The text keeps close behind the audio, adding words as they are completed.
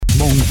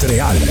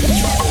Montreal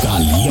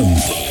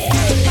Caliente.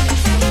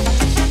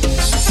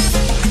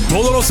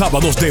 Todos los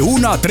sábados de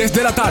 1 a 3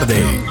 de la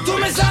tarde. Tú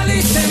me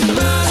saliste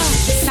mal.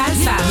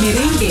 Salsa,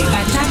 merengue,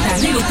 bachata,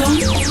 reggaetón.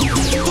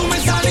 Tú me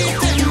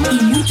saliste mal.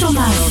 Y mucho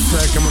más.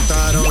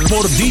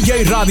 Por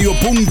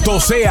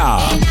DJRadio.ca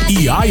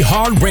y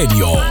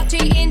iHeartRadio.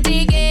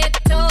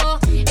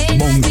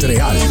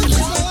 Montreal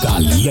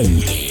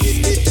Caliente.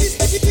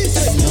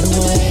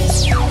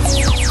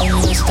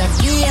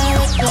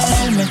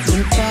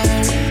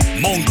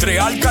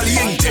 Montreal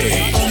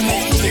Caliente.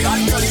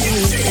 Montreal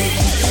Caliente.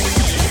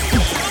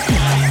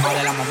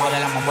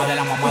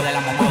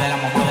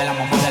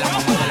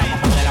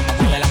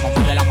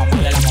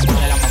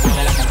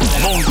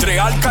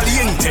 Montreal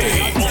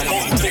Caliente.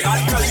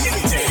 Montreal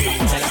Caliente.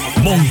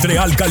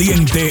 Montreal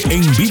Caliente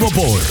en vivo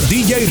por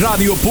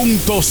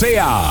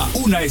DJRadio.ca,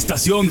 una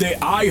estación de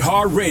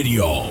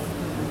iHeartRadio.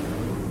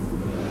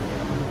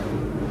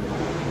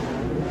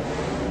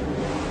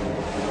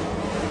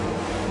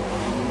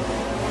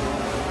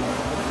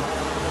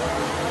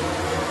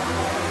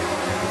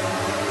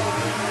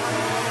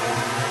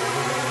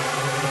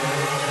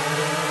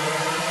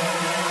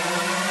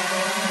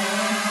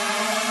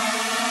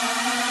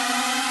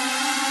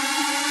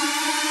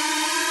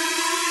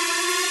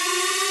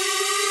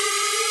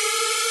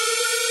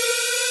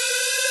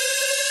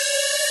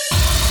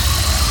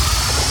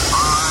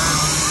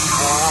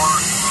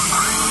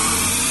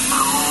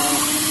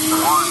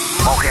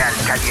 Montréal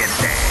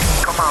Caliente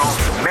commence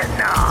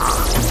maintenant.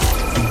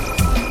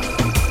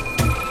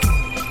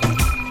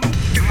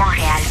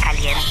 Montréal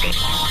Caliente.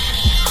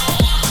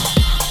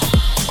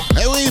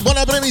 Eh oui, bon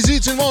après-midi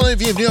tout le monde et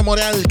bienvenue à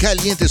Montréal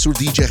Caliente sur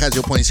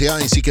DJRadio.ca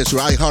ainsi que sur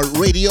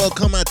iHeartRadio.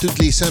 Comme à tous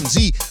les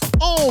samedis,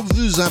 on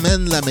vous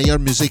amène la meilleure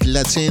musique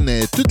latine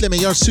et tous les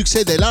meilleurs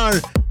succès de l'heure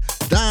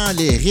dans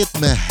les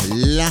rythmes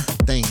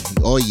latins.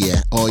 Oh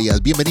yeah, oh yeah.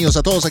 Bienvenidos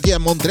a todos aquí a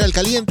Montreal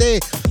Caliente.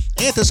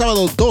 Este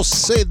sábado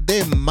 12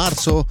 de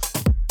marzo,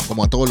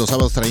 como a todos los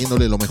sábados,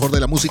 trayéndole lo mejor de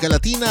la música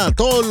latina,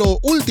 todo lo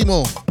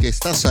último que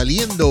está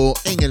saliendo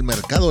en el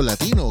mercado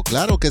latino.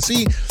 Claro que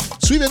sí.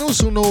 Suivez-nous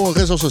sur nos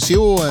réseaux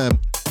sociaux.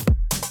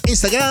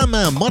 Instagram,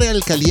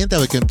 Montréal Caliente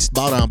avec un petit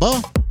barre en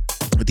bas.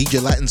 DJ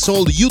Latin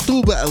Soul,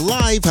 YouTube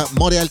Live,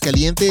 Montréal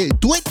Caliente,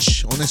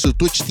 Twitch, on est sur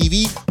Twitch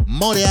TV,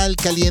 Montréal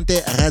Caliente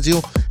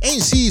Radio,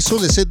 ainsi sur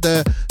le site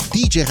de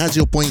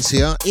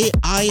DJRadio.ca et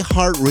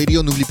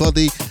iHeartRadio. N'oubliez pas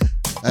de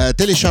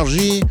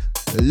télécharger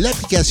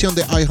l'application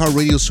de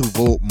iHeartRadio sur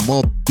vos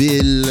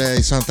mobiles.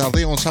 Et sans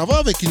tarder, on s'en va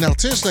avec une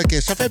artiste là, que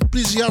ça fait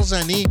plusieurs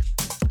années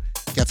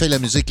qu'elle fait la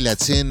musique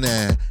latine.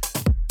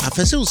 Elle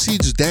faisait aussi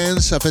du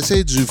dance, elle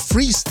faisait du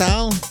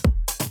freestyle.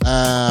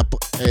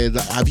 Elle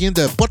vient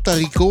de Porto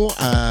Rico,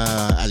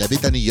 elle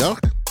habite à New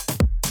York.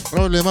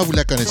 Probablement vous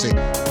la connaissez.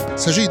 Il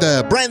s'agit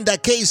de Brenda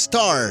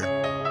K-Star.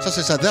 Ça,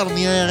 c'est sa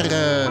dernière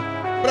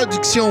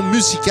production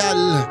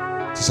musicale.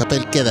 Ça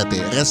s'appelle Quédate.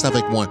 Reste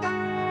avec moi.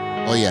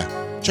 Oh yeah,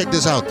 check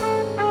this out.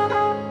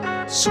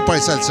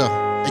 Super salsa,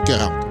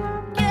 écœurante.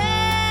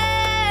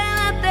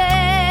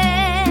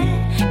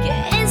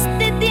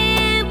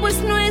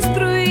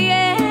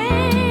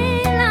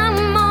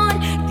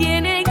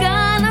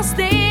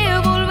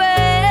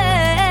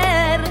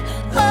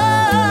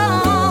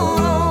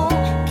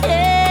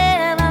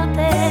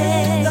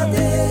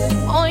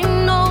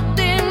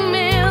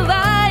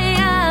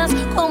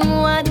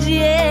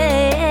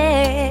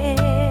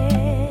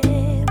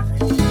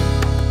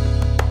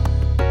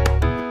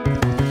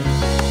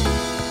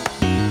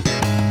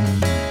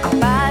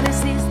 Bye.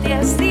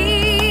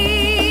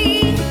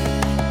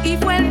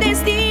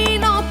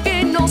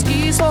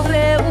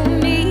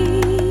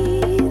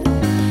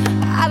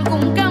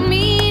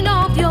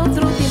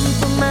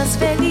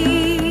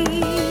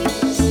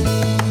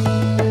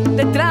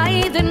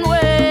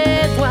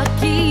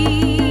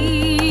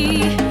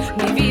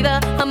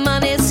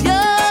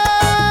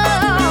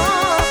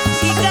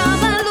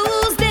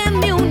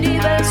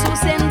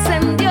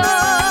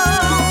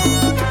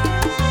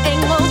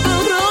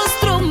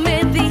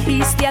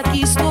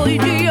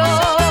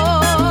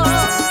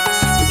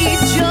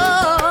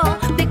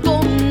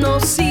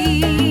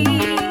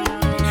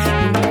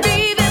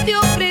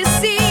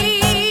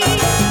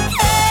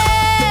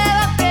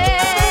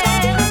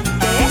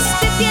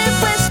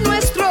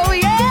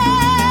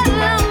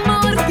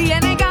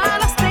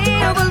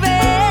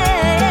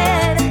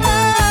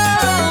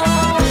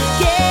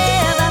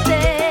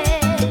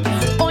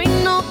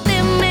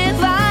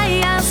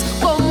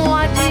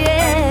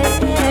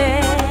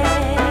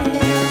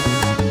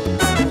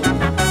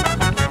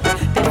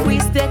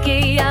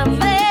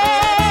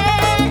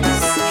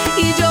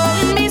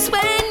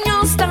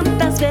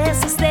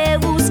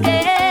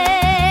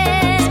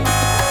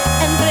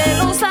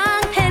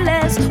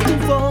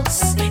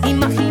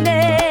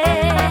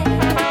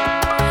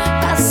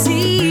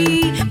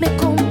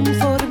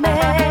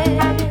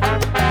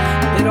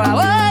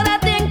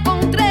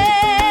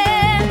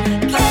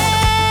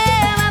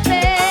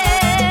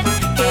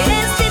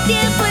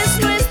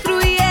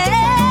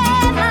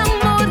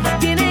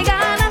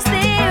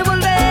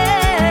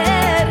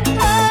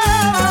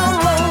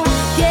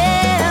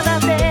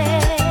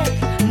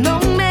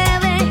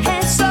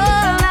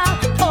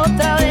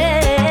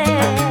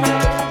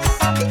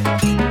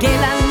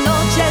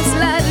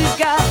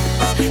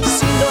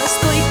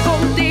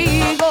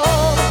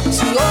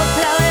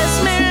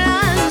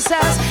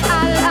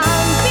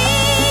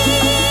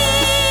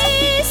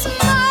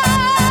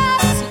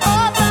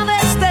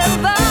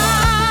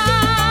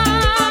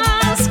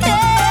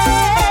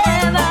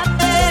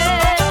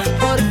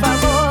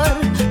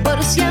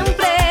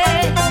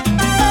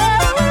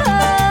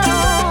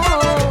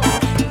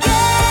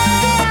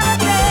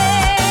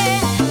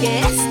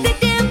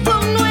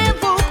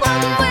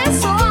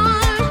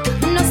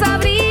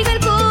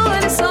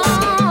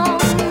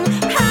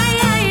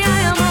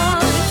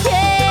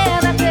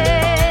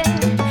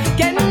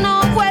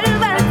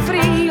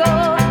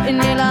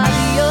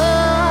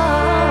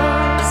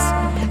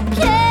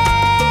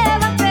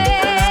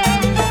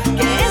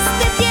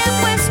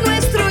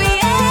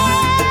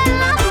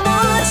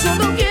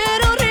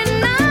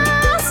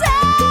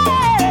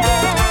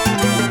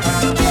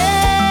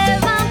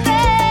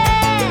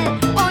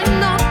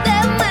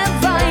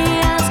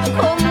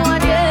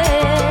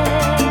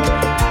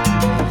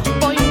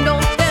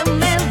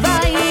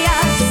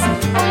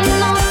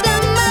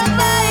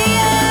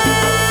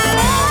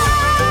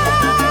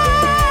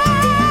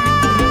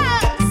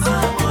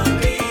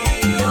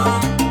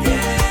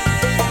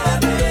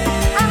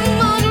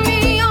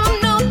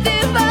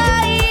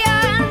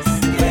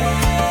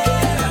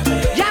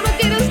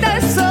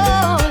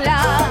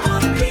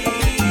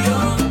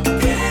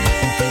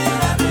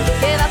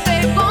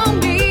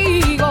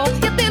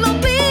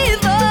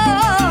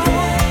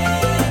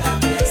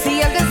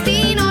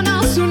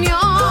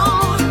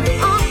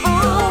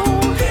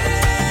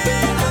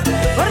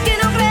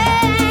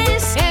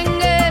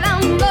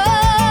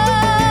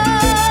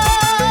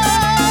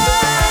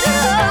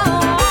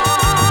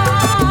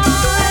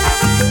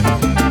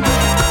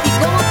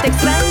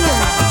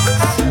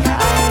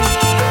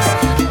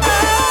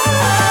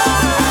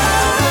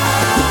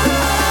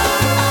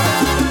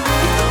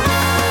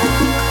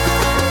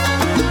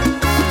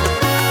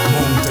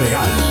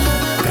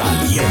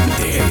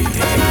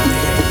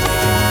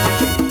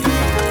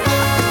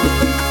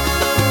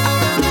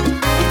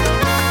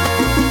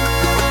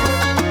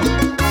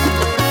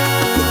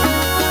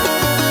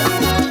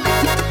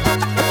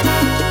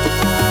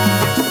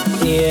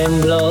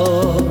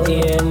 tiemblo,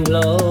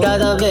 tiemblo.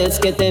 Cada vez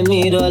que te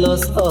miro a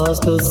los ojos,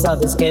 tú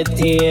sabes que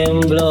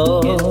tiemblo,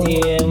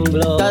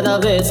 tiemblo. Cada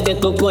vez que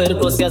tu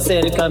cuerpo se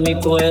acerca a mi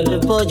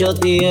cuerpo, yo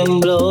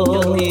tiemblo,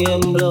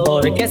 tiemblo.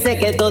 Porque sé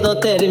que todo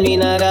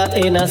terminará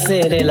en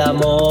hacer el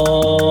amor.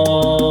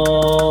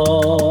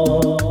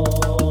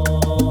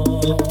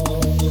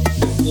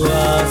 Tú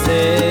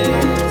haces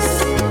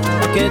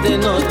que de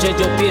noche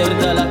yo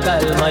pierda la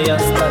calma y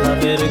hasta la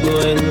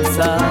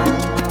vergüenza.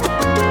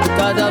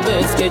 Cada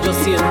vez que yo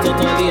siento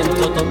tu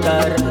aliento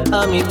tocar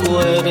a mi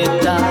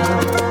puerta,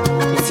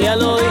 y si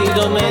al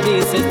oído me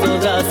dices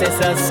todas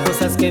esas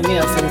cosas que me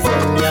hacen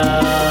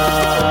soñar.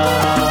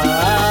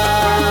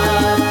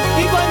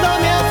 Y cuando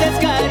me haces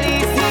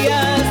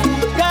caricias,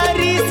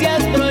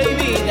 caricias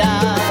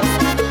prohibidas,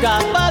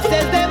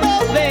 capaces de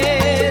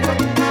mover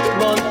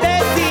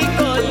montes y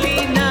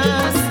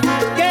colinas,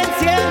 que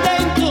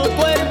encienden tu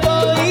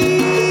cuerpo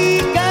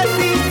y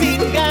casi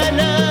sin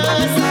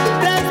ganas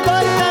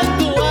transportan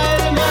tu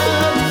alma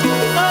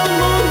a un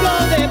mundo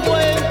de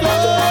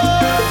cuentos.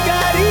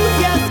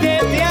 Caricias que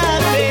te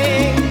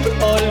hacen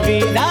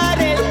olvidar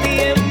el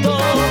tiempo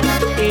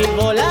y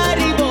volar,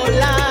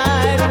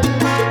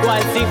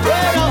 cual si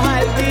fueras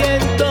al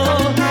viento,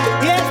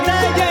 y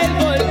estalla el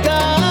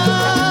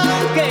volcán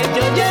que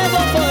yo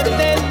llevo por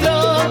dentro,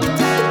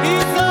 y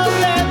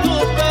sobre tu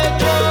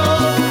pecho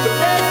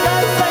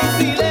descansa en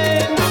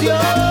silencio.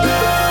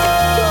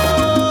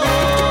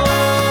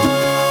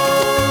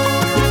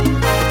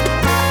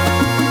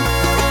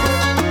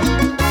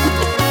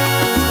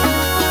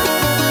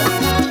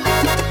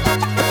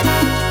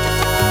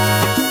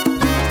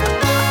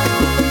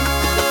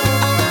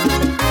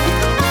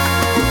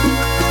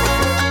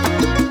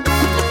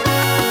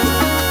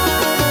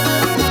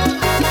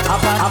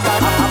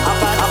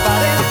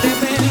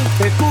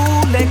 Aparentemente tú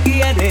le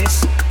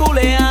quieres, tú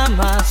le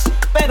amas,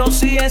 pero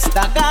si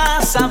esta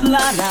casa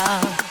hablara,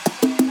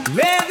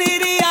 le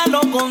diría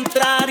lo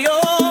contrario.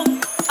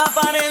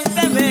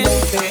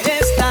 Aparentemente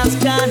estas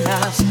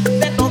ganas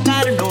de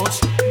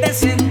tocarnos, de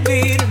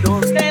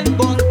sentirnos, de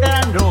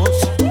encontrarnos,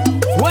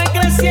 fue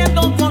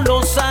creciendo con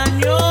los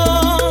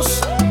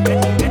años.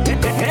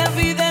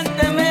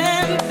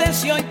 Evidentemente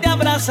si hoy te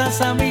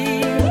abrazas a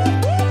mí,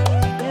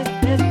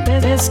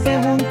 es que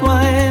junto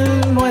a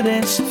él no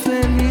eres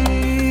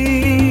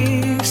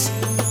feliz.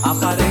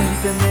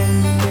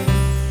 Aparentemente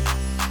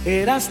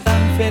eras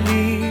tan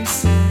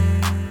feliz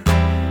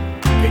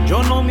que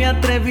yo no me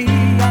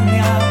atrevía ni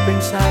a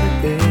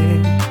pensarte.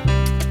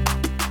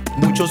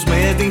 Muchos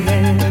me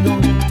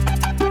dijeron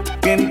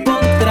que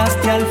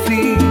encontraste al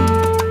fin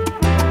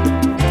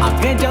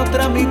aquella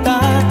otra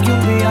mitad que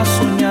un día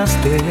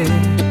soñaste.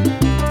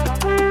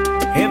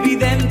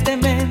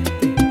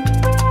 Evidentemente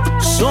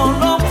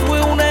solo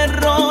fue un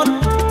error,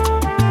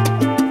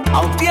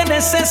 aún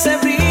tienes ese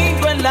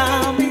brillo en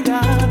la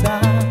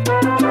mirada.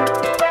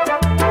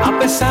 A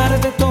pesar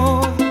de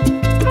todo,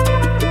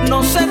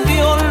 no se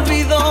te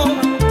olvidó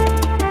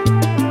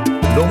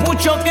lo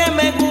mucho que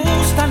me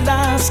gustan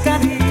las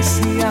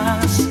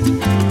caricias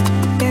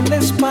en la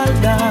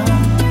espalda.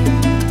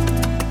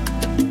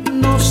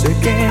 No sé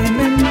qué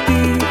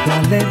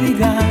mentira le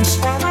digas,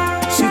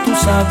 si tú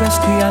sabes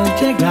que al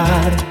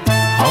llegar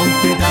aún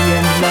te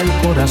tiembla el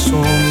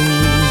corazón.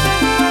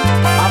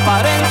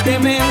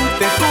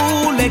 Aparentemente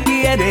tú le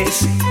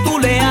quieres, tú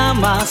le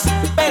amas,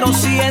 pero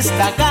si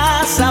esta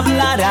casa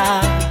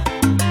hablara,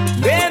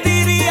 le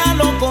diría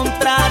lo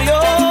contrario.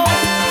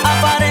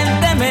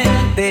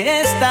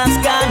 Aparentemente estas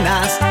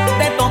ganas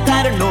de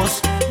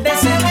tocarnos, de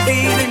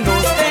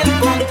sentirnos, de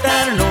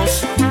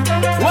encontrarnos,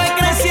 fue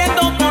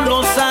creciendo con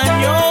los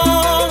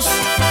años.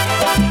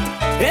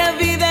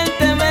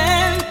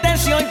 Evidentemente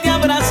si hoy te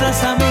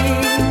abrazas a mí,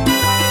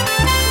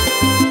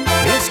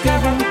 es que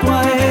junto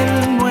a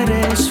él no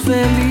eres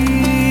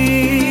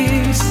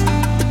feliz.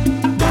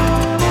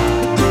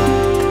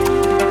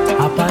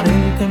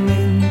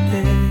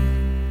 Aparentemente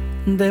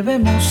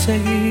debemos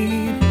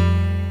seguir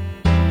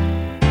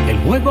el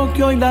juego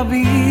que hoy la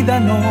vida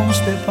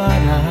nos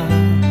depara.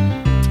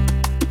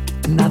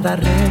 Nada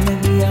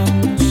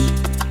remediamos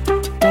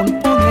con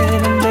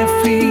ponerle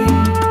fin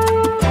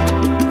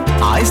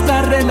a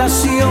esta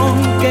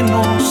relación que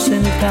nos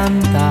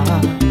encanta.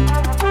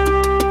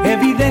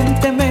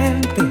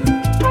 Evidentemente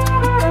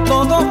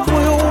todo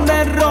fue un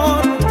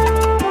error,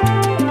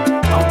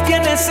 aún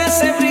tienes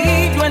ese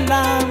brillo en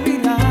la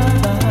mirada.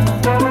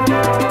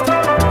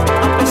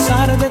 A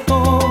pesar de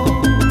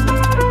todo,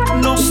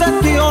 no se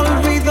te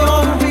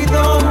olvidó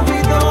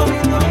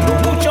lo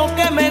mucho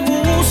que me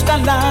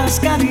gustan las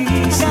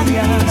caricias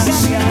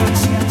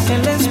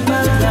en la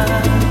espalda.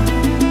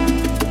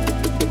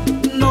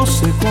 No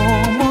sé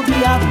cómo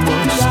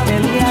diablos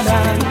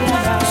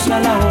pelearás a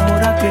la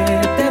hora que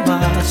te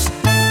vas.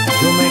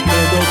 Yo me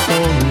quedo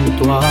con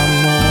tu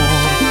amor.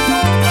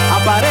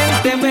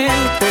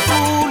 Aparentemente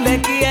tú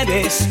le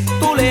quieres,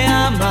 tú le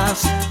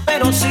amas,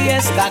 pero si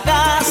esta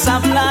casa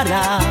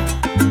hablara,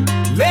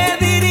 le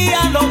diría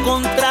lo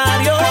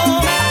contrario.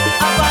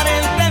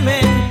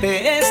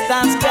 Aparentemente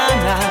estas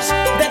ganas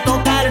de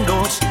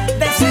tocarnos,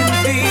 de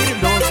sentir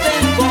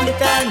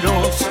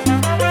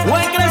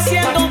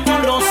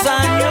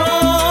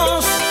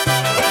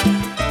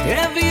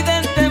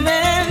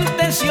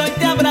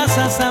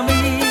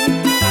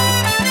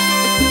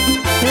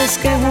sientes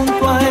que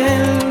junto a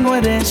él no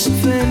eres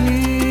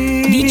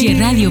feliz.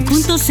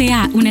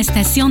 DJRadio.ca, una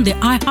estación de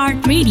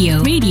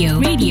iHeartRadio.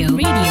 Radio.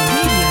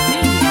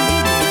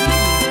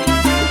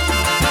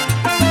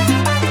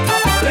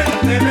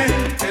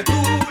 Aparentemente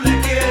tú le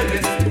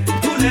quieres,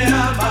 tú le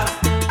amas,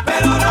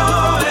 pero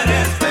no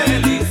eres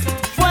feliz.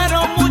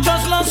 Fueron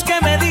muchos los que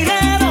me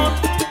dijeron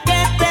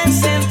que te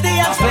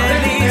sentías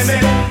feliz.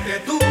 Aparentemente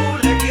tú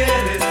le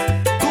quieres,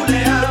 tú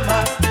le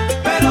amas,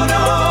 pero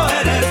no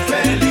eres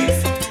feliz.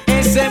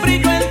 Ese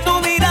brillo en tu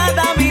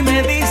mirada a mí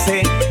me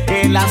dice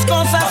que las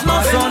cosas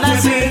no son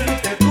así.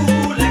 Aparentemente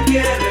tú le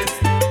quieres,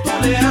 tú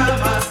le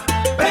amas,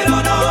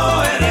 pero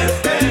no eres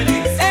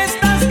feliz.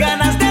 Estas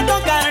ganas de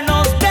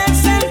tocarnos, de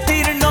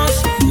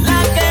sentirnos,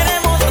 la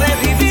queremos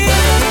revivir.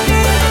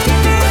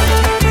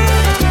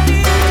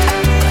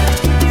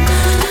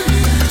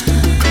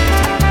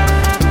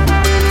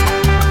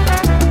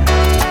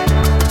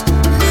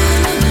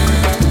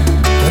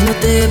 Yo no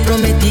te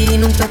prometí,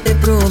 nunca te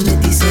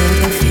prometí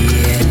serte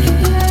fiel.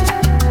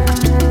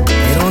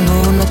 Pero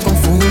no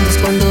confundas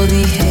cuando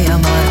dije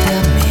amarte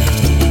a mí.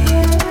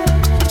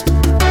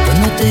 Yo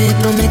no te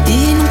prometí,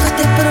 nunca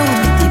te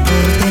prometí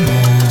por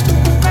temor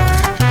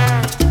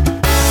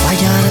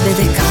fallar, de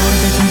dejar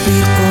de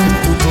cumplir con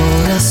tu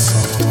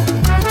corazón.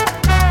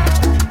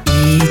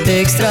 Y te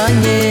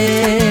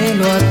extrañé,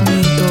 lo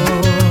admito,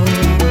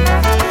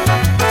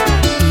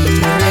 y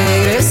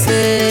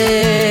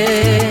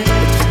regresé.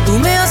 Tú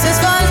me haces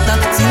falta,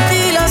 sin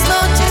ti las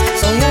noches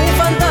son un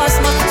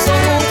fantasma,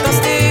 son un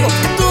castigo.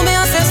 Tú me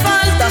haces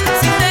falta,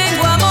 si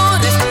tengo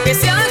amores que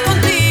sean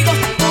contigo.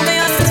 Tú me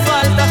haces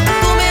falta,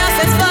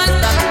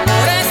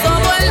 por eso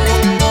vuelvo,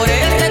 por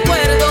el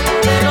recuerdo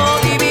de lo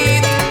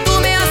vivido. Tú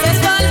me haces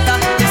falta,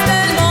 desde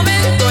el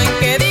momento en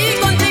que di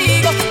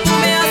contigo. Tú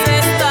me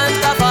haces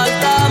tanta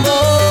falta,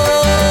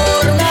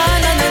 amor. Na,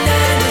 na, na, na,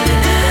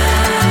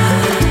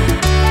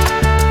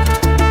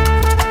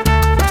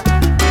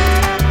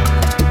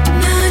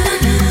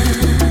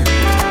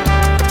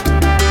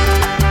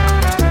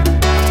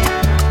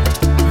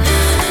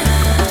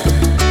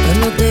 Yo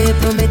no te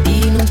prometí,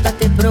 nunca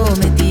te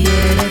prometí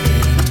el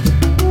bien,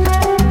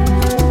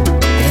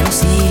 pero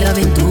sí la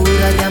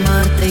aventura de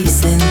amarte y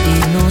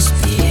sentirnos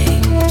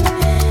bien.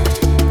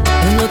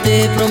 Yo no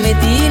te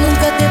prometí,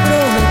 nunca te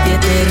prometí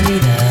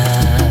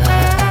eternidad,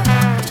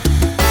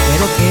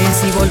 pero que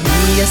si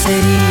volvía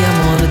sería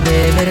amor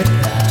de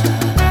verdad.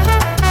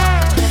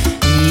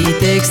 Y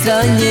te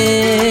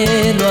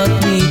extrañé, lo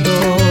admito,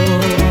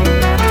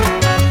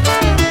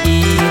 y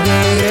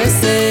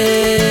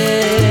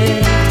regresé.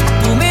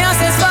 Tú me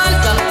haces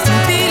falta, sin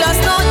ti las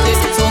noches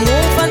son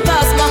un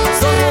fantasma,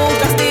 son un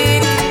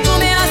castigo. Tú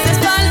me haces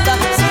falta,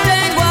 si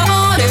tengo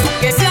amores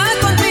que sean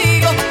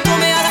contigo. Tú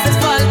me haces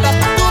falta,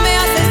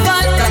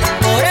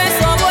 por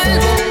eso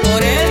vuelvo,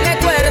 por el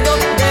recuerdo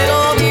de lo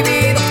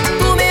vivido.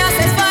 Tú me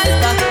haces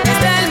falta,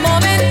 desde el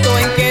momento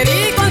en que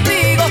di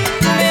contigo.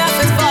 Tú me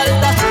haces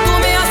falta,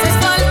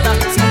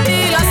 sin ti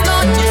las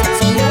noches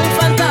son un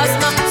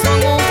fantasma, son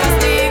un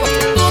castigo.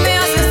 Tú me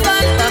haces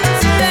falta,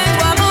 si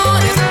tengo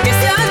amores que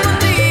sean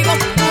contigo.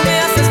 Tú me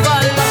haces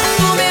falta,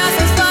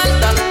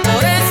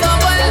 por eso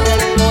vuelvo,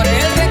 por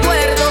el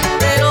recuerdo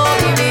de lo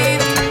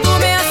vivido. Tú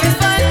me haces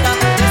falta,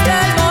 desde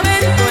el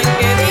momento en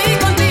que di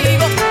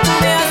contigo. Tú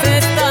me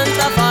haces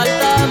tanta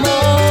falta,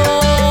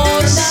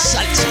 amor.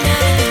 Salsa.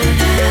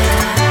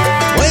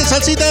 Buen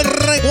salsita de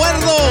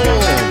recuerdo.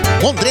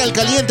 Montréal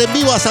Caliente en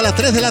vivo hasta las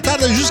 3 de la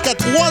tarde jusqu'à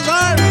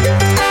 3h.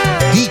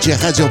 DJ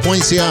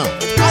Radio.ca.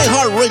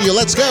 iHeartRadio,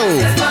 let's go.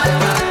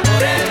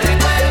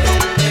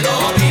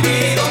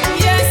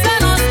 Y esa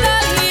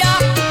nostalgia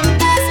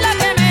es la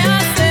que me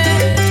hace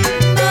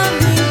a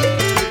mí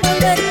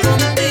volver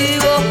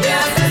contigo. Me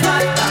haces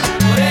falta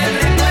por el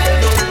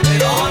recuerdo de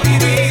lo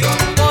vivido.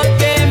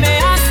 Porque me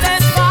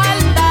haces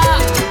falta.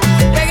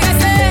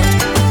 Regresé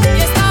y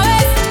esta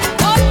vez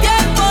por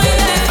tiempo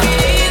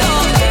indefinido.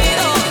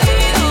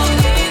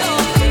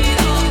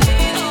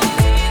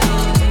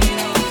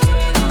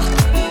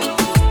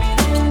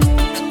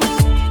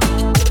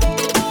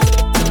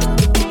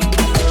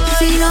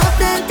 Si no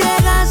te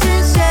entregas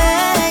en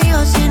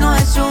serio, si no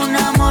es un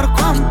amor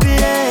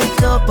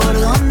completo, ¿por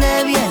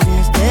dónde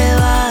vienes te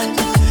vas?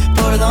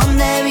 ¿Por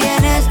dónde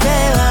vienes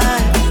te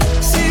vas?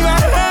 Si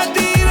vas a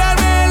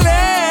tirarme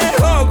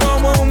lejos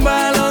como un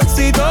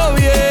baloncito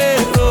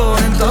viejo,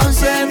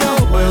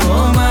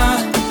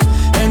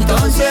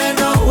 Entonces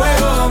no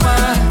juego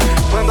más,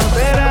 ¿cuándo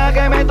será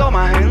que me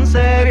tomas en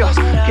serio?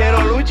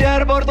 Quiero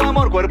luchar por tu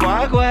amor cuerpo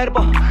a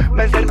cuerpo,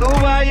 vencer tu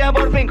valla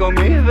por fin con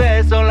mis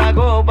besos, la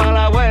copa,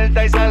 la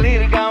vuelta y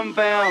salir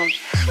campeón.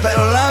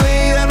 Pero la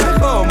vida no es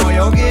como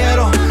yo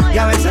quiero, y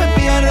a veces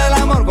pierde el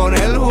amor con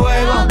el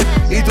juego,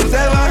 y tú te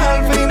vas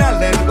al final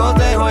del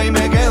cotejo y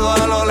me quedo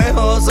a lo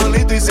lejos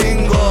solito y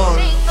sin gol.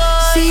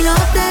 Si no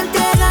te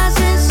entregas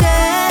en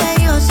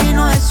serio, si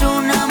no es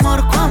un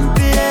amor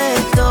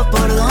completo,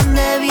 ¿por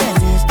dónde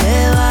vienes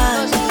te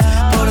vas?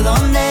 ¿Por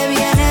dónde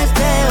vienes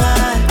te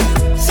vas?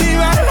 Si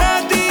vas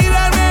a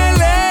tirarme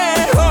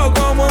lejos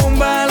como un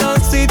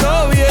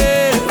baloncito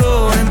viejo,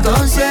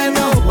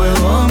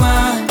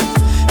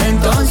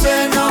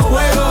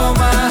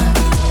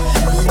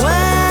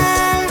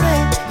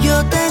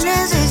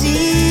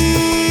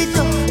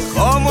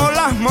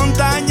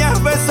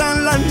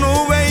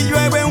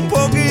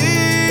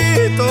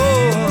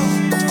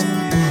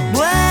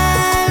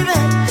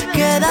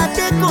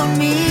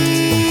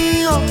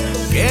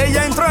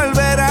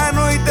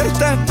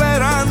 está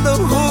esperando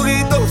un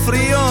juguito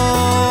frío.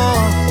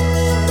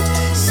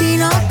 Si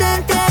no te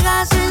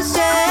entregas en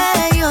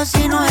serio,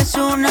 si no es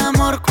un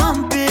amor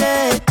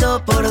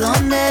completo, ¿por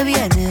dónde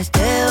vienes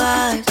te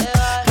vas?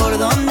 ¿Por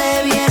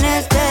dónde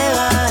vienes te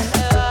vas?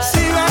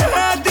 Si vas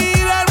a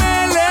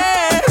tirarme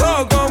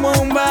lejos como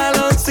un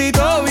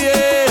baloncito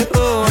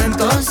viejo,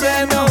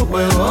 entonces no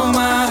juego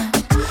más,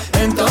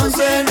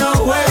 entonces no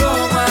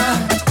juego más.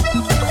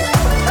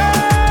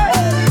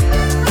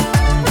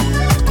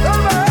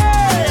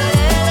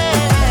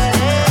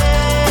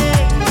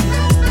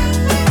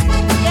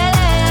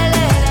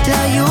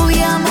 La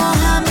lluvia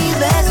moja mis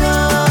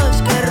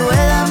besos que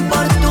ruedan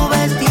por tu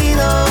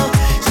vestido.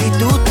 Si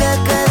tú te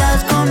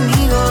quedas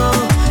conmigo,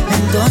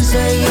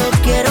 entonces yo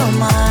quiero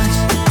más.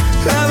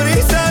 La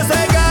brisa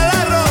seca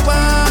la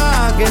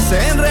ropa que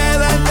se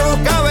enreda en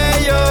tu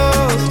cabello.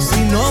 Si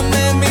no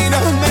me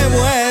miras me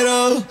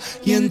muero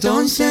y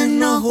entonces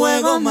no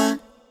juego más.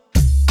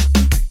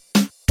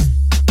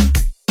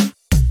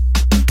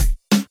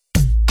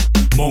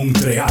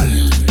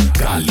 Montreal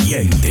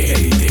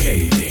Caliente.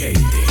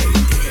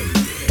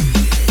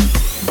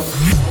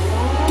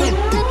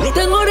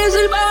 Tengo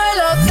reservado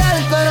el hotel,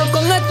 pero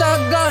con estas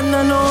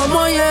ganas no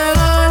vamos a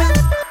llegar.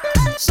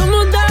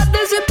 Somos tan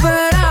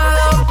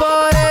desesperados,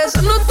 por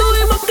eso no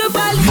tuvimos que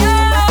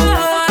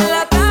parquear.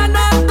 La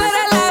cana para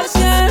el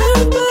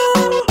asiento,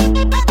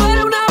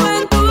 para una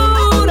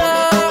aventura,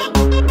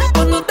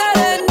 cuando te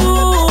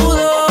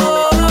desnudo.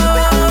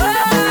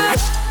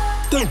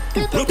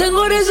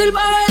 Tengo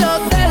reservado el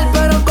hotel,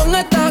 pero con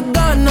estas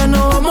ganas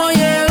no vamos a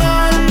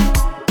llegar.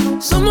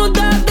 Somos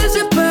tan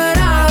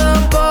desesperados,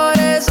 por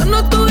eso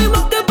no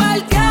tuvimos que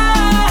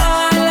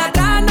parquear. La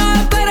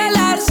cana para el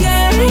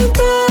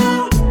asiento,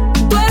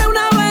 tú eres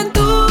una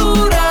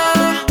aventura,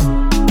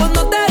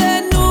 cuando te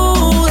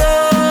desnudas.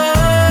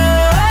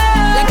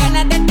 Las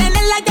ganas de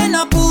tenerla yo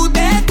no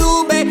pude,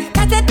 tuve que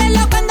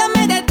hacértelo cuando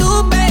me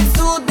detuve,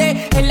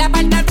 sudé en la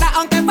parte de atrás,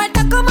 aunque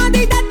falta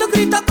comodidad, tus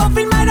gritos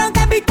confirmaron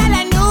que viste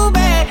la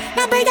nube.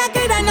 La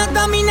bellaquera nos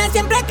domina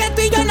siempre que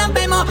tú y yo nos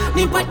vemos,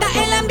 no importa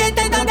el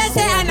ambiente donde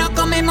sea nos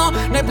comemos.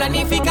 No hay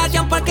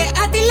planificación porque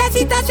a ti la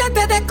situación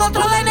te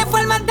descontrola, no hay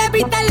forma de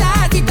evitar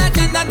la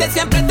situación donde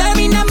siempre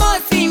terminamos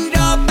sin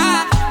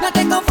ropa. No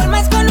te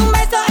conformes con un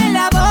beso en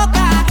la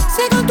boca,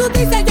 según tú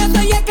dices yo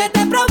soy el que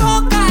te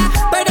provoca,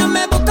 pero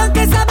me buscan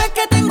que sabes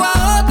que tengo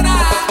a otra.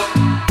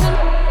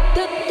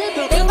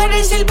 Tengo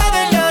reservado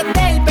el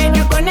hotel,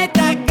 pero con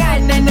esta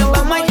carne no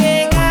vamos a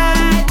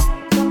llegar.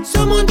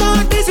 Somos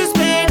dos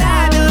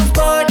desesperados,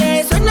 por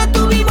eso no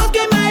tuvimos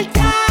que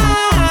marchar.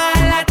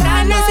 La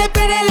trama se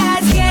espera el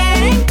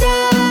asiento,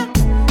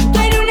 tú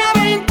eres una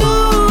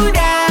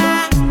aventura,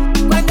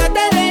 cuando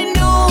te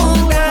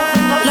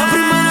desnudas. La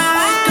primera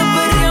vez que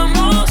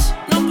perreamos,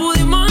 no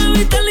pudimos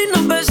evitarlo y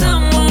nos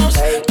besamos.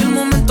 Que el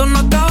momento no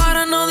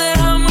acabara, nos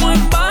dejamos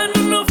en vano.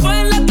 No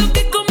fue la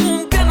toqué como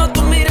un piano,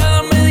 tu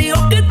mirada me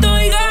dijo que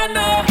estoy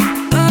gano.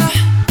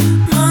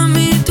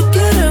 Mami, tú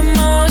quieres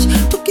más,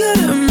 tú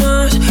quieres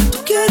más, tú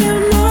quieres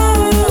más.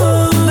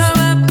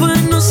 Bebé,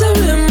 pues no se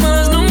hable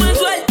más, no me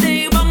sueltes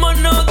y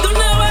vámonos de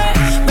una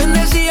vez.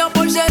 Bendecido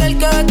por ser el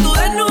que ve tu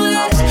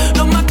desnudez.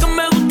 Lo más que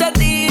me gusta de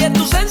ti es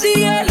tu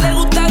sencillez. Le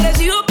gusta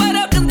agresivo,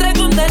 pero que entre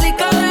con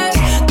delicadez.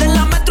 De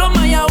la Metro a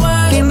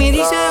Mayagüez. ¿Qué me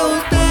dice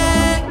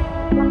usted?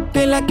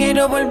 Que la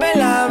quiero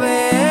volver a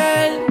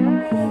ver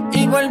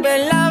y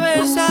volverla a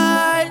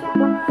besar.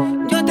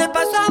 Yo te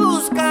paso a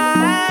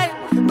buscar,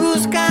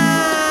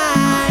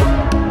 buscar.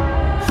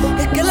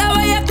 Es que la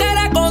bella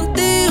cara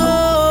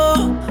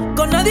contigo,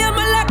 con nadie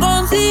más la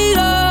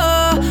consigo.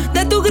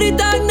 De tu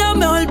gritar no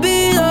me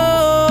olvido.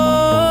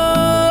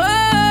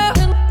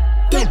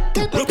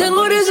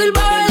 Tengo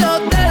reservado el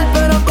hotel,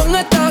 pero con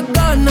estas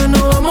ganas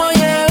no vamos a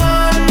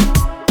llegar.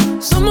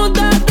 Somos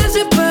tan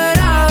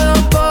desesperados,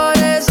 por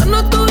eso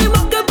no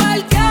tuvimos que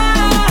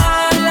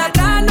parquear. La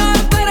cana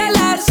para el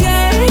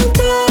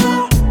asiento,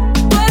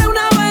 tú eres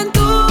una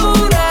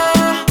aventura,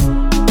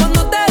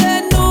 cuando te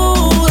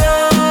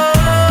desnudas.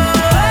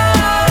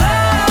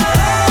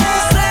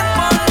 Se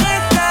pone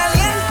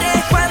caliente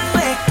cuando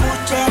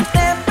escucha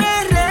este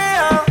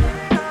perreo,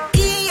 y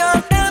yo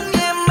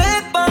también me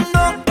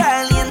pongo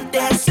caliente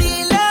si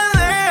la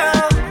veo.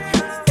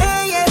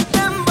 Ella es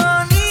tan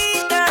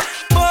bonita,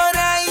 por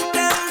ahí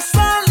tan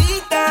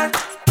solita,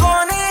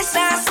 con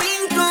esa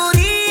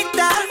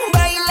cinturita,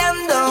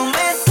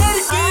 bailándome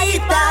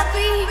cerquita.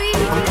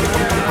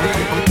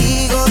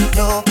 Digo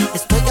yo,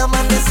 estoy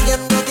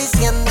amaneciendo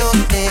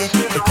diciéndote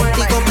que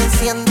contigo me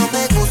enciendo,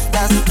 me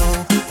gustas tú.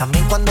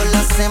 También cuando lo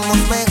hacemos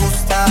me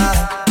gusta,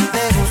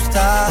 me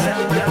gusta.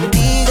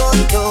 Digo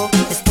yo,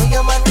 estoy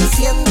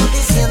amaneciendo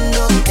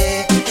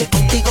diciéndote que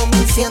contigo me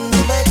enciendo,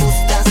 me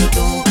gustas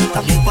tú.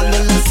 También cuando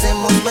lo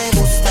hacemos me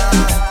gusta,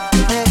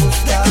 me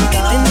gusta.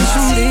 Tienes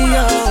un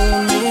brillo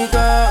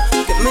único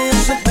que me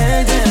hace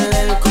perder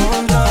el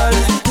control.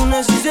 Tú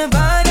naciste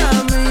para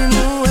mi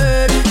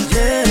mujer,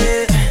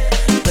 yeah.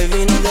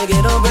 Baby, no te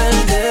quiero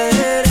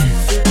perder.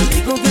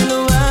 Digo que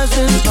lo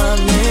haces para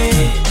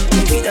mí.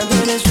 Mi vida, tú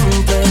eres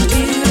un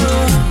peligro.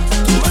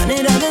 Tu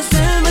manera de ser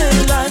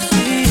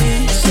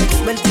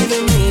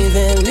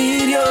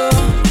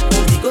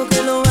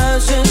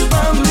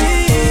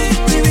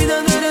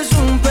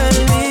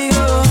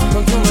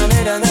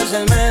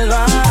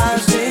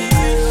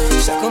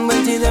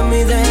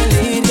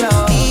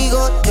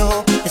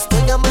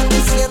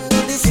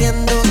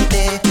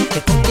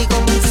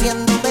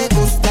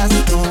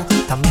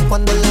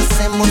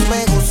hacemos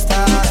me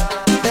gusta,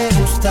 me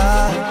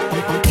gusta.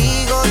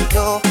 Contigo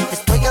yo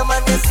estoy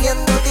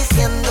amaneciendo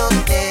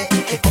diciéndote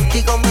que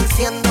contigo me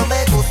enciendo,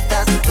 me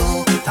gustas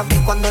tú.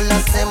 También cuando lo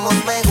hacemos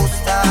me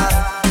gusta,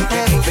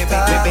 me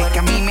gusta. Bebé, que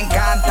a mí me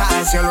encanta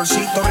ese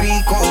olorcito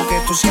rico que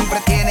tú siempre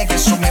tienes, que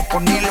eso me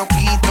pone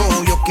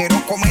loquito. Yo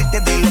quiero comerte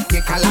de los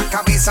pies a la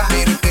cabeza,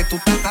 pero es que tú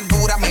estás tan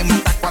dura, me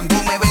matas cuando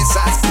me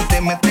besas. Tú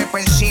te metes por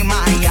encima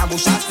y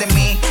abusas de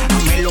mí.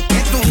 Hazme lo que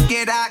tú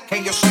quieras,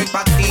 que yo soy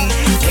para ti.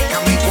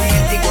 Déjame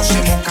comerte y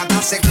gocemos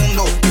cada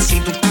segundo. Que si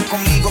tú estás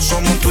conmigo,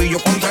 somos tú y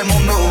yo contra el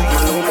mundo.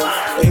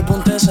 Ey,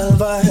 ponte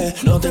salvaje,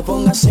 no te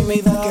pongas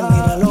tímida, que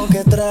mira lo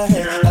que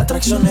traje.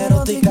 Atracción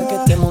erótica que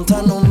te monta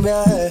en un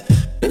viaje.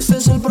 Este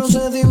es el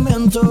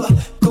procedimiento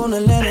con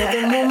el nene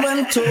del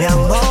momento. Mi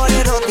amor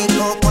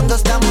erótico, cuando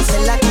estamos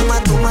en la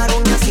cama, tú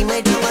maruñas y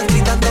me llamas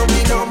gritando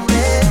mi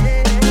nombre.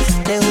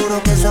 Te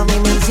juro que eso a mí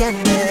me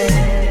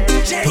enciende.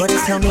 Tú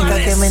eres la única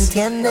que me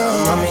entiende.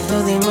 Mami,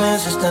 tú dime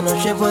si esta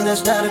noche puedo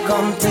estar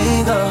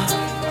contigo.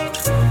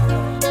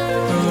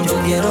 Yo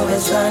quiero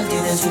besarte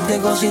y decirte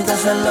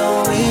cositas al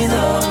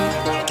oído.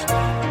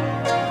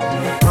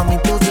 Mami,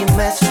 tú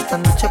dime si esta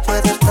noche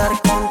puedo estar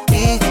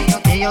contigo.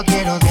 Que yo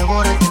quiero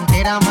devorarte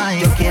entera, ma.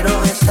 Yo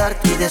quiero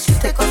besarte y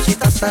decirte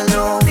cositas al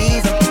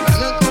oído.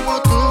 Alguien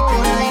como tú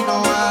por ahí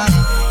no va.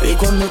 Y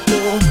cuando tú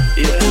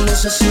te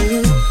pones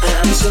así,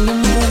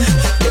 diciéndome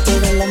que te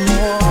da el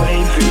amor.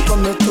 Y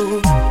cuando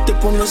tú te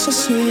pones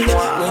así, me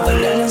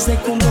dan ganas de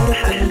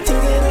comerte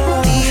entera.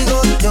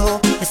 Contigo yo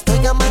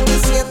estoy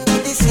amaneciendo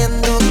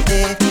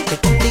diciéndote que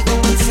contigo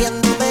me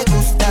enciendo, me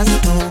gustas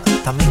tú.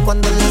 También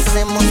cuando lo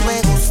hacemos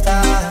me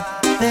gusta,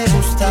 me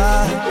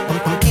gusta.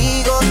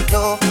 Contigo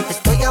yo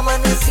estoy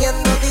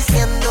amaneciendo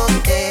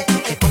diciéndote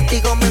que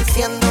contigo me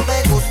enciendo,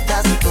 me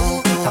gustas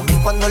tú. También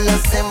cuando lo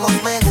hacemos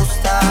me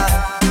gusta,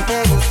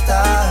 me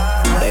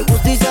gusta. Me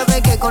gusta y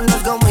sabes que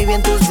conozco muy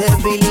bien tus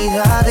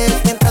debilidades.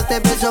 Mientras te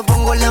beso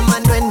pongo la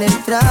mano en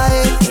el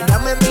traje. Ella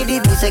me mira y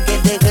dice que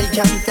deje el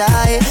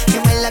chantaje,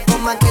 que me la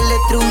coma, que le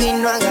truje y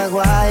no haga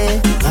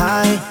guay.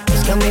 Ay,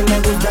 es que a mí me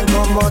gustan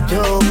como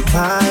tú,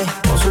 ay,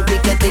 con su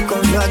piquete y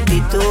con su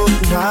actitud.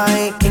 No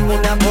hay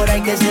ninguna por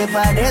ahí que se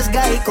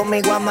parezca y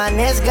conmigo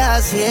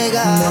amanezca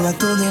ciega. Nada,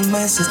 tú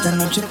dime si esta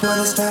noche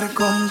puedo estar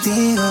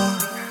contigo.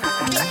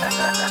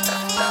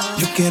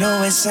 Yo quiero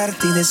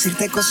besarte y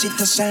decirte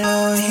cositas al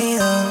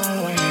oído.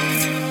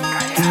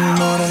 Y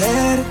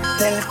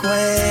morderte el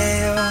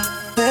cuello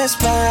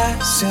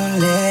despacio,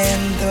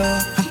 lento.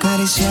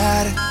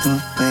 Acariciar tu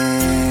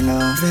pelo,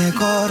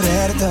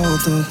 recorrer todo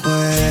tu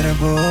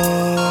cuerpo.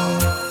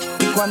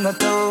 Y cuando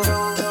tú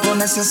te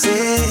pones así,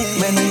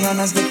 me dan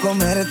ganas de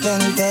comerte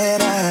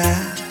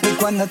entera. Y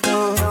cuando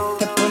tú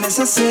te pones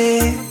así,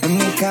 en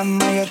mi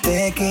cama yo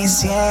te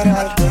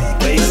quisiera.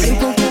 Baby,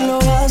 ¿por qué lo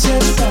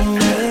haces tan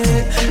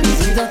bien? Mi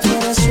vida tú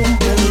eres un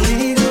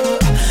peligro.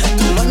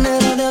 Tu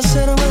manera de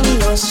hacerme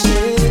lo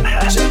sé,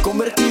 se ha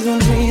convertido en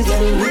mi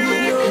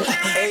delirio.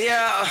 Hey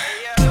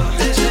yo,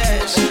 this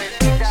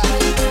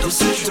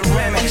is the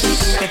remix.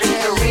 It's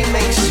the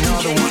remix,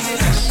 another one.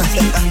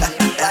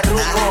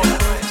 Farruko,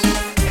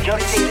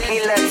 Justin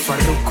Killer,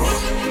 Farruko,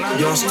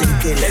 Justin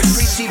Killer,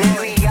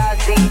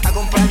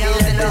 acompañado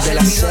de los desde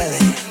la sede.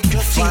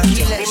 Justin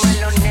Killer,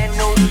 dímelo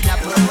neno, la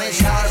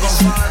promesa.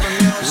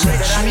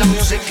 Rich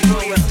Music,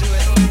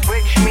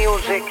 Rich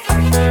Music.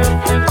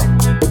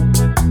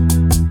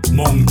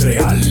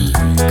 Montreal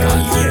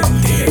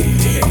Caliente.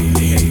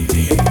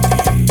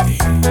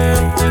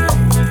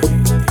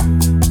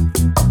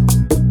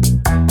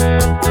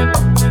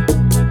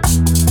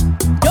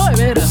 Yo de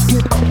veras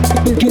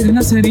quieren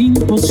hacer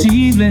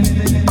imposible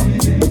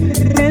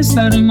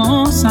esta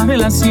hermosa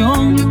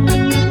relación,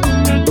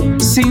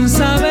 sin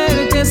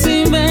saber que es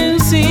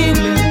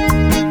invencible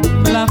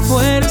la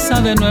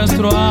fuerza de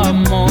nuestro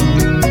amor.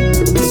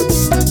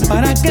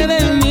 Para que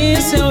de mí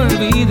se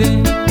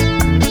olvide,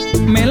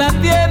 me la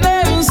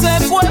tienen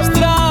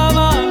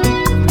secuestrada,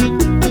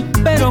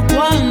 pero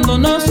cuando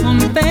nos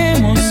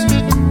juntemos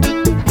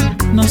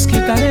nos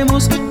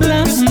quitaremos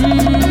la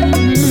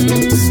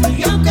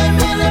y aunque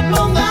me le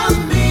pongan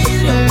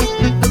vidrio,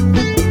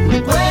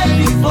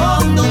 cuello y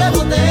fondo de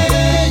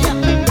botella,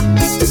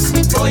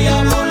 voy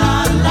a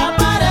volar la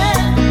pared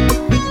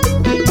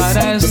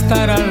para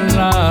estar al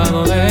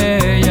lado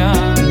de ella.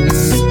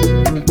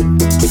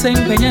 Se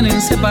empeñan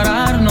en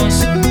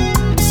separarnos,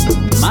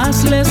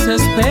 más les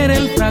espera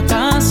el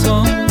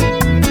fracaso,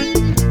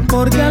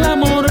 porque al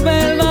amor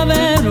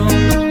verdadero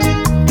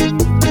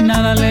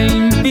nada le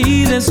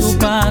impide su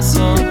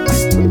paso.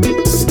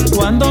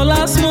 Cuando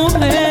las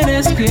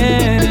mujeres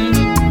quieren,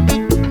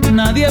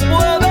 nadie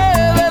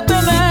puede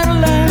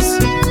detenerlas,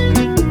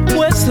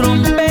 pues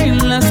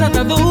rompen las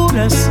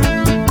ataduras,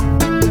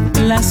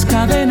 las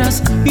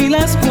cadenas y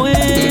las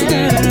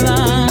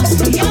cuerdas.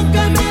 Y aunque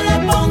me le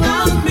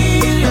pongan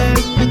vidrio,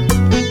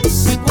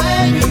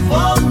 cuello y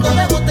fondo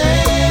de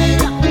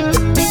botella,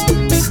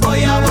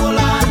 voy a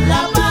volar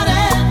la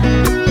pared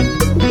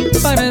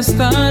para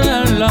estar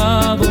al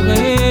lado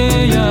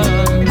de ella.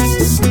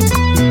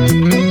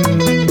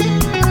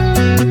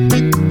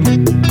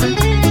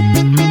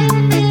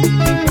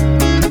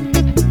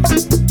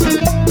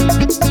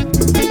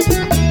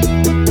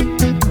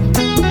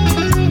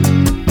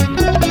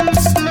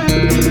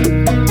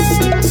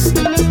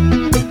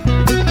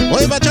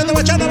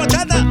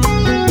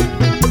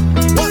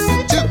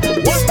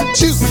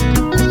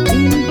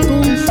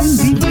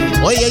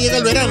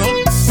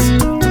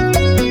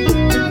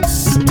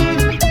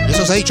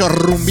 ha hecho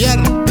rumbear.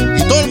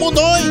 Y todo el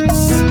mundo hoy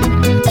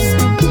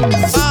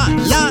a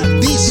la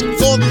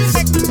discoteca.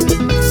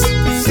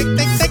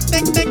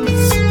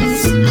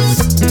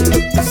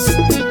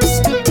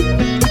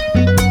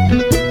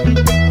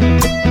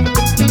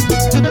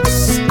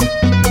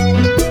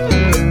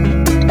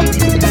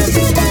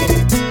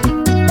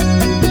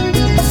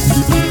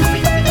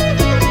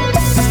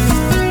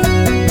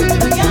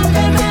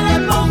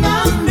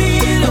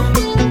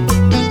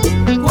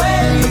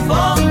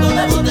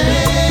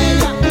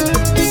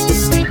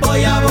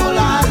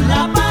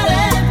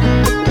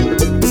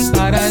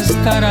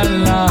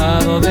 Al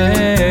lado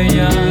de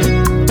ella,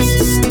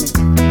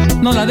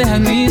 no la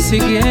dejan ni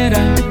siquiera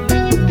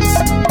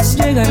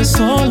llegar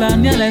sola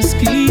ni a la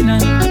esquina.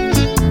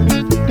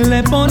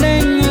 Le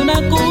ponen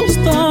una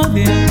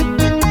custodia,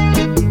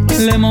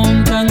 le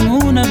montan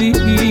una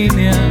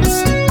vigilia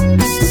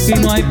y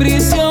no hay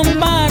prisión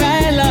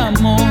para el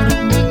amor,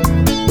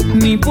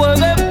 ni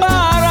puede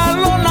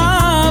pararlo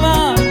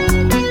nada.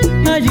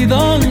 Allí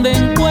donde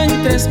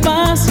encuentre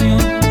espacio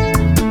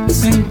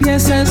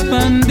empieza a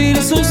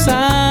expandir sus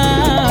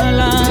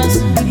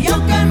alas. Y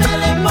aunque me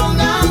le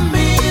pongan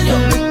vidrio,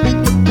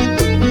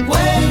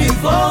 cuello y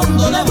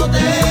fondo de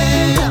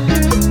botella,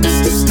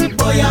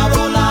 voy a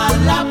volar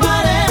la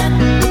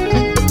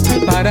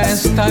pared para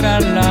estar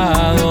al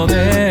lado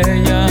de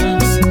ella.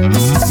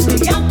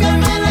 Y aunque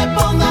me le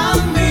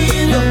pongan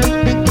vidrio,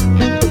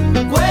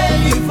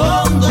 cuello y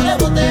fondo de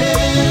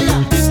botella,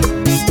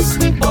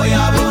 voy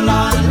a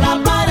volar la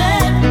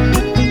pared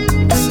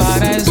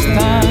para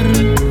estar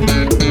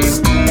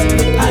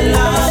al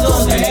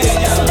lado de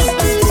ella,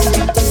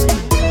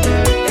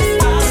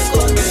 estar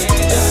con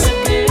ella,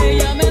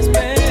 ella me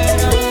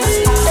espera.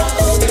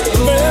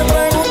 Me he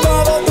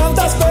preguntado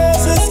tantas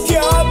veces qué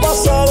ha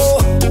pasado.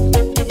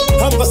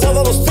 Han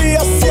pasado los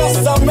días y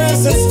hasta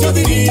meses, yo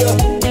diría.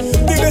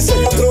 Dime si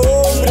hay otro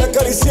hombre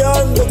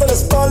acariciándote la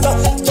espalda.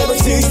 Ya no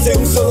existe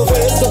un solo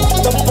beso,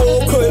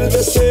 tampoco el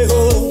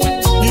deseo,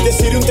 ni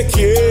decir un te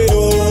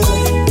quiero.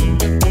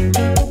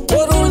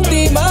 Por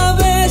última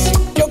vez,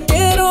 yo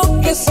quiero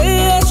que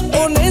seas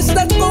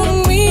honesta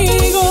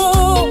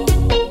conmigo.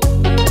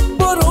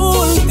 Por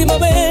última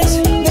vez,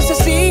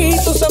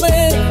 necesito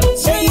saber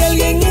si hay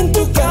alguien en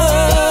tu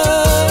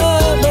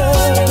cama.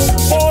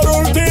 Por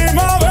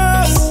última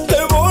vez, te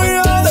voy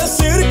a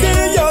decir que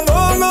ya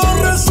no lo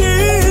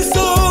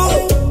resisto.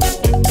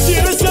 Si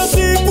eres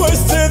así, pues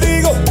te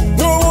digo,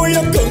 no voy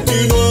a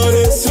continuar,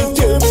 es un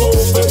tiempo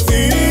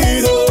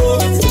perdido.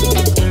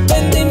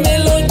 Ven,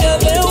 dímelo ya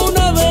de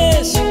una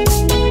vez,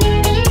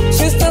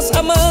 si estás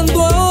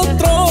amando a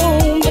otro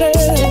hombre,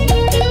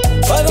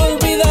 para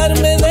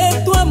olvidarme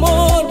de tu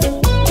amor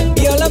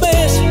y a la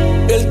vez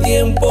el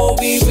tiempo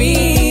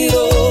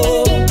vivido.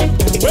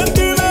 Ven,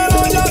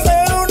 dímelo ya de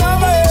una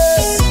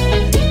vez,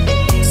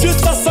 si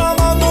estás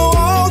amando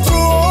a otro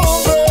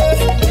hombre,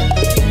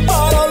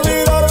 para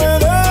olvidarme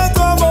de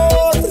tu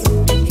amor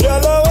y a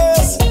la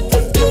vez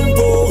el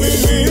tiempo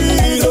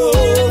vivido.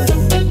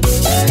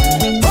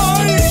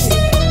 Ay,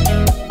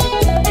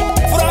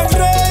 Frank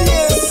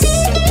Reyes,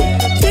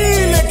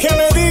 dile que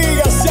me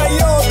digas si hay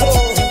otro.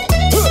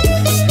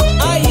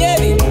 Ay,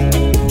 Eddie,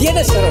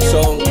 tienes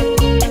razón,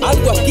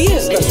 algo aquí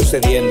está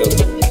sucediendo.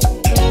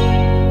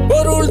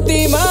 Por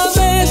última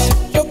vez,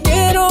 yo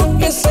quiero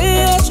que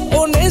seas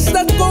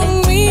honesta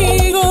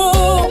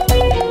conmigo.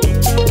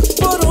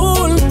 Por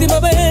última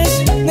vez,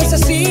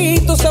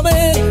 necesito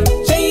saber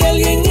si hay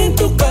alguien en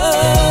tu cama.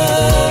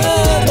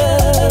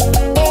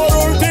 Por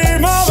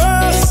última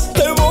vez,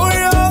 te voy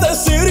a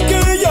decir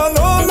que ya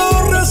no lo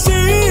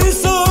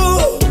resisto.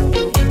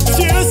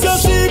 Si es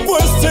así,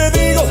 pues te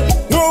digo,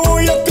 no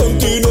voy a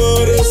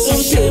continuar, es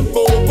un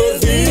tiempo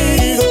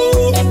perdido.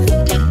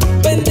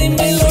 Ven,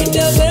 dímelo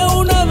ya de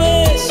una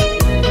vez,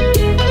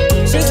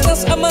 si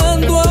estás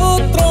amando a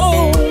otro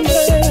hombre,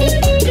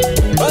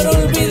 para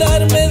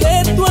olvidarme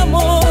de tu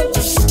amor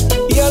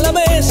y a la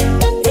vez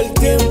El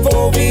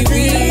tiempo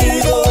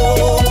vivido.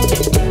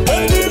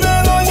 Ven,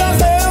 dímelo ya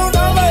de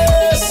una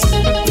vez,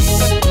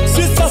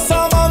 si estás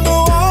amando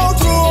a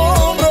otro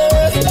hombre,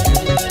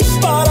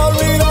 para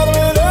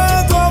olvidarme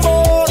de tu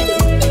amor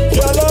y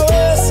a la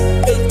vez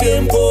el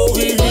tiempo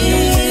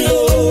vivido.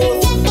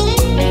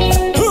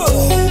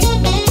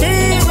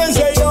 Dime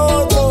si hay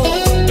otro,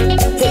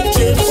 el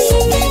tiempo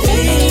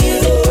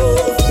vivido.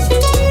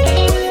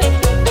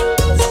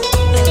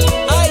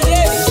 ay,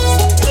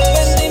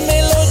 ven,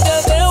 dímelo ya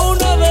de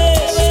una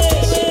vez.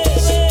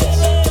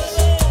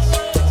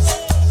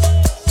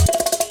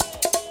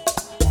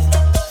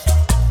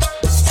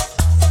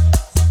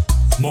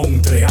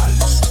 Montreal,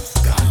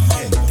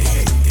 caliente.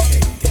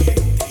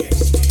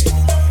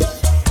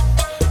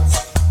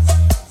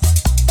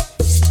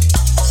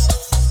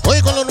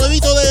 Oye, con lo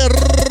nuevito de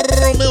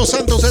Romeo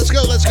Santos,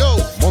 let's go.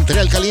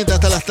 Montreal caliente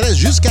hasta las 3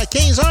 jusqu'à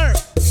 15h.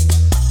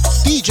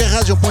 DJ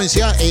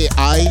Radio.ca et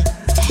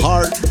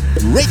iHeart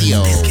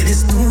Radio. Que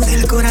desnude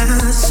el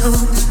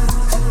corazón,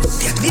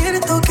 te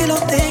advierto que lo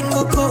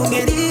tengo con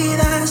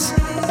heridas,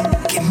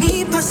 que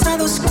mi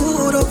pasado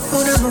oscuro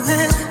fue una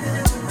mujer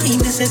y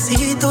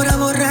necesito ahora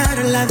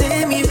borrarla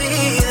de mi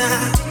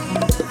vida.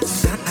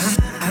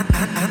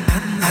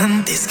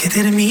 Antes que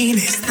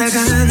termine esta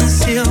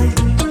canción,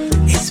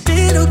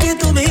 espero que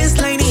tomes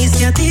la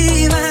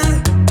iniciativa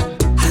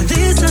a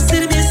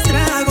deshacerme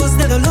estragos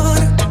de dolor,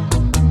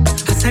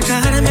 a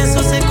sacarme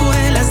sus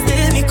secuelas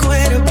de mi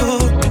cuerpo.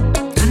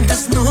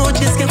 Tantas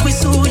noches que fui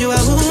suyo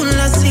aún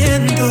las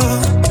siento.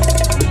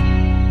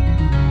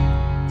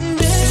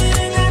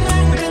 Ven,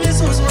 arráncame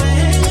sus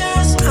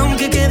huellas,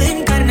 aunque quede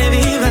en carne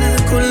viva,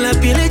 con la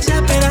piel hecha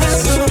a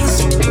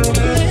pedazos.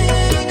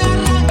 Ven,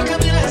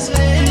 arráncame las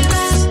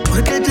venas,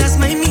 porque el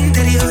plasma en mi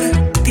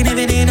interior tiene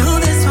veneno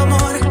de su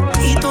amor.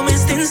 Y toma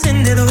este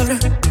encendedor,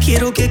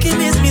 quiero que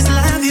quemes mis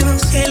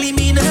labios,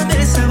 elimíname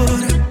el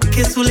sabor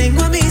que su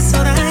lengua me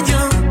hizo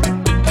daño.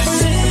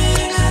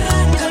 Ven,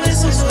 arráncame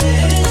sus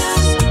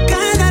huellas,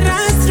 cada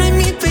rastro en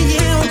mi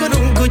pellejo con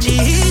un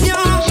cuchillo.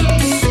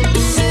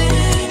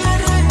 Ven,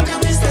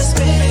 arráncame estas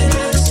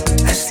penas,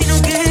 así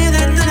no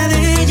queda nada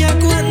de ella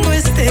cuando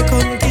esté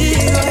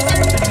contigo.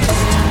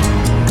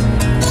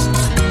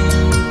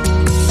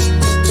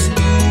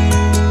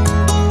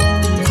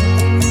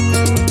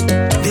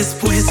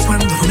 Después,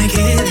 cuando no me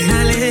quede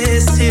una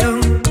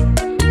lesión,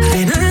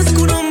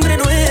 renazco un hombre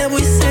nuevo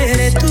y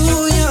seré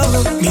tuyo.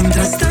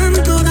 Mientras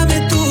tanto,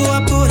 dame tu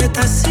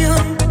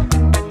aportación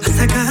a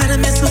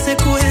sacarme sus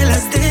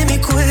secuelas de mi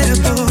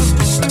cuerpo.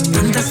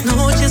 Tantas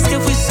noches que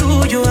fui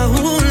suyo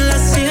aún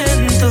las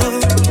siento.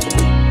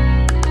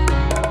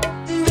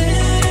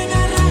 Ven,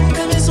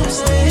 arráncame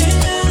sus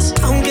huellas,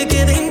 aunque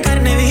quede en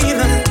carne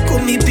viva,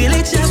 con mi piel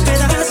hecha a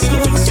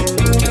pedazos.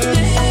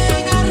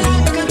 Ven,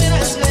 arráncame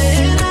las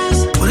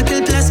venas, porque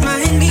el plasma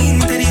en mi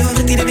interior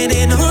tiene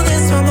veneno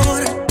de su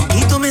amor.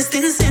 Y toma este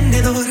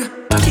encendedor,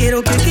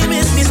 quiero que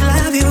quemes mis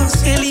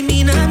labios,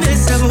 elimíname el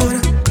sabor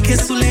que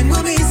su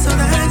lengua me hizo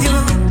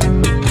daño.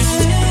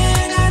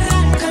 Ven,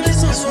 arráncame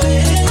sus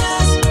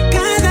huellas,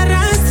 cada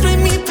rastro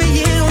en mi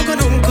pellejo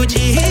con un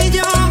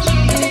cuchillo.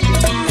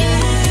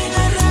 Ven,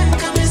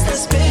 arráncame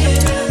estas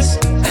penas,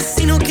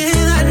 así no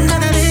queda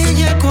nada de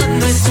ella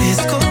cuando estés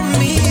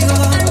conmigo.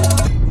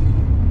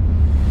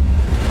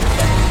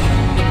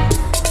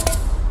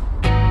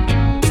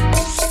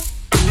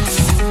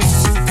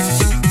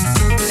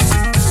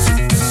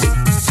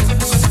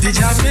 Did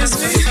y'all miss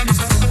me?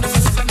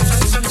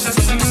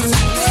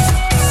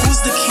 Who's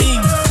the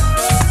king?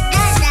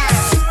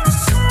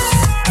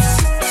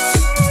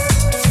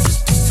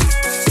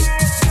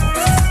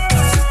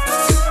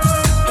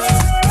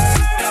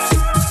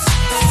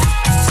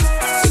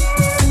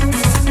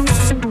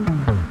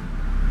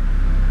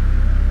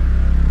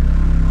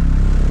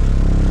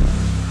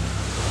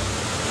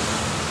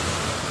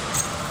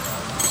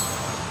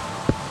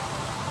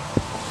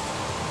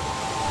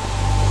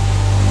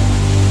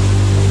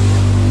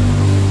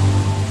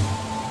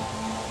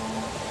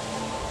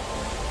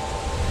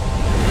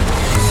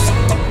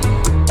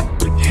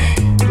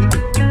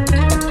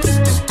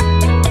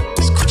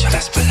 Escucha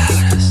las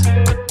palabras.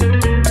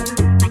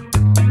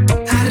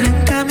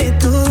 Arráncame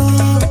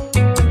todo,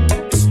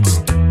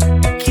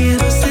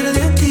 quiero ser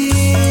de ti.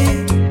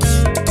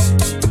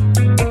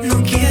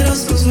 No quiero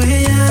sus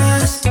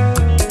huellas,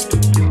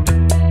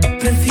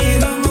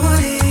 prefiero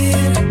morir.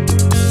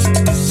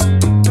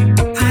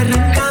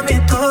 Arráncame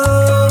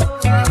todo,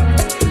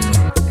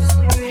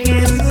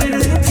 quiero ser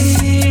de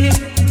ti.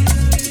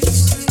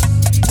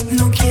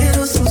 No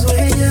quiero sus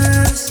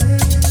huellas.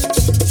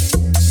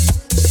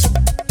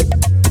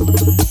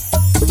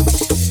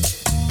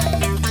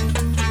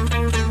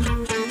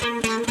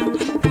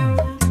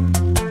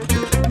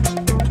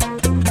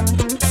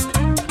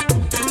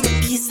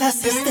 Quizás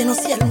este no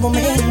sea el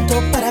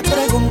momento para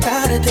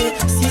preguntarte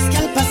si es que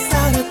al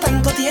pasar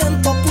tanto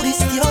tiempo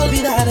pudiste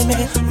olvidarme.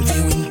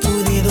 Veo en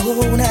tu dedo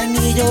un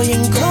anillo y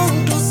en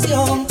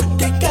conclusión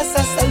te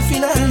casas al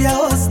final de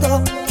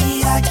agosto.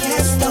 Y aquí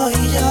estoy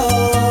yo,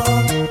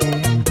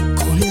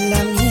 con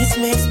la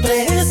misma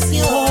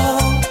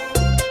expresión.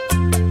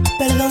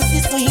 Perdón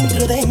si soy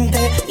imprudente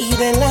y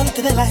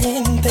delante de la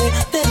gente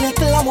te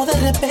reclamo de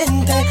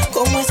repente.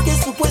 ¿Cómo es que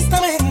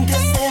supuestamente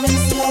se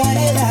venció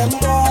el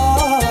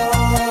amor?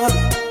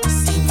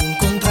 Sin un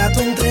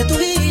contrato entre tú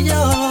y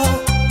yo,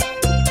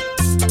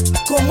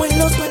 como en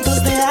los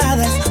cuentos de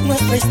hadas,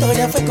 nuestra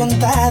historia fue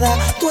contada.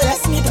 Tú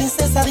eras mi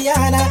princesa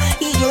Diana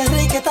y yo el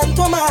rey que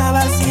tanto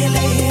amabas. Y el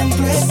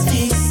ejemplo es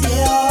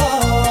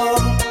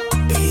ficción,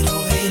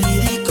 pero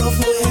verídico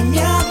fue mi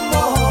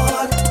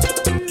amor.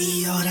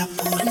 Y ahora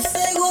por un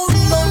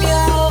segundo me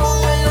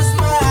ahogo en los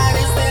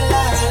mares de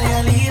la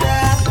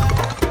realidad.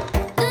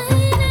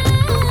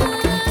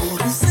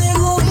 Por un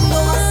segundo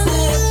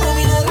acepto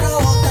mi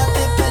derrota,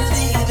 te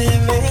perdí de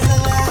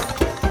verdad.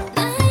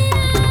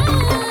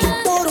 Y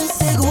por un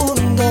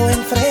segundo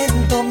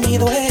enfrento mi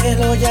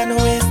duelo, ya no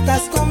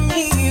estás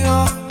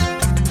conmigo.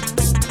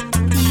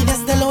 Y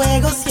desde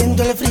luego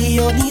siento el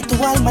frío, ni tu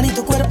alma ni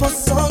tu cuerpo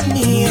son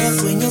míos.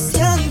 Mis sueños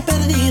se han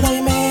perdido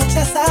y me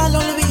echas al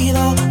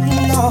olvido.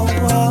 No.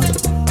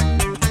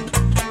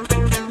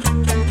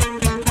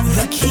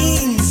 The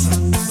Kings.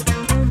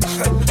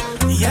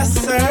 Yes,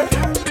 sir.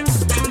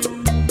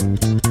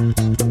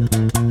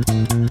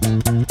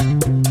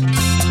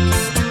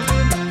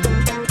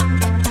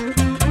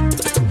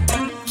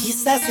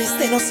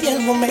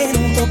 el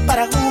momento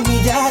para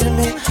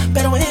humillarme,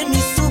 pero en mi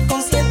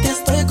subconsciente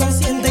estoy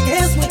consciente que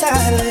es muy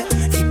tarde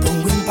y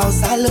pongo en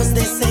pausa los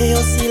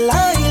deseos y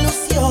la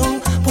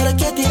ilusión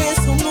porque tienes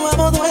un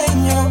nuevo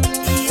dueño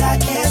y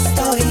aquí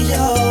estoy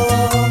yo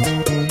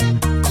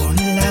con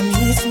la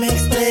misma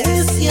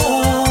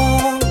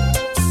expresión.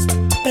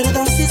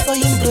 Perdón si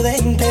soy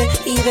imprudente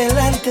y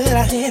delante de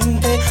la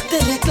gente te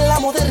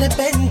reclamo de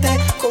repente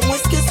cómo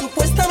es que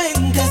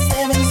supuestamente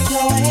se venció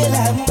el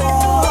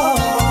amor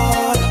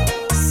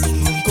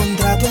sin un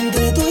contrato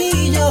entre tú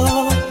y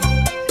yo.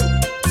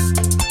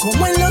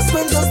 Como en los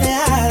cuentos de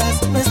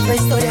hadas, nuestra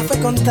historia fue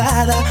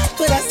contada.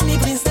 Tú eras mi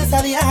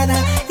princesa Diana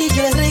y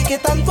yo el rey que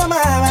tanto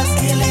amabas.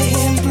 El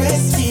ejemplo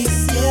es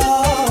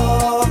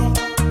ficción,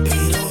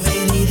 pero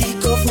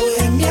verídico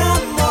fue mi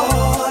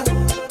amor.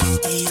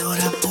 Y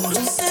ahora por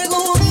un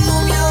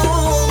segundo me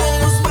ahogo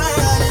en los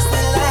mares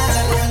de la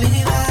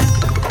realidad.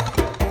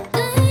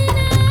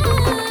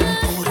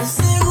 Por un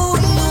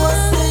segundo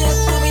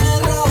acepto mi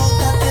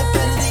derrota, te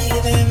perdí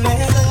de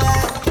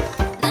verdad.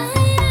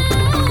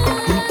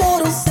 Por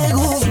un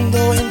segundo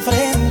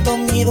enfrento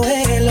mi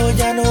duelo,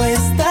 ya no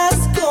estás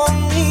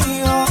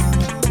conmigo.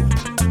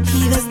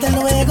 Y desde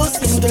luego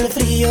siento el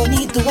frío,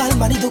 ni tu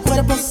alma ni tu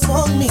cuerpo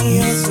son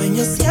míos. Mis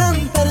sueños se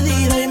han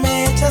perdido y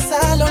me echas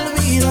al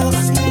olvido.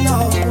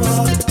 No,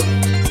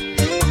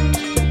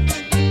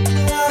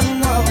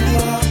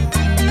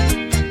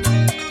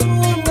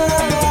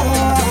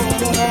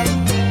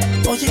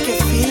 oye, qué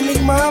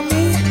feeling,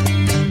 mami.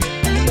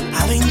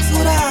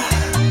 Aventura,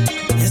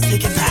 desde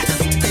que tal.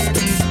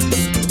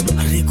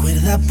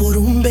 Recuerda por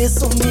un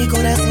beso mi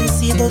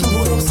corazoncito,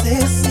 tu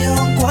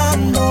obsesión.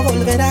 Cuando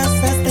volverás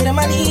a esta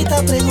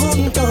hermanita,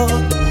 pregunto.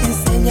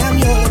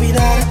 Enséñame a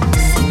olvidar.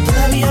 Si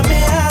todavía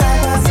me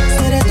amas,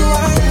 seré tu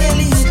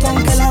angelito,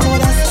 aunque la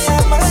boda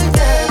sea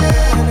mañana.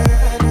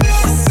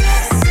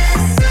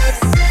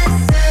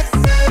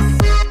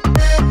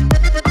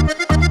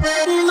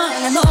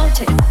 Mala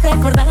noche,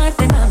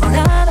 recordarte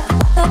enamorada,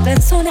 la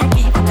persona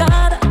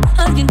equivocada,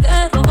 alguien que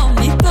robó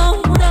mi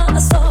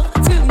corazón.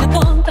 Fui una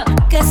tonta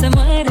que se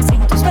muere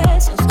sin tus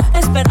besos,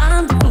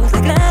 esperando tu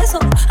regreso,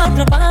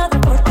 atrapada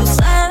por tu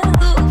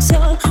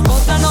seducción.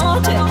 Otra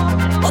noche,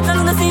 otra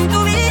luna sin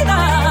tu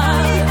vida,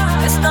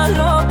 estás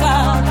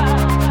loca,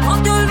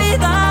 no te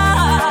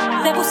olvidas.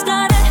 Te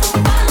buscaré,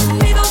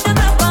 bandido, te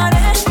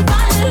atraparé,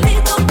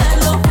 maldito, te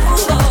lo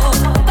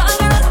juro,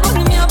 pagarás por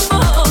mi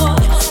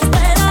amor.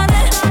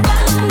 Esperaré,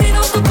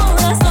 bandido, tu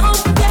corazón,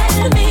 que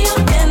el mío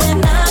tiene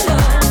nada,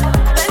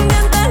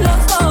 pendientes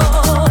los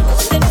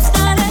dos. Te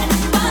buscaré,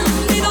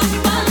 bandido,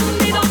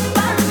 bandido,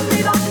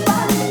 bandido,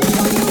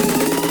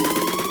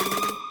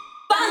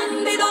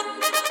 bandido.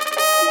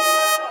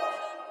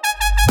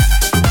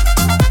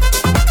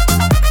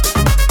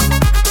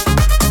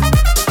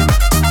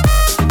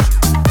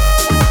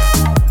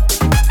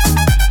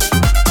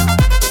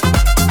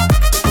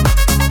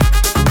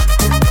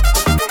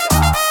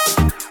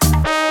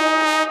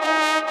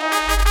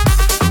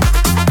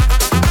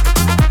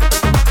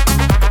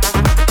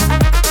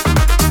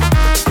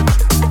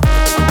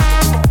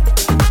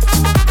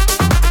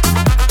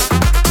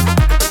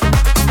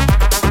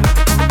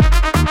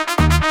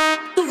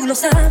 Tú lo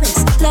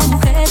sabes, la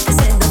mujer que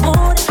se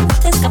enamora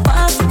es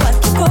capaz de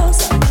cualquier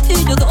cosa,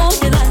 y yo doy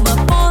el alma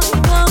por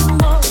tu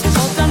amor.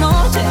 Otra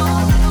noche,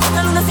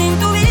 otra luna sin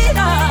tu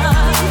vida,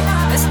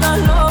 estás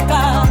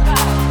loca,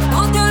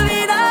 no te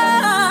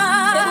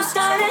olvidas. Te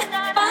buscaré,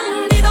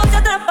 bandido, te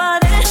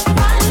atraparé,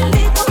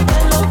 maldito, te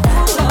lo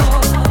juro,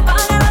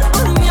 pagarás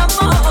por mi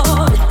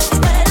amor.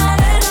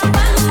 Esperaré,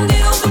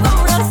 bandido, tu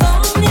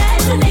corazón y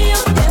el mío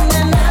tiene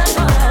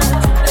nada,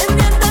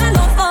 pendiente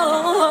los dos.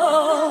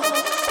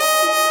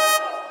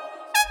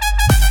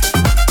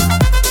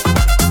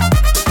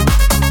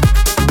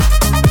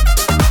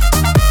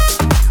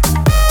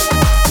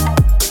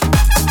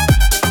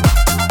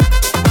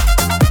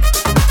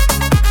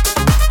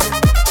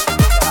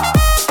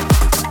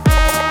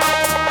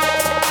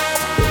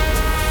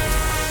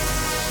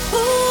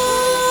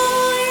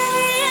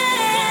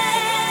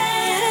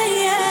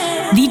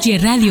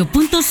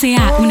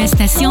 DJRadio.ca, una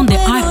estación de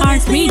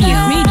iHeart Radio.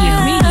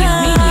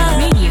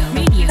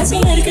 A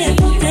saber que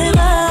tú te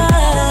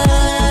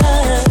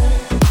vas,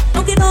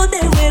 aunque no te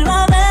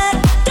vuelva a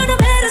ver, yo no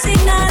me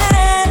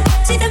resignaré.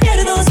 Si te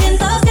pierdo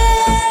siento que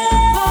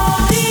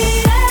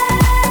moriré.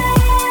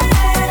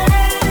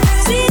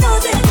 Si no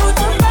te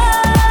encuentro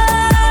más,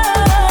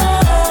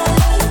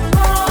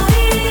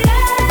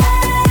 moriré.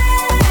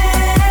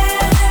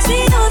 Si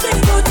no te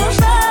encuentro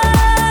más,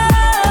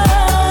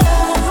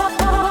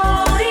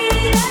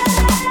 moriré.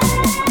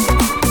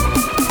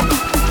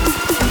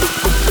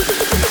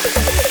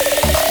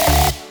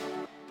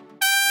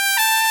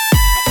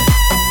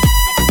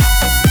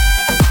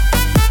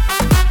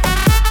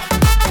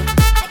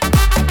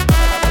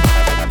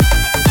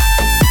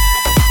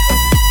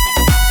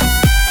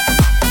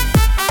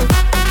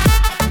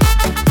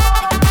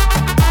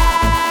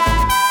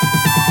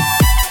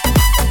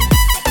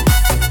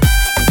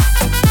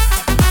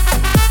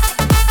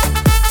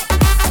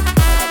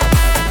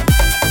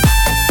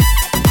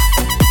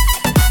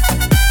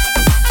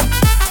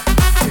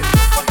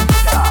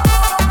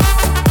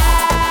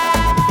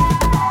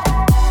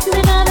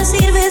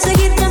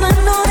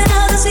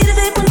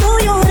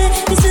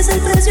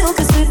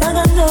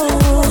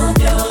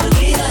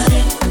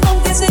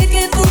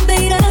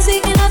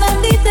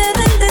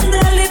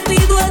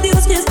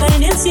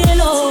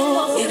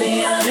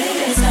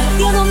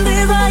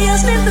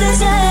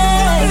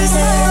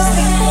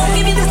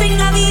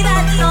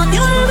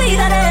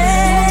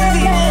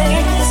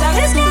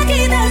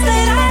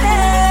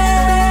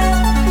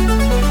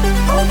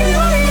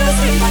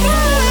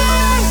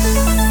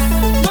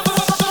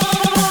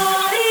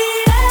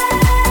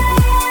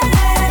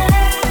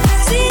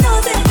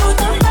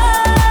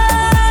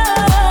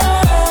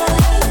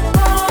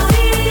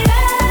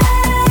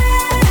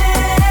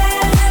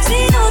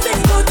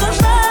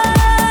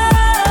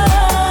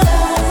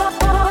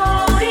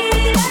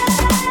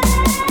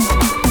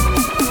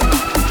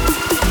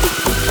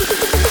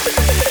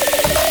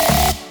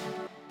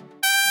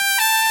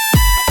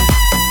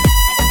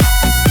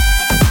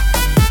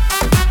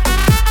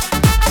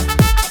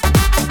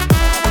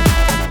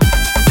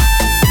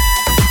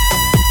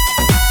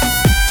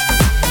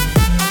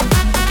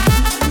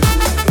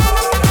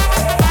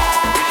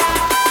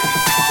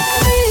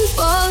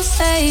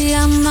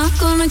 not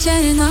gonna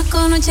change, not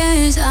gonna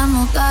change. I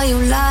know that you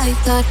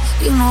like that.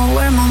 You know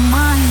where my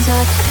mind's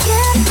at.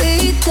 Can't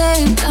be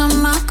tamed.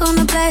 I'm not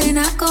gonna play,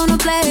 not gonna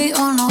play.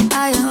 Oh no,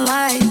 I ain't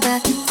like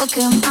that. Fuck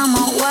him, I'm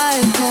a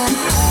wildcat.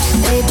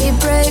 Baby,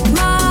 break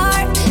my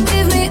heart.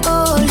 Give me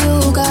all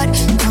you got.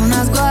 Don't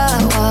ask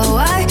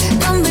why.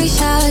 Don't be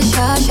shy,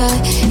 shy, shy.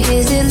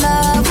 Is it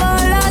love or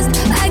lust?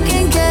 I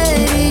can't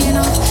get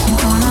enough.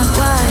 Don't ask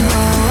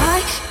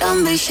why.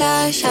 Don't be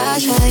shy, shy,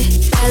 shy.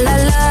 La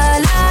la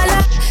la la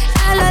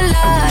la la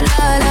la la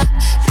la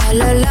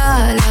la la la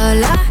la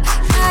la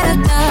da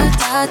da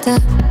da da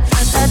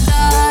da da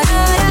da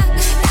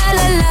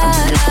la la la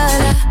la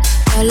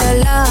la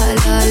la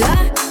la la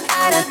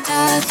da da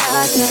da.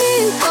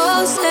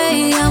 People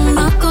say I'm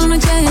not gonna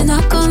change,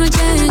 not gonna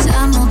change.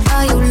 I know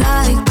how you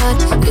like that.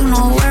 You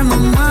know where my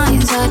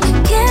mind's at.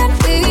 Can't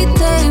be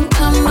tamed.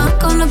 I'm not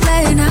gonna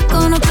play, not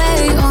gonna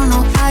play. Oh no,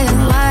 I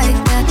ain't like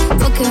that.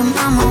 Fuck him,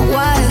 I'm a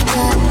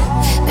wildcat.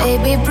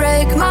 Baby,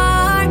 break my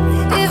heart.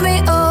 Give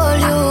me all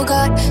you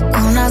got.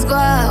 Don't ask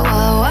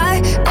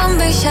why. Don't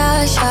be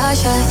shy, shy,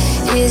 shy.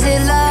 Is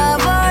it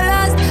love or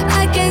lust?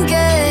 I can't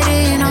get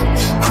enough.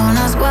 Don't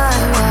ask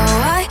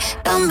why.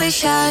 Don't be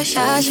shy,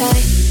 shy, shy.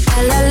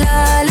 La la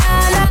la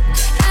la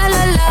la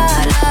la la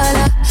la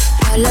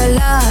la la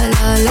la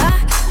la la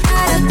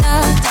da da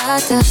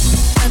da da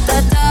da da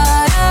da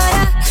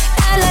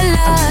la la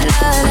la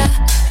la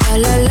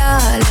la la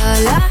la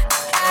la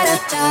da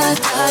da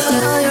da.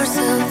 Know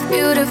yourself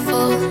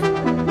beautiful.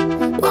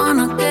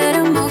 Wanna get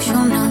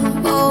emotional.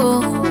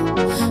 Oh,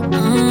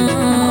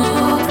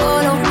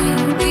 follow me,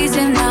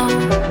 easy now.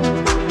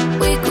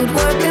 We could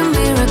work a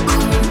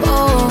miracle.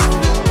 Oh,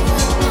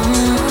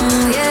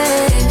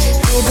 yeah.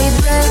 Baby,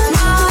 break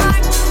my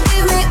heart.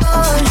 Give me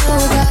all you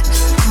got.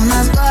 Don't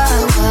ask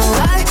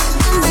why.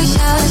 Don't be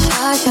shy,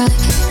 shy, shy.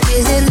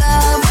 Is it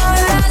love or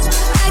lust?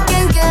 I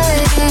can't get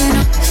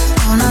enough.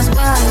 Don't ask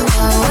why.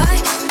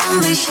 Don't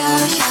be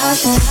shy, shy,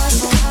 shy.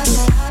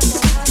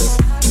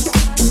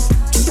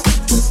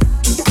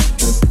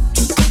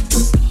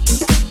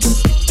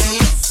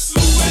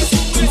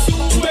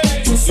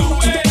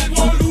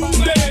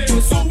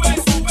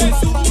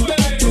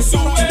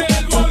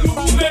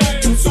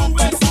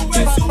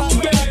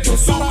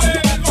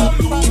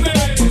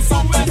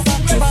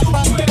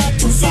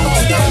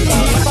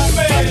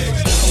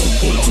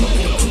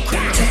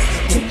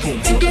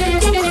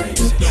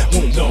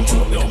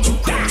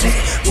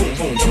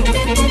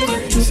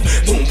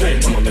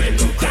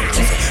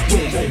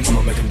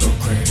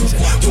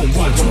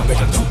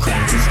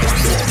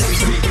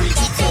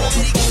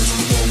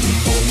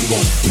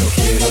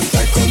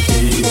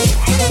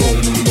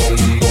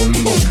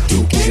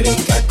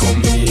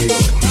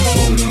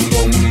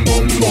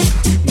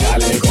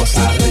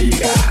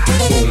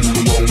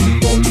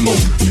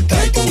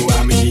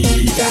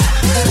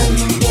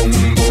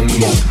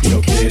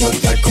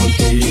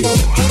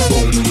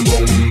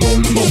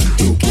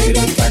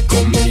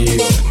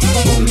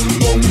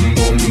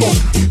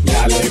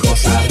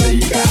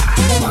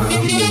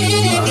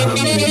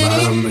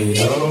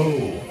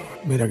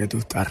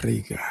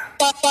 Rica.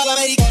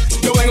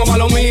 Yo vengo pa'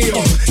 lo mío,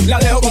 la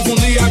dejo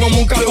confundida como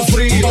un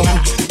calofrío.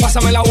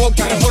 Pásame la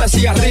boca, por el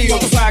cigarrillo.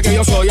 Tú sabes que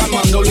yo soy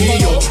Armando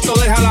Lío. No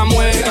deja la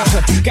mueca,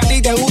 que a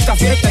ti te gusta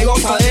fiesta y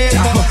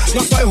gozadera.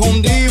 No soy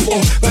hondipo,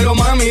 pero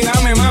mami,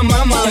 dame más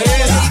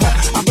madera.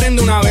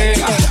 Aprende una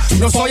vega,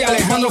 no soy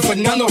Alejandro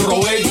Fernando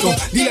Roberto.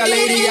 Dile a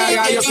Lady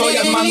Gaga, yo soy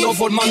Armando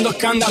formando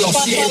escándalo,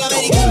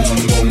 siento.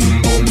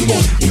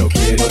 Yo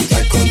quiero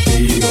estar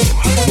contigo.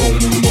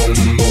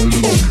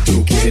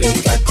 Tú quieres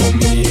estar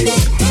conmigo.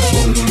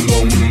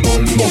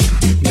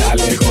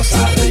 Dale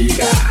cosa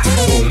rica.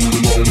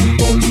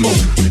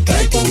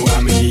 Trae tu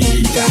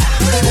amiguita.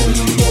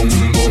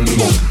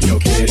 Yo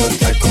quiero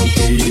estar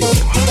contigo.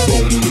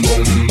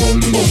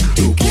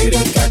 Tú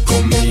quieres estar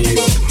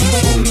conmigo.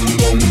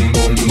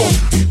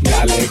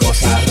 Dale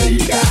cosa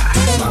rica.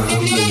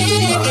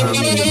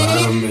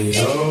 Mami,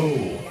 oh.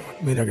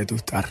 Mira que tú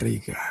estás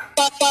rica.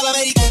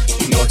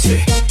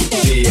 Noche,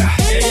 día,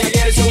 ella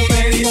quiere su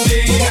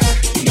medicina.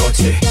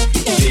 Noche,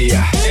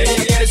 día,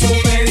 ella quiere su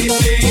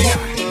medicina.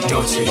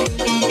 Noche,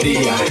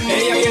 día,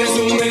 ella quiere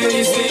su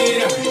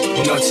medicina.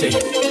 Noche,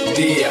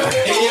 día,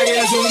 ella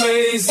quiere su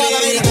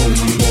medicina.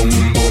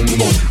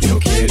 Yo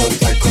quiero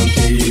estar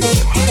contigo.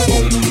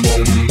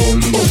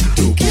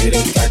 Tú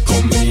quieres estar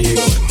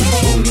conmigo.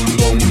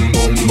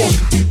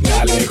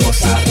 Dale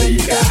cosa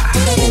rica.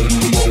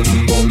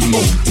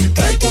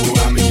 Trae tu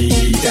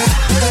amiguita.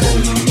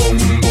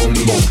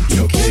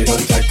 Yo quiero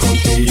estar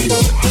contigo.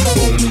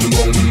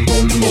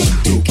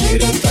 Tú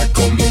quieres estar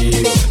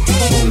conmigo.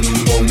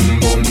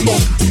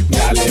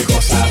 Dale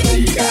cosa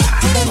rica.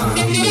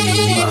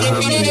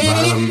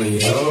 Mami,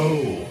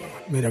 oh.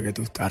 Mira que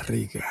tú estás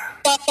rica.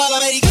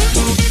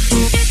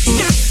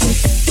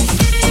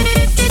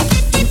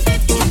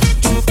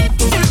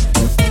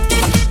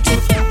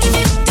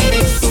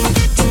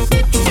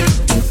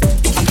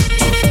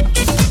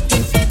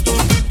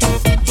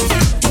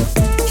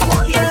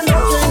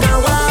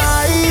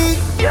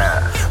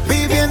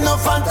 Viviendo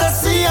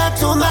fantasía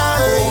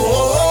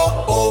tonight.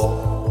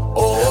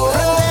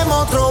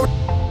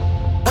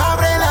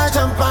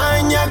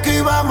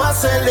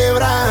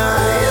 celebrar.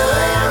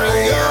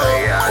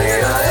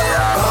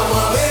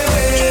 Vamos a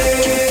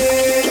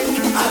beber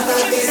hasta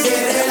que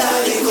cierre la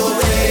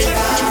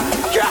discoteca.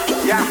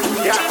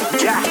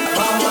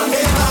 Vamos a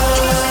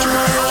quemar,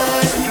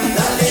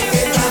 dale que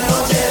esta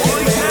noche es de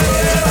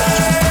perrera.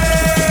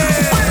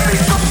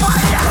 Vamos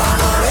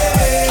a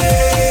beber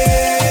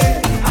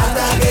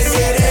hasta que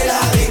cierre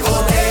la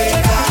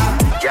discoteca.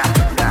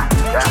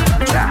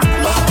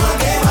 Vamos a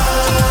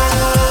quemar,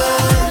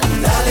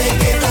 dale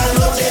que esta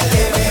noche es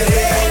de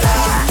perrera.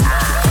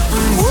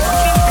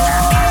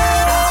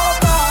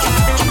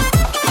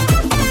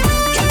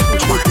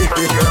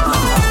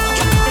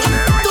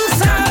 Tú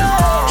sabes.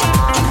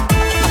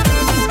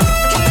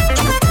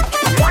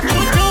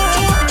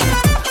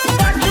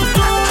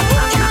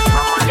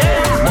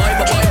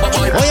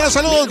 Oye,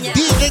 saludos,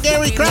 DJ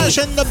Gary Crash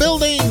in the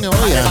building.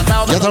 Oye,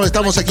 ya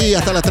estamos aquí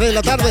hasta las 3 de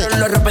la tarde.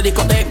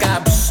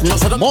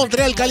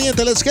 Montreal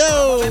Caliente, let's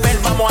go.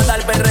 Vamos a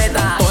dar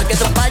perreta. Todo el que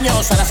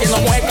trapaño sale haciendo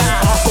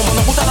mueca. Como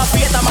nos gusta la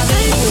fiesta,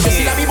 manín. Que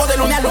si la vivo de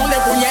lunes a lunes,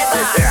 puñeta.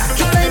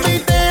 Yo le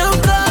invité a un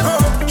trago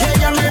y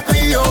ella me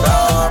pidió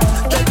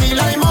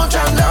tequila y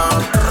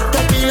mochandón,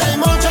 tequila y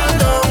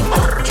mochandón.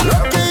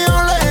 Lo que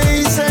yo le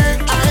hice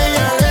a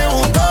ella le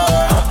gustó.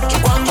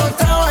 Cuando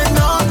estaba en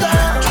nota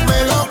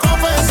me lo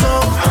confesó.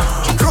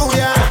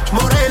 Rubia,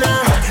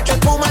 morena,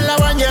 espuma en la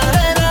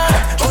bañadera,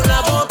 con la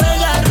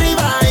botella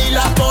arriba y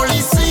la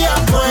policía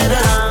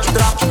afuera.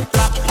 Trap,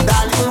 trap,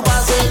 dale un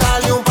pase y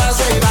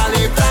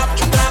dale trap,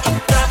 trap,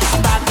 trap,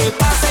 pa' que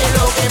pase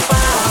lo que pase.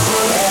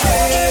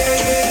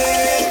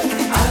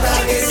 Hasta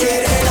que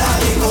cierre la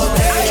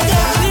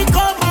discoteca.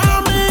 Rico,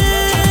 mami.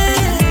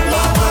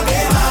 Vamos a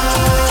quemar,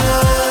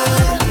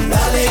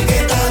 dale que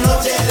esta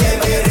noche es de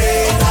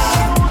perreta.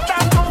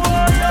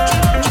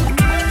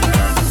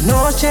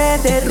 Noche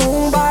de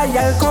rumba y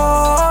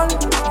alcohol,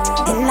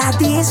 en la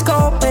disco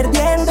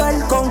perdiendo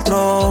el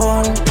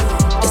control.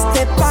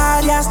 Este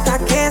party hasta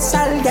que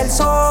salga el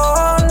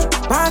sol,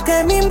 pa'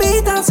 que me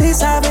invitan si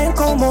saben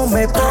cómo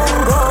me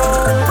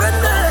pongo.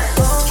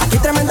 Aquí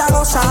tremenda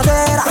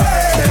gozadera,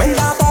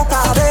 tremenda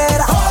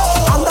tocadera,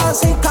 andan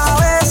sin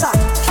cabeza,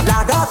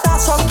 la gata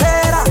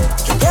soltera.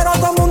 Quiero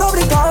todo el mundo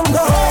brincando,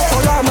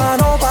 con la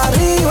mano para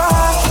arriba,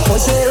 hoy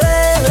se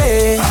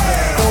bebe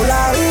con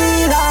la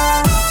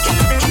vida.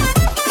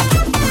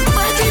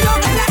 Metido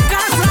en la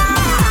casa.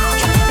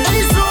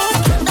 Eso.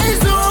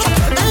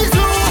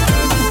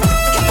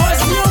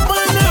 Porción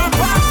buena,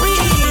 papi.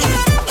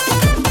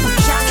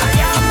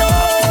 Chacaleando.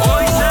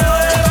 Hoy se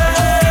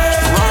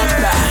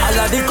bebe. A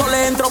la disco le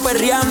entro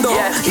perreando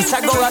y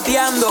salgo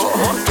gateando.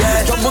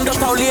 Todo el mundo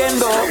está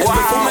oliendo. El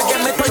perfume que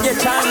me estoy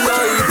echando.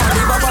 Y para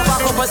arriba, para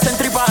abajo, para el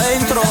centro y para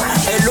adentro.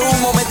 El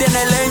humo me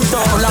tiene lento.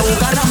 La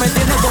bucana me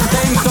tiene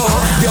contento.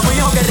 Dios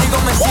mío, qué rico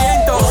me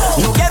siento.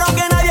 No quiero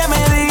que nadie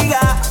me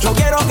diga. No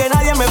quiero que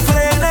nadie me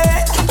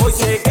frene. Hoy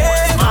se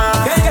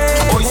quema.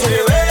 Hoy se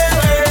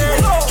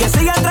bebe. Que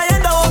sigan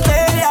trayendo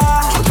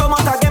botellas. Como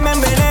hasta que me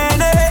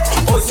envenene.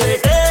 Hoy se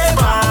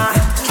quema.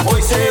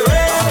 Hoy se bebe.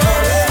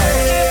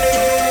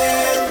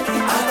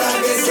 Hasta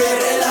que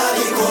cierre la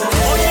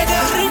discoteca. Oye, qué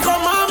rico,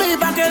 mami,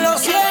 pa' que lo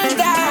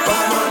sienta.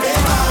 Vamos a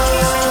quemar,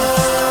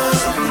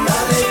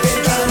 dale que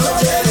esta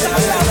noche es de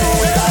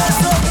perreta.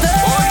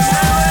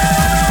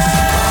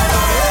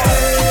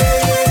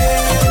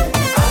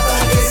 Hasta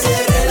que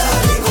cierre la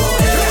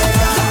discoteca.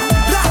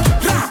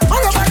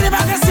 Vamos para arriba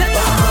que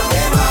sienta. Vamos a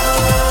quemar,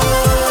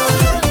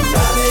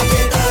 dale que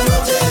esta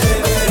noche es de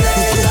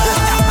perreta.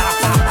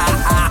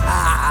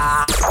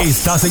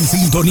 Estás en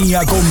sintonía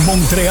con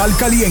Montreal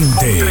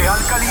Caliente.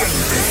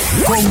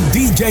 Con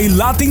DJ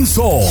Latin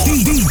Soul.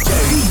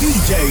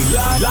 DJ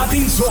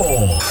Latin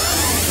Soul.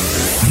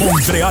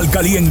 Montreal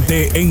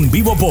Caliente en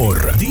vivo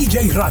por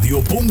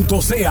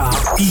djradio.ca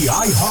y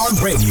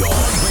iHeartRadio.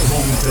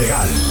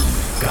 Montreal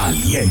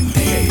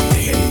Caliente.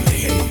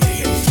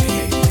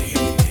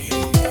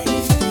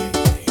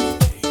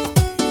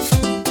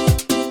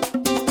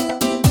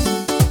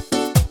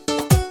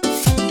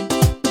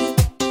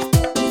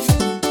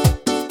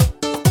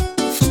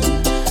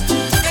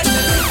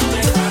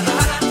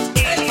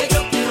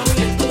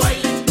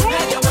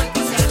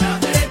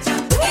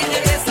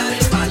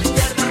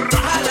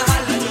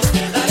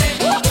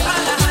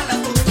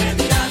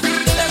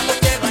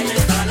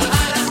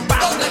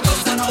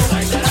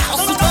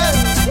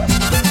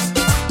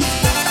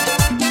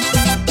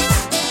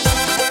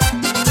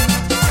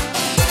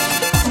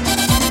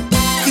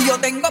 Y yo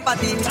tengo pa'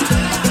 ti,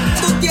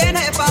 tú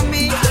tienes pa'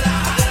 mí.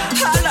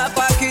 Jala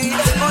pa' aquí,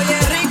 oye,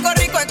 rico,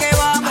 rico es que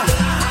vamos.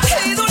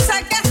 Y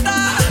dulce que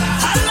está,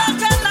 jala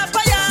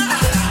pa' allá.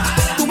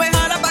 Tú me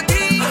jalas pa'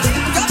 aquí,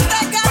 yo te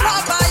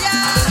jalo pa' allá.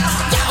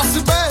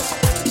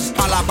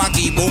 Jala pa'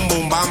 aquí, boom,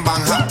 boom, bam,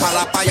 bam, ja.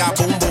 Jala pa' allá,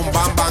 boom, boom,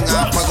 bam, bam,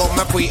 a fuego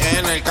me fui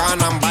en el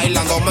Canam.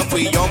 Bailando me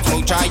fui yo,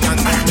 Flow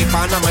Chayanne. Con mi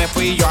pana me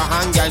fui yo a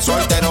janguear.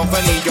 Soltero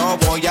feliz, yo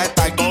voy a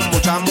estar con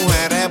muchas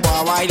mujeres. Voy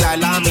a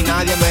bailar, a mí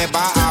nadie me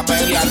va a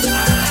pelear.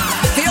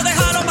 Que yo te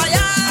jalo pa'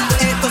 allá,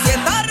 esto sí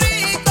está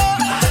rico,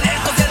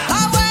 esto sí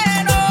está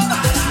bueno.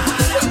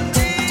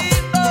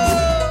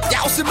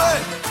 Ya, sí, me.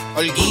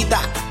 Olguita,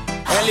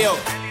 Helio,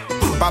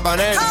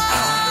 Papanel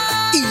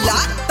y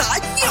la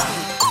Taño.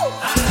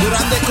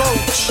 Durán de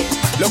Coach,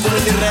 Loco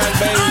Multi Real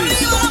Baby,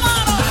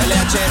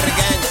 LHR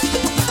Gang.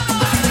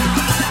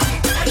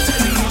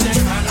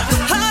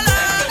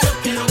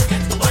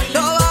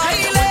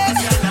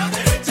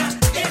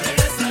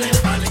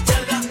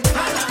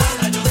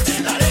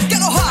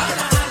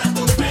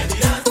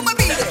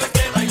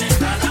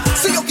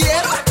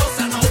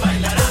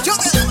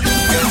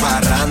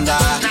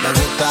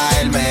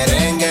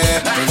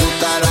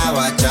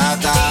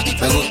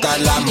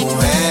 Las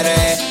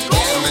mujeres,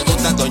 me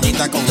gusta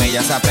Toñita, con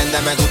ella se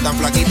aprende, me gustan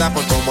flaquitas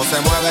por cómo se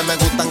mueve, me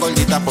gustan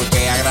gorditas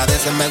porque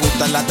agradecen, me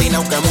gustan latinas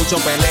aunque mucho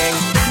peleen.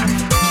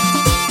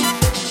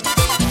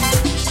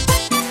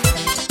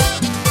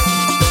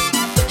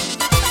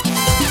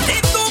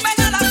 Y tú me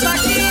ganas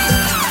aquí,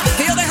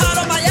 que yo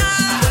dejaron para allá.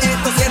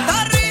 Esto sí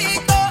está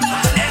rico,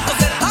 esto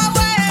sí está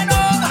bueno.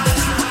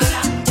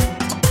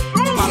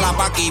 Pala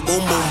pa' aquí,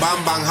 boom boom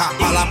bam bam ja.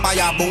 Pala pa'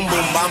 allá, boom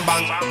boom bam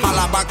bam.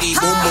 Pala pa' aquí,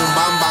 boom boom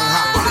bam bam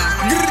ja.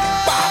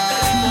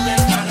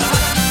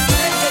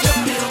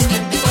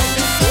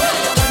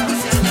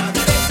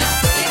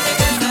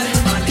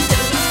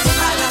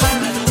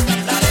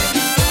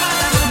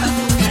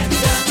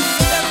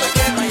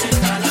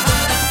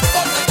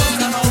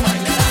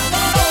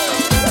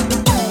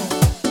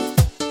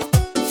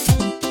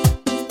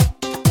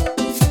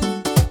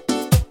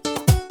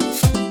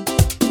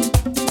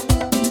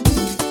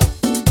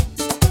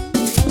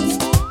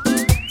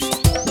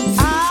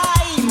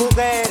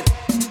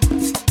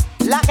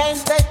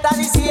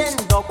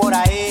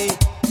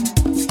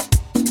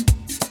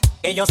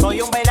 Que yo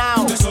soy un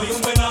venado,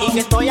 y que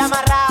estoy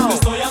amarrado.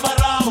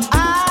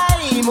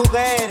 Ay,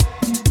 mujer,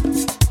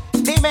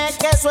 dime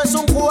que eso es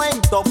un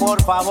cuento,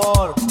 por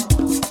favor.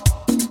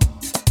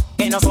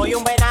 Que no soy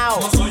un venado,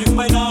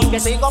 y que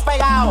sigo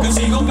pegado.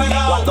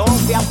 Cuando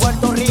fui a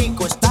Puerto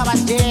Rico estaba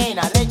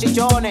llena de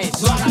chichones.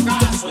 No haga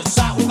caso,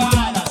 esa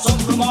jugada son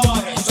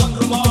rumores, son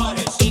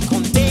rumores. Y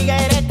con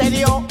tigres te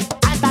dio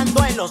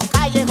andando en los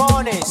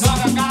callejones. No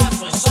haga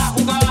caso, esa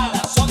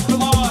jugada son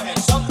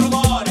rumores, son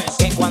rumores.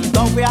 Que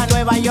cuando fui a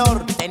Nueva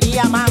York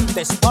tenía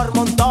amantes por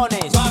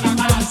montones. No haga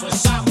caso,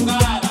 esa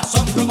jugada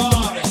son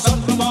rumores,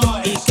 son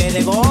rumores. Y que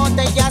de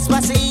botellas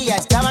vacías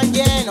estaban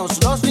llenos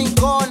los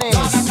rincones.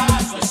 No haga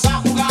caso,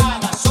 esa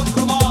jugada son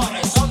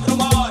rumores, son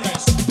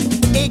rumores.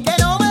 Y que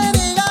no me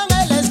digan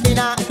en la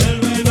esquina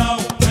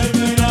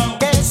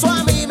que eso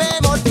a mí me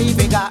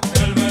mortifica.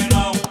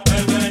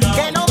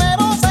 Que no me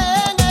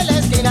voceen en la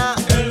esquina,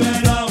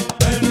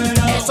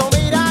 eso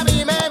mira a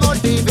mí me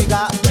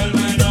mortifica.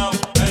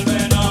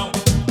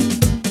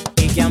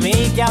 Y que a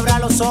mí que abra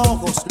los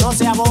ojos, no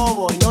sea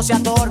bobo y no sea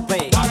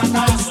torpe. No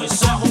haga caso,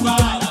 esa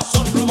jugada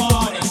son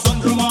rumores,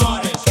 son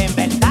rumores. Que en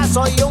verdad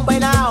soy un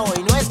venado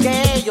y no es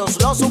que ellos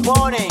lo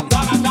suponen. No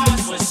haga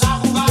caso, esa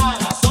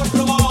jugada son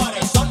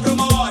rumores, son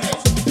rumores.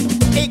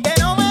 Y que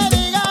no me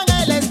digan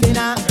en la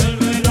esquina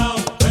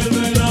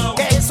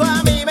que eso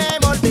a mí me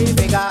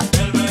mortifica.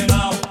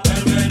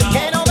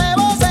 Que no me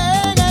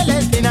voceen en la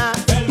esquina,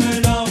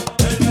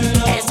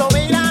 eso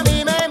mira a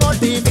mí me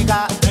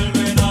mortifica.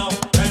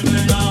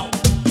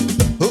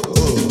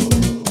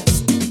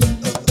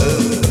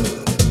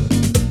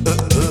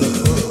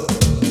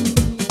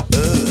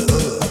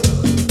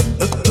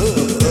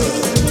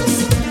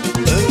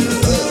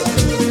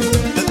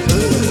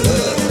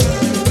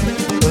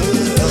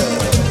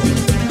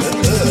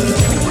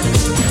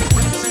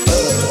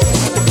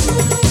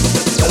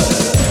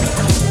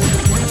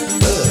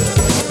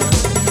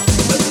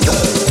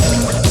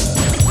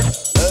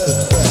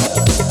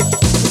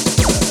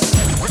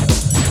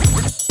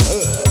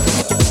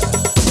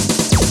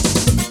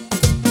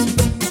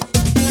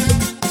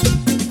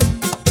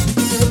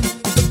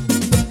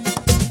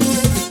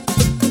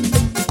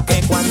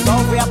 Que cuando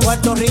fui a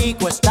Puerto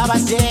Rico estaba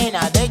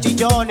llena de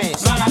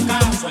chillones. No haga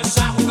caso,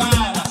 esa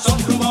jugada son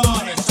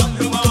rumores, son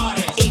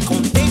rumores. Y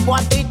contigo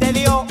a ti te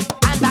dio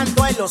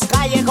andando en los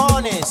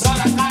callejones. No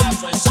haga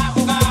caso, esa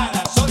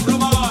jugada son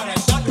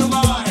rumores, son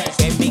rumores.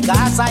 Que en mi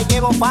casa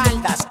llevo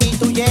faldas y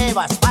tú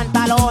llevas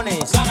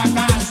pantalones. No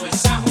haga caso,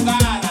 esa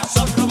jugada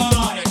son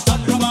rumores,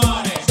 son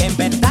rumores. Que en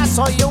verdad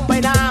soy un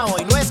venado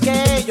y no es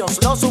que ellos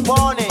lo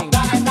suponen. No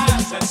haga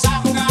caso,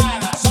 esa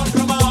jugada son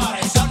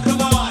rumores, son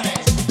rumores.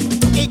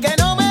 Y que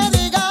no me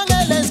digan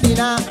en la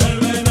esquina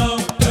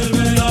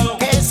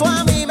que eso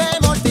a mí me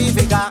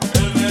mortifica.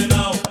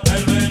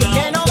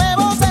 Que no me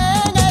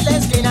voceen en la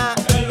esquina,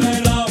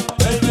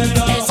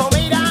 eso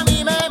mira a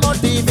mí me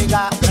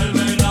mortifica.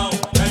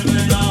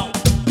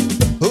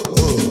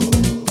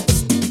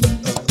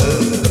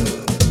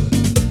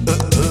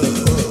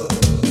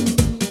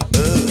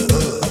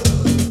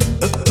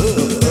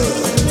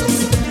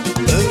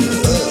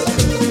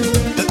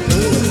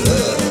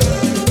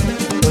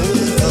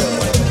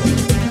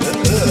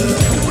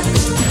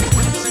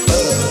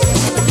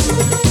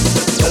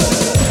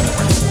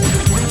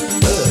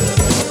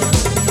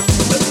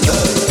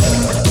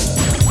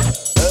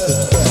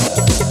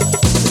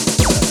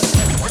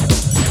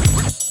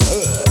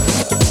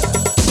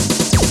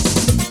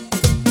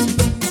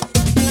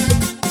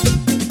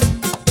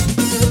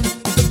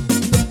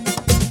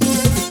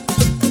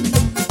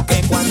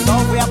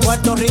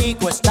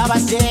 tú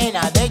estabas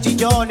llena de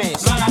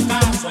chillones. No hagas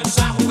caso,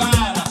 esa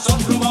jugada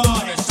son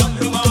rumores, son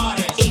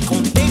rumores. Y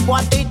contigo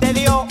a ti te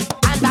dio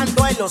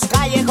andando en los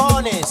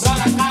callejones. No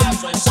hagas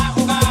caso, esa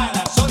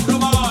jugada son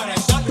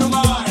rumores, son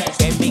rumores.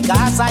 Que en mi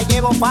casa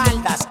llevo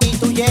faldas y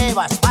tú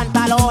llevas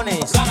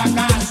pantalones. No hagas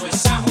caso,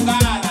 esa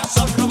jugada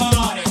son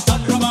rumores,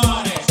 son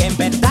rumores. Que en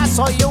verdad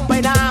soy un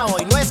venado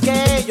y no es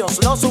que ellos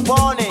lo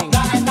suponen. No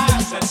hagas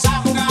caso, esa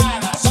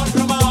jugada son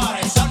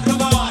rumores, son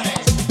rumores.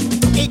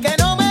 Y que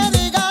no me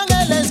digan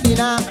en la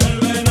esquina el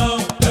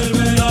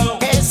venado,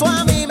 que eso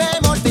a mí me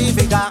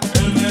mortifica.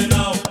 el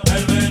venado.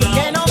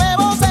 Que no me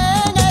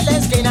voceen en la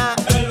esquina,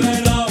 El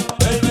venado.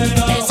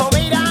 eso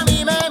mira a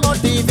mí me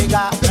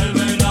mortifica. El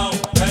venado.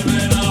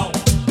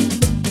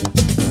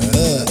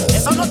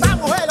 Eso no está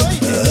mujer,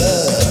 oíste.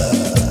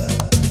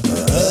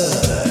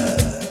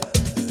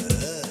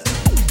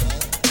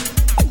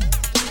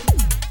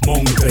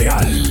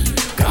 Montreal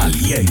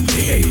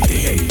caliente.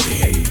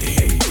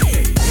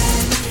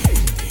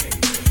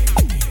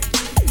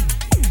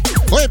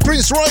 Oye,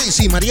 Prince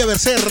Royce y María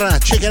Becerra.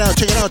 Check it out,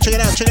 check it out, check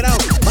it out, check it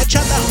out.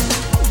 Bachata.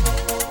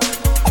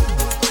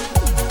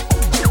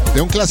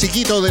 De un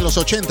clasiquito de los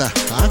 80.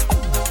 ¿Ah?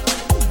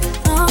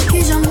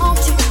 Aquella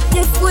noche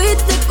te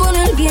fuiste con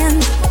el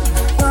viento,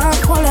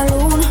 bajo la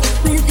luna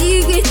me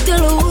dijiste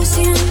lo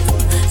siento,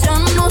 ya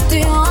no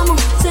te amo,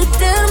 se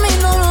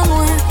terminó lo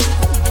nuevo,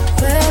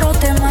 pero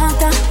te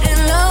mata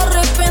el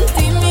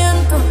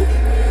arrepentimiento.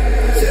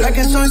 ¿Será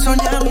que estoy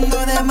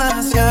soñando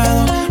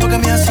demasiado? ¿O que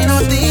me has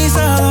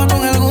hipnotizado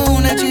con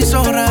algún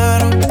hechizo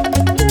raro?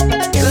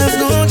 En las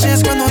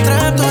noches cuando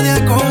trato de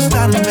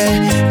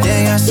acostarme,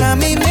 llegas a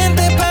mi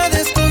mente para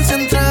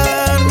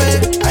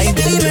desconcentrarme. Ay,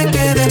 dime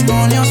qué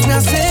demonios me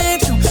has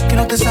hecho, que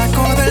no te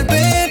saco del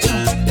pecho.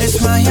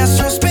 Es magia,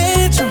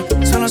 sospecho,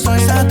 solo soy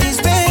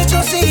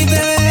satisfecho si te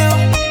veo.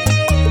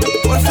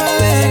 Porfa,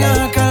 ven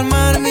a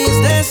calmar mis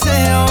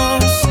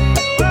deseos,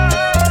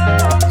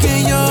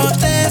 que yo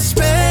te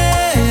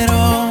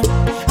espero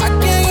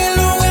aquí en el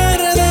lugar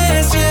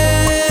de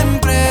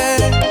siempre.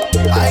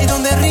 Ahí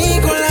donde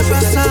rico la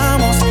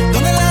pasamos,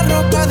 donde la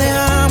ropa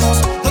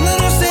dejamos, donde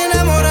nos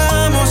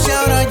enamoramos y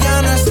ahora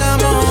ya no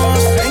estamos.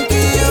 Ven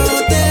que yo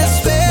te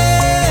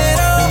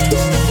espero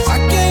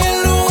aquí en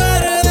el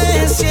lugar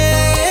de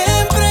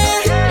siempre.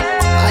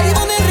 Ahí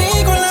donde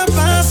rico la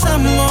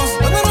pasamos,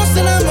 donde nos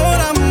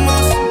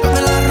enamoramos,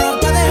 donde la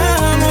ropa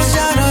dejamos y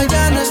ahora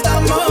ya no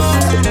estamos.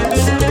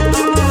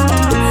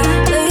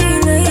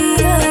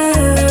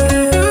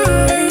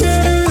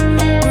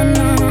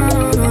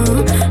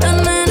 El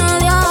nene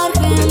de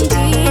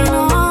Argentina.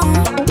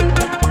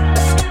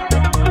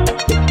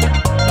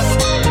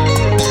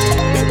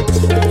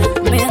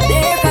 Me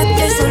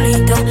dejaste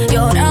solita y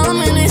ahora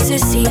me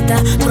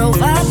necesitas.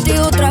 Probaste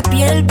otra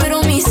piel,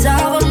 pero mi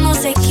sabor no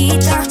se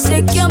quita.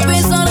 Sé que a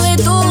pesar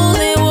de todo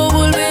debo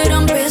volver a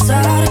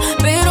empezar,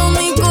 pero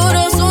mi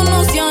corazón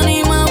no se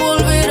anima a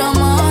volver a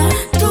amar.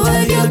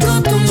 Tuve que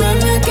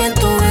acostumbrarme a que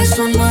todo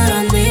eso no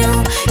era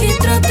mío y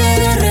traté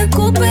de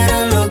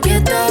recuperar lo que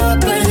estaba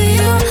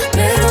perdido,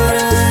 pero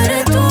ahora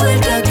eres tú el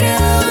que ha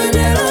quedado en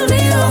el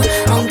olvido.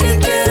 Aunque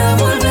quiera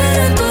volver,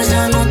 esto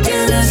ya no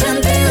tiene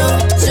sentido.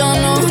 Yo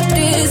no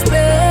te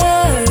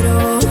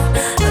espero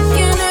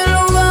aquí en el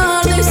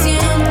lugar de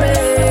siempre.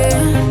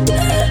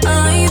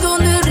 Ahí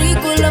donde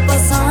rico la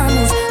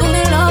pasamos,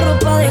 donde la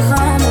ropa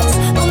dejamos,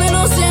 donde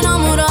nos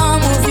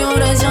enamoramos y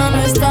ahora ya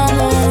no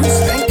estamos.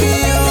 Ven que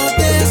yo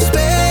te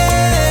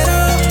espero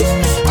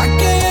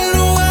aquí en el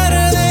lugar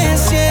de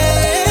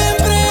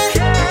siempre.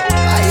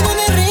 Ahí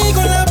donde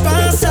rico la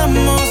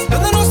pasamos,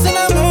 donde nos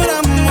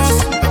enamoramos,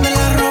 donde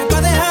la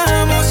ropa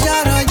dejamos y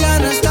ahora ya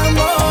no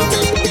estamos.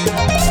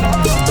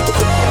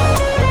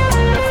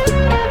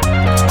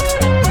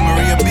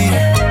 María B,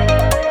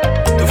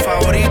 tu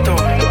favorito,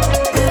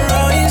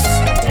 Royce.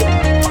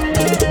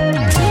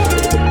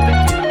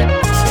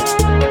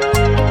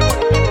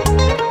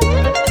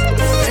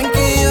 Ven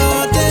que yo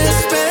te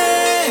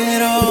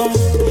espero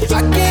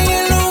aquí en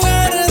el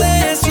lugar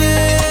de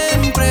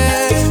siempre.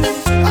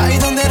 Ahí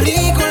donde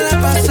rico la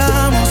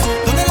pasamos,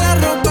 donde la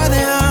ropa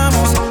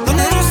dejamos,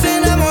 donde nos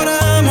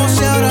enamoramos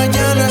y ahora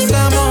ya no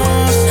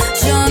estamos.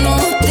 Ya no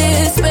te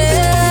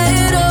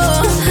espero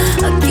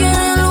aquí en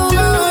el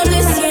lugar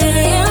de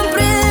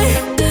siempre.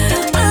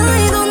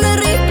 Ahí donde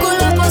rico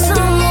la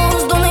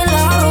pasamos, donde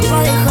la ropa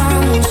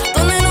dejamos,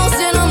 donde nos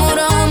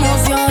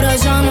enamoramos y ahora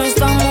ya no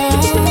estamos.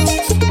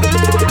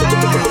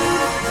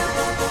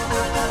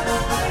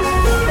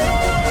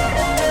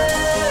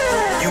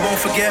 You won't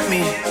forget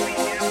me.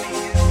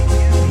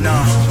 No.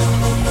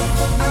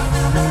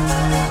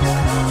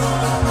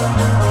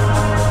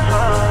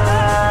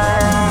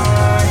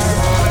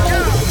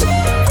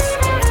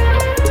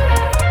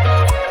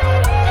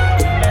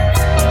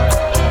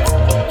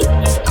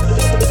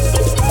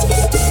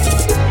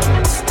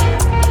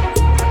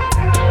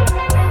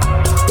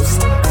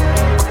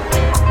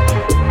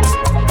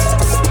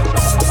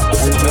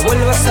 Me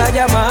vuelvas a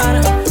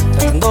llamar,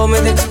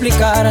 tratándome de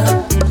explicar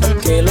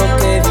que lo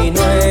que vi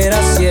no era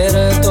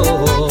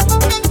cierto.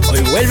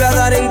 Hoy vuelve a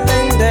dar a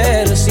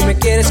entender si me me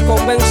quieres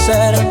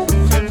convencer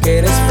que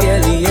eres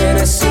fiel y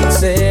eres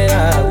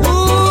sincera.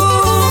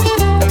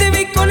 Te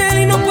vi con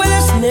él y no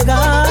puedes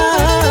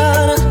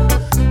negar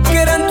que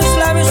eran tus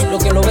labios lo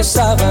que lo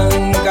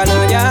besaban,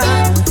 canalla.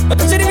 No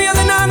te sirvió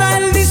de nada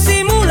el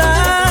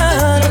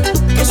disimular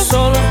que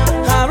solo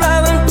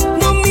hablaban.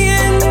 No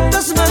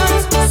mientas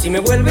más. Si me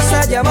vuelves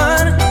a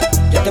llamar,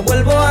 yo te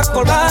vuelvo a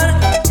colgar.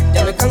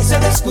 Ya me cansé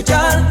de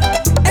escuchar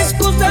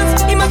excusas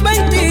y más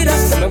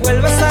mentiras. Si me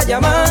vuelves a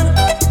llamar,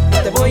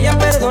 te voy a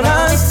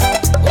perdonar.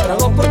 Otra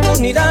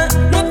oportunidad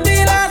no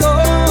te la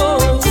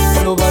doy,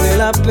 no vale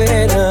la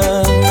pena.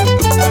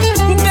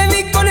 Te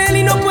vi con él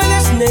y no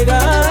puedes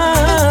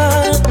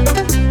negar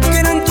que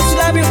eran tus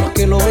labios los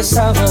que lo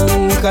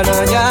besaban,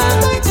 canalla.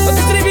 No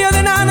te sirvió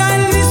de nada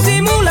el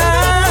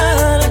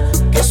disimular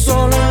que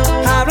solo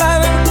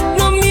hablaban.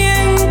 No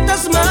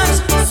mientas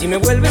más. Si me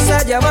vuelves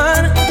a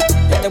llamar,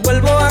 yo te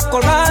vuelvo a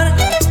colgar.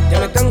 Ya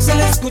me cansé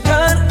de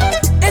escuchar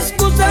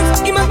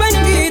excusas y más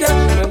mentiras.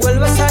 Si me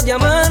vuelves a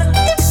llamar,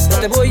 no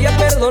te voy a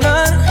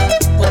perdonar.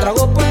 Otra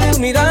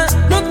oportunidad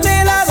no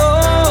te la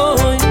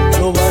doy,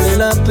 no vale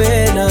la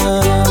pena.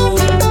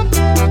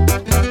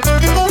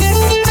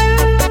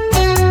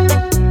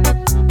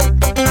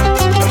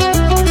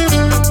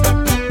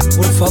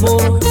 Por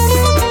favor,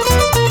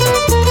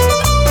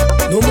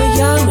 no me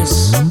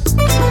llames.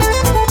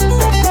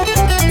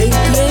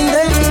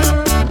 ¿Entiendes?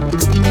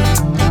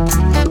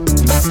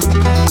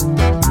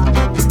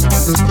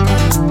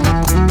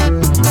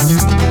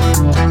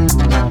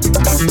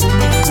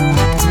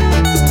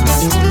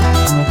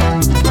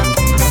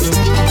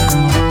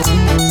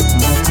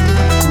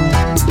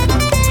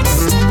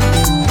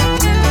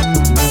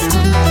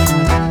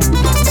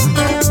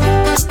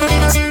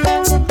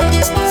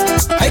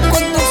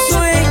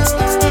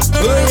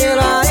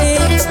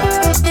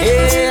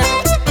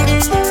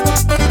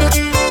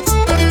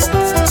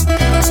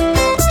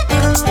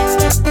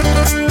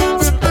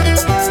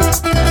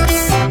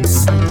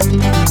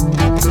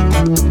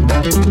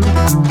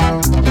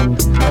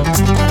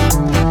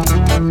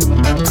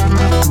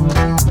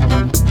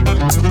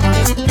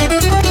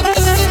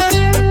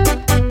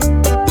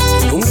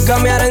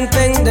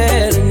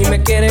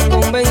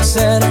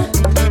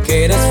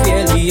 Que eres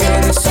fiel y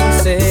eres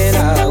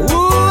sincera.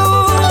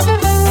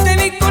 Te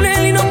vi con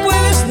él y no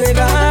puedes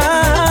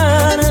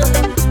negar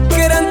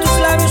que eran tus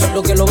labios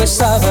lo que lo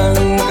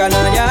besaban,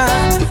 canalla.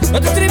 No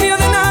te sirvió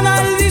de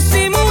nada el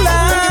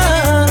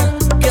disimular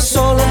que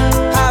solo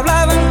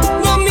hablaban.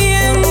 No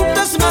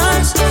mientas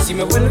más. Si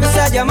me vuelves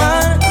a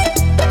llamar,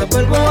 te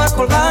vuelvo a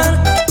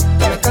colgar.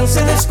 Ya me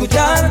cansé de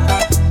escuchar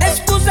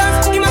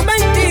excusas y más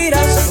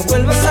mentiras. Si me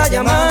vuelves a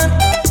llamar,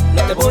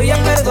 no te voy a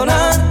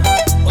perdonar.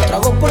 Otra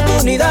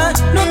oportunidad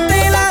no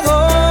te la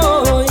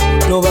doy,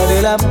 no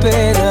vale la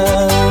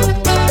pena.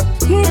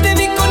 Te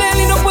vi con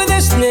él y no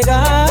puedes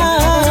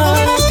negar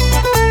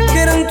que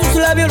eran tus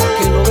labios los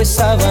que lo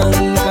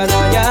besaban,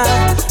 canalla.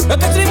 No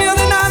te sirvió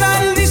de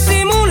nada el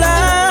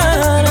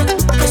disimular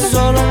que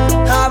solo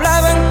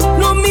hablaban.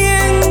 No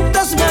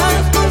mientas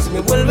más. Si me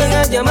vuelven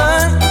a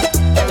llamar,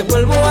 te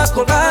vuelvo a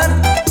colgar.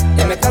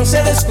 Ya me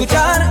cansé de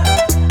escuchar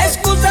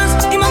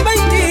excusas y más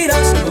mentiras.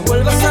 Si me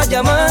vuelvas a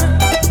llamar,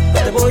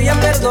 te voy a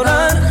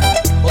perdonar.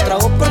 Otra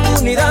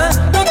oportunidad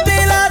no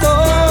te la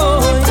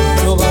doy,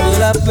 no vale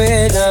la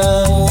pena.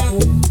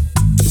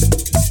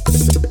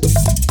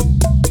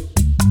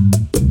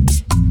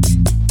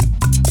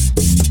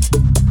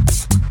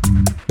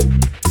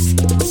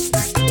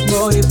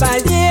 Voy para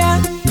allá,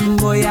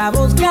 voy a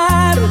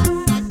buscar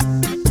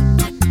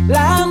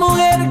la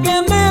mujer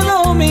que me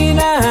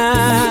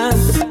domina.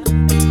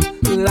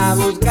 La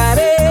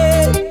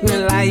buscaré, me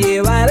la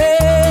llevaré.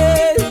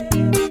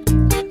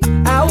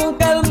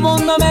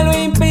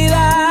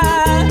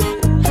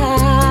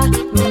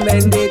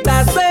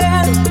 Bendita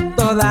sean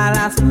todas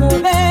las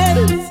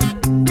mujeres,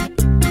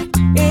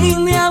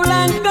 india,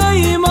 blanca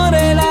y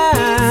morena,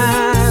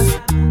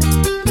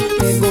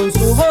 que con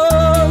su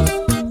voz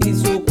y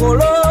su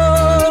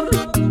color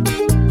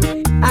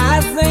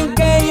hacen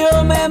que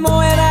yo me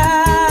muera.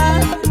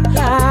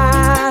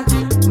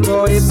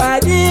 Voy para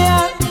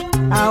allá,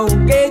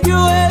 aunque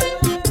llueva,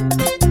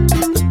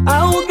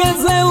 aunque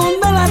se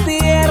hunda la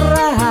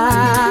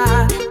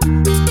tierra,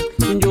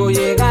 yo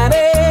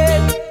llegaré,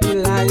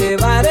 la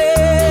llevaré.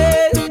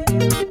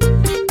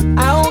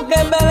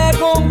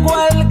 Con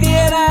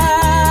cualquiera.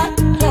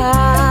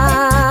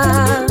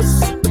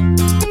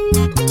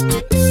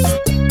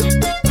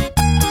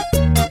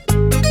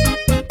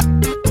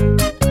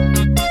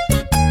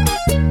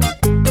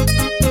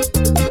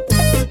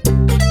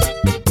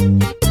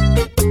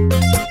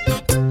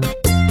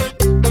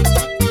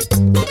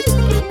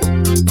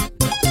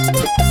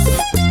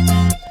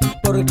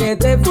 Porque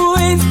te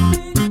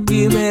fuiste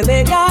y me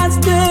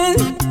dejaste.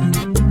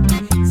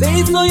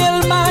 Si soy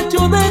el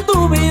macho de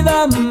tu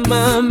vida,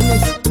 mami,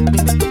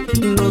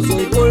 no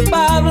soy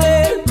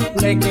culpable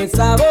de que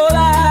esa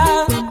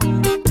boda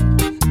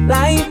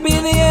la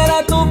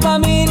impidiera tu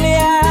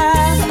familia.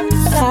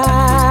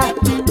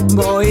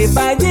 Voy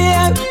para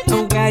allá,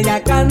 aunque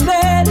haya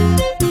candela,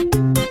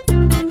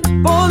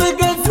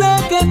 porque sé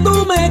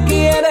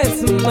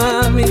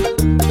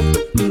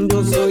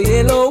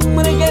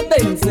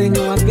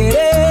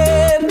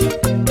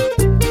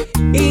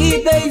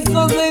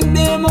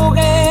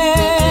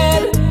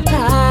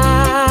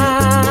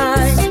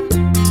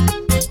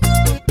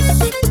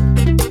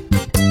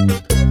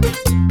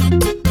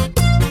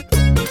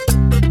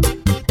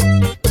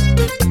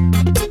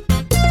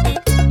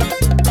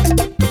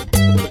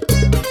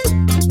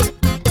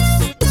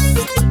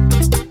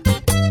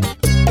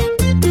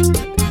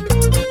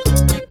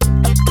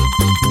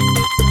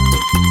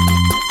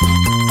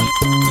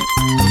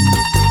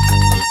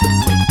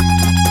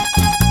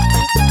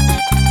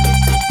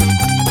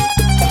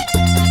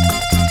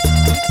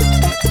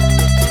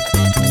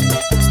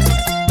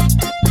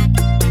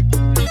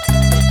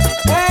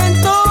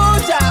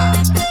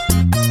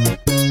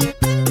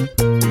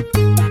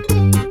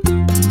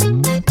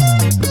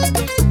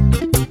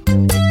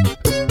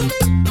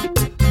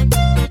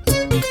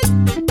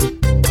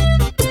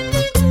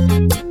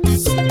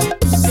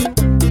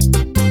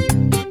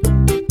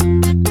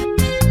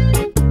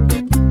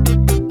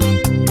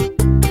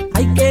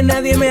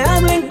nadie me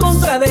hable en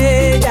contra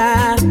de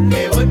ella.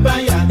 Que voy para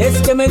allá.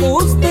 Es que me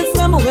gusta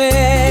esa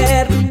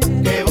mujer.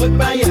 Que voy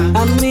para allá.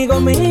 Amigo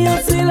mío,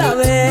 si la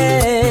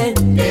ve.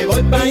 Que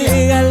voy para allá.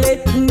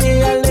 Dígale,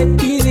 dígale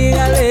y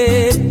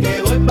dígale.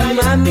 Que voy para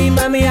allá. Mami,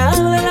 mami,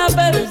 abre la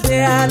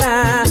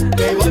persiana.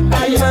 Que voy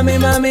para allá. Mami,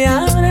 mami,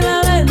 abre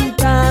la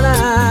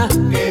ventana.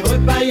 Que voy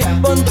para allá.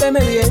 Pónteme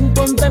bien,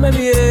 pónteme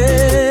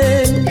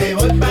bien. Que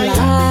voy para allá.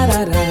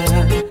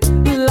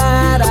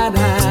 La, ra,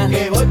 ra.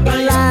 Que voy para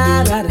allá.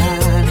 La, ra, ra.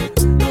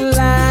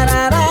 La,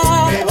 ra, ra.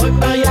 Que voy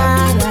para allá.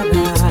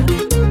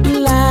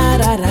 La,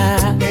 ra,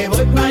 ra. Que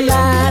voy para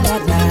allá.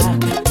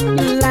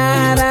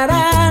 La, ra,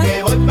 ra.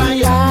 Que voy para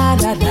allá.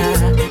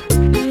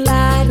 La,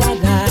 ra,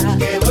 ra.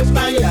 Que voy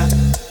para allá.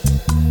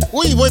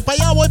 Uy, voy para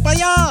allá, voy para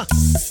allá.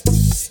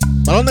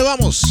 ¿Para dónde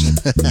vamos?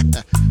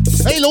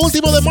 Hey, lo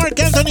último de Marc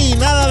Anthony,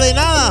 Nada de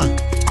Nada.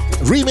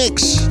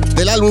 Remix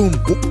del álbum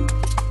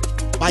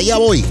Pa' allá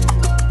voy.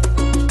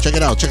 Check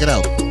it out, check it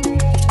out.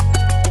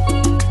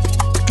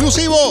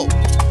 Exclusivo,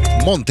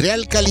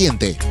 Montreal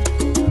Caliente.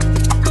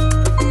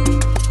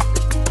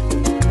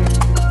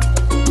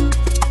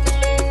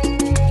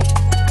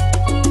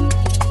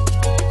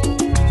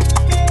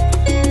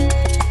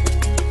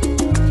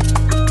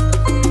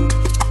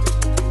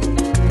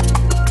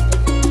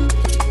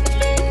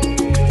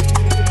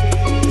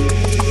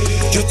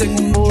 Yo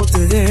tengo un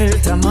bote del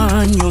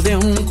tamaño de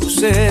un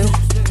crucero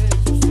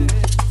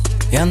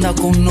y anda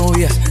con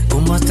novias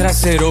con más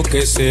trasero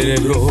que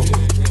cerebro.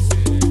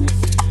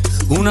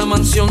 Una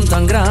mansión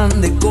tan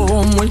grande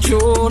como el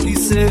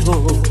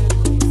Choliseo,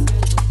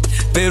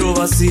 pero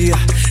vacía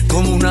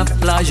como una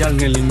playa en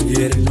el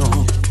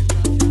invierno.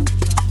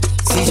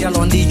 Si ya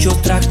lo han dicho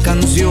otras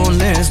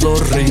canciones, lo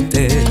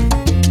reitero,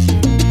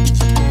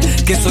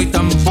 que soy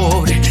tan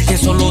pobre que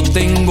solo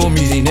tengo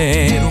mi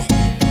dinero.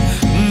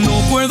 No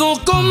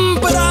puedo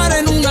comprar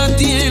en una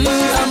tienda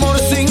amor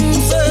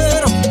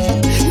sincero.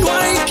 No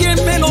hay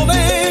quien me lo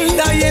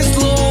venda y es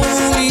lo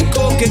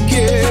único que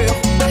quiero.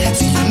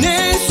 Sin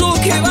eso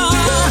que va,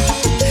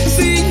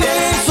 sin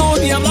eso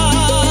ni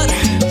hablar.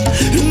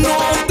 No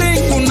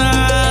tengo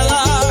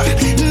nada,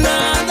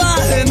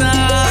 nada de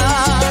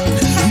nada.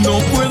 No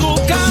puedo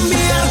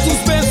cambiar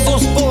tus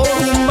besos por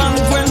un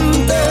banco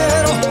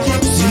entero.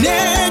 Sin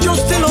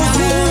ellos te lo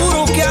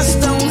juro que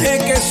hasta un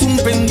jeque es un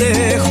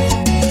pendejo.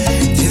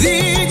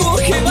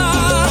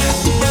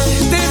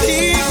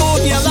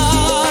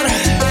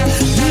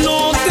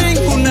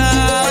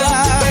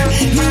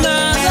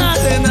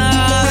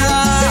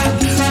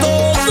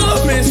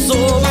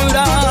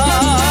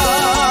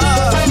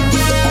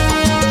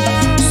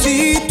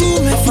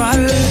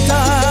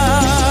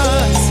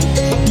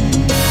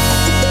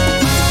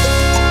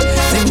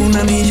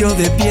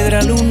 De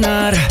piedra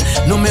lunar,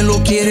 no me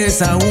lo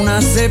quieres aún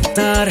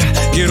aceptar.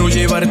 Quiero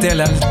llevarte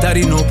al altar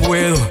y no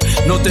puedo.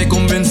 No te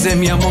convence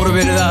mi amor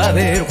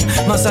verdadero.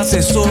 Más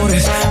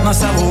asesores,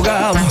 más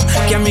abogados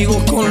que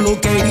amigos con lo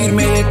que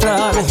irme de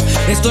trago.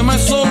 Estoy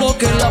más solo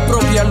que la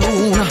propia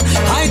luna.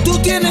 Ay, tú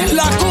tienes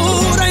la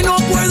cura y no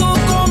puedo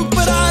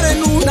comprar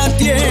en una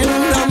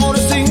tienda amor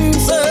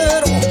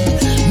sincero.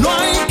 No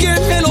hay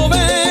quien me lo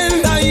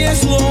venda y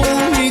es lo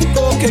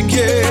único que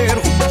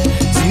quiero.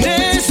 Sin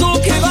eso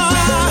que va,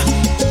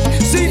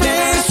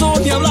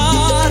 ni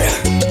hablar,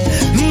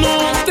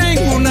 no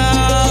tengo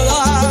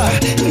nada,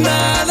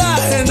 nada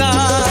de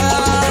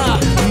nada.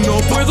 No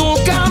puedo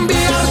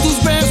cambiar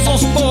tus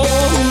besos por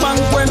un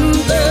banco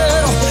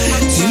entero.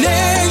 Sin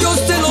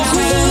ellos te lo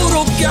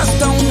juro que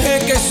hasta un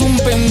jeque es un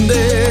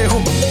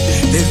pendejo.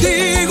 Te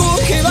digo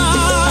que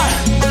va,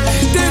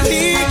 te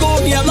digo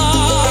ni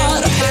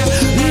hablar.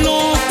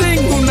 No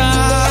tengo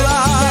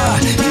nada,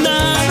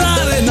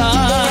 nada de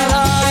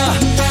nada.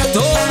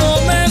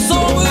 Todo me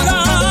sobra.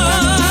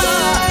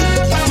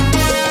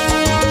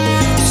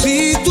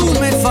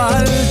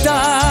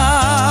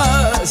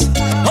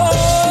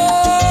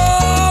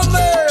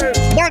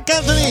 Marc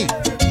Anthony,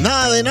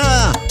 Nada de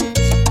Nada.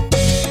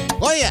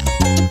 Oye,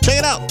 check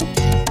it out.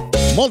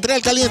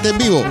 Montreal Caliente en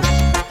vivo.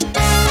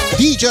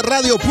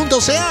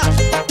 DJRadio.ca,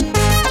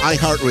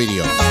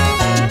 iHeartRadio.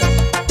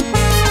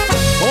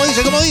 ¿Cómo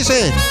dice? ¿Cómo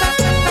dice?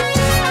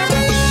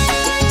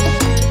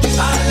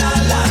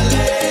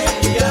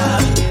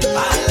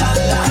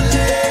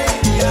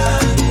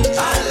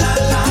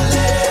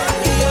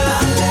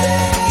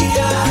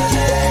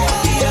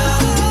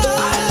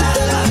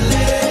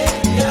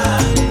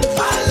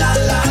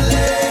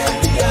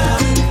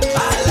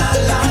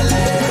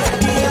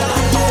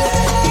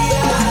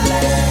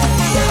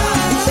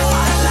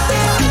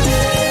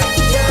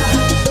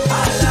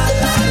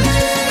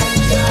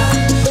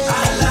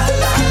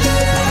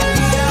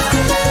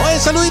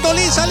 Saludito,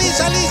 Lisa,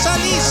 Lisa, Lisa,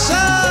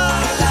 Lisa.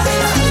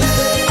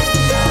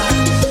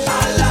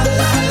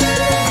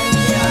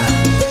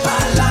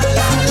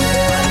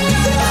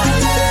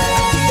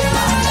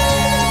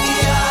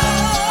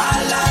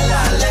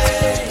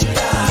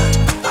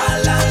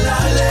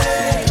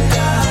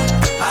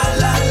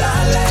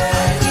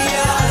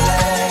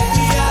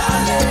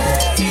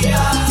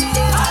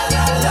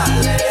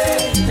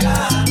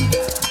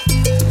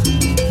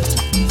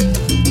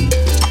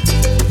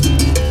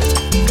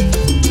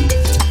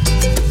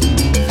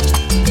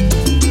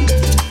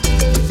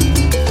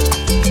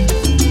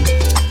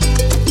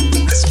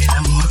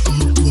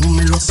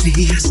 los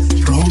días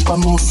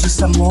rompamos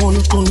esa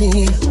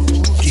monotonía.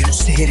 Quiero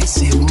ser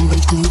ese hombre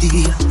que un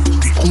día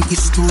te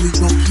conquistó y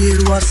yo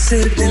quiero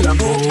hacerte el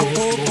amor.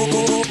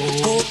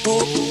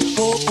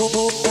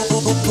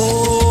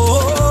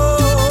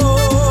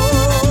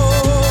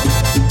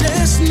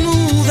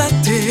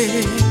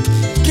 Desnúdate,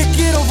 que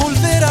quiero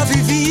volver a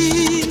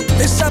vivir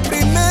esa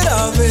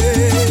primera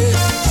vez.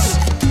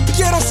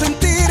 Quiero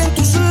sentir en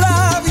tus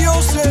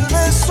labios el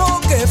beso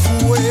que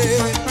fue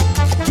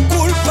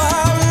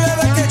culpable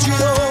de que yo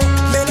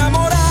me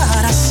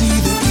enamorara así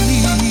de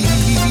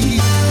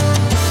ti.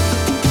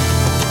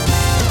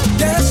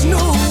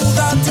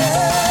 Desnúdate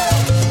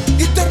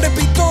y te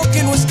repito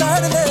que no es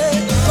tarde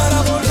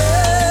para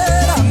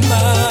volver a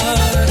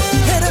amar.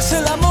 Eres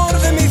el amor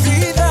de mi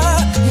vida,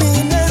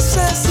 mi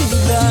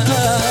necesidad.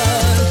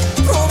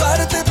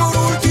 Probarte por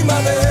última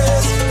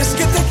vez, es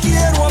que te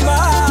quiero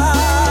amar.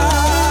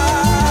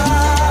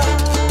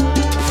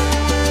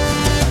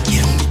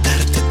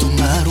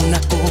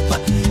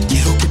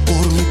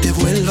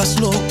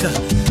 Loca,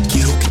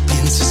 quiero que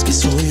pienses que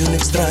soy un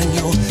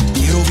extraño.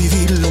 Quiero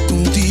vivir lo que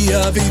un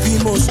día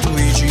vivimos tú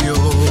y yo.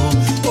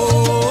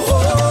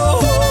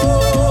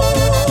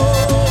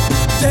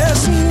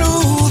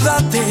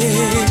 Desnúdate,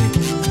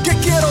 que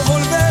quiero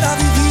volver a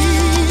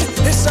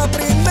vivir esa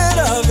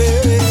primera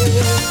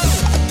vez.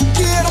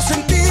 Quiero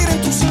sentir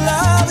en tus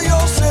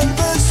labios el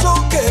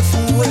beso que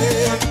fue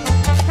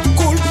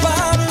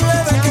culpable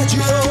de que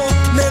yo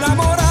me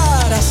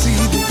enamorara así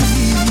de ti.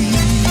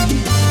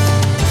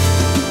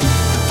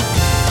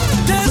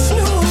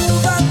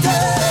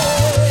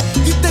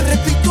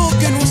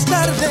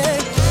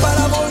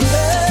 Para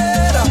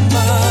volver a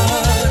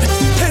amar.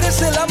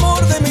 Eres el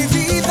amor de mi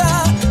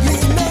vida, mi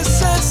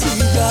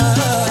necesidad.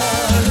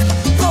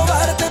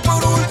 Probarte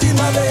por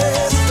última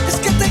vez, es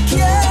que te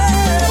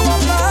quiero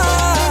amar.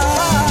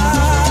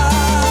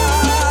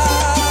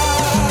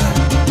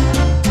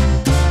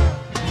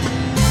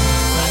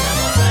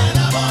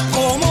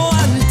 Como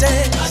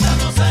antes,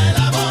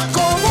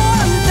 como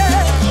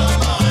antes,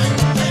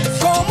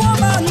 como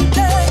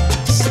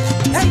amantes,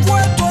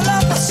 envuelto en la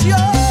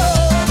pasión.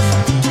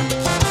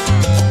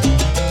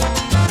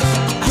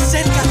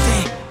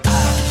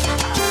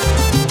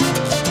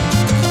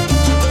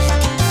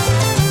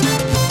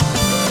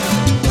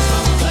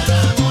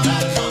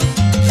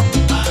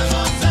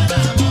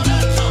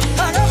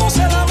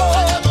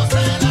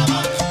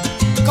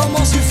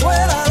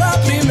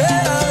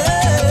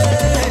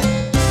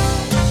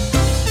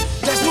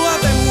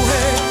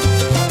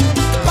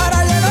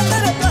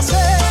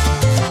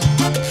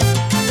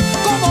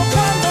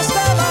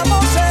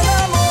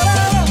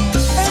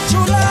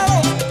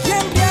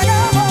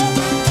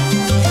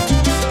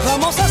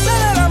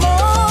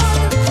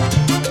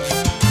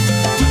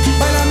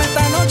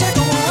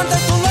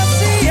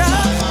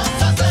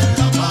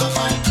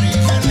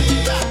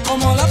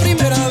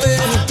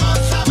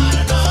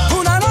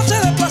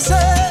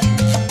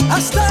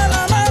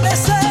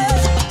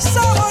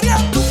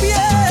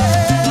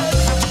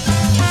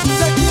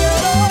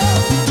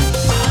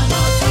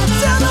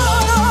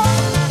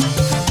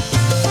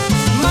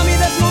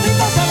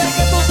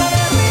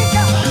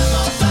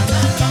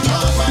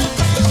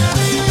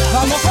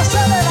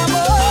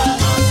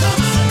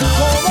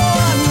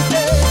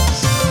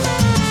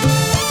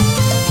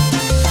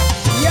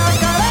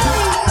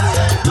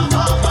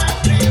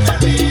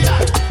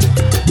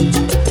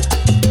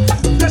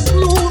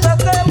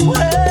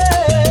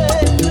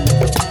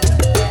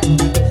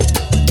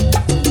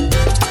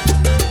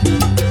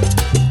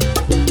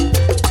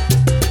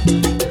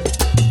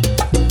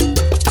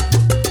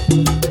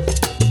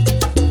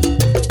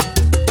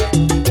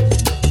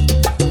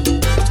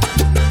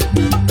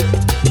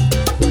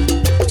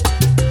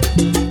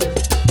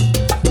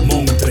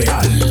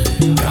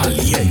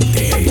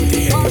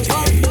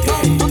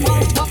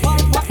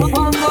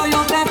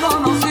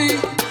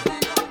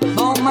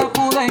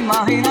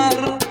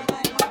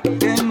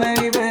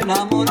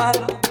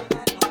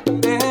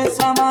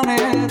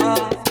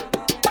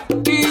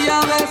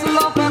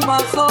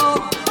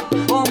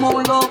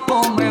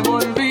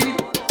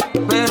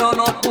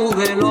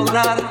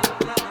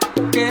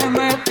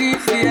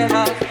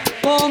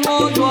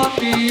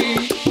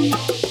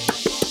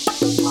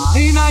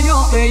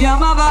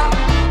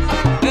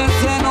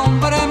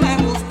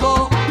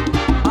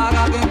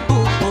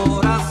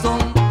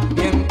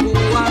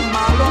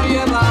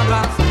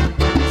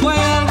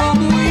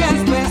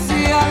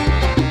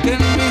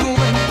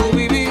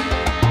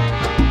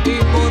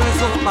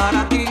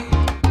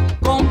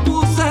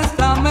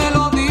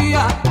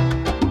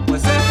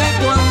 Pues sé que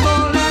cuando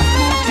la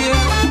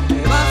escuches te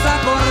vas a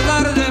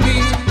acordar de mí.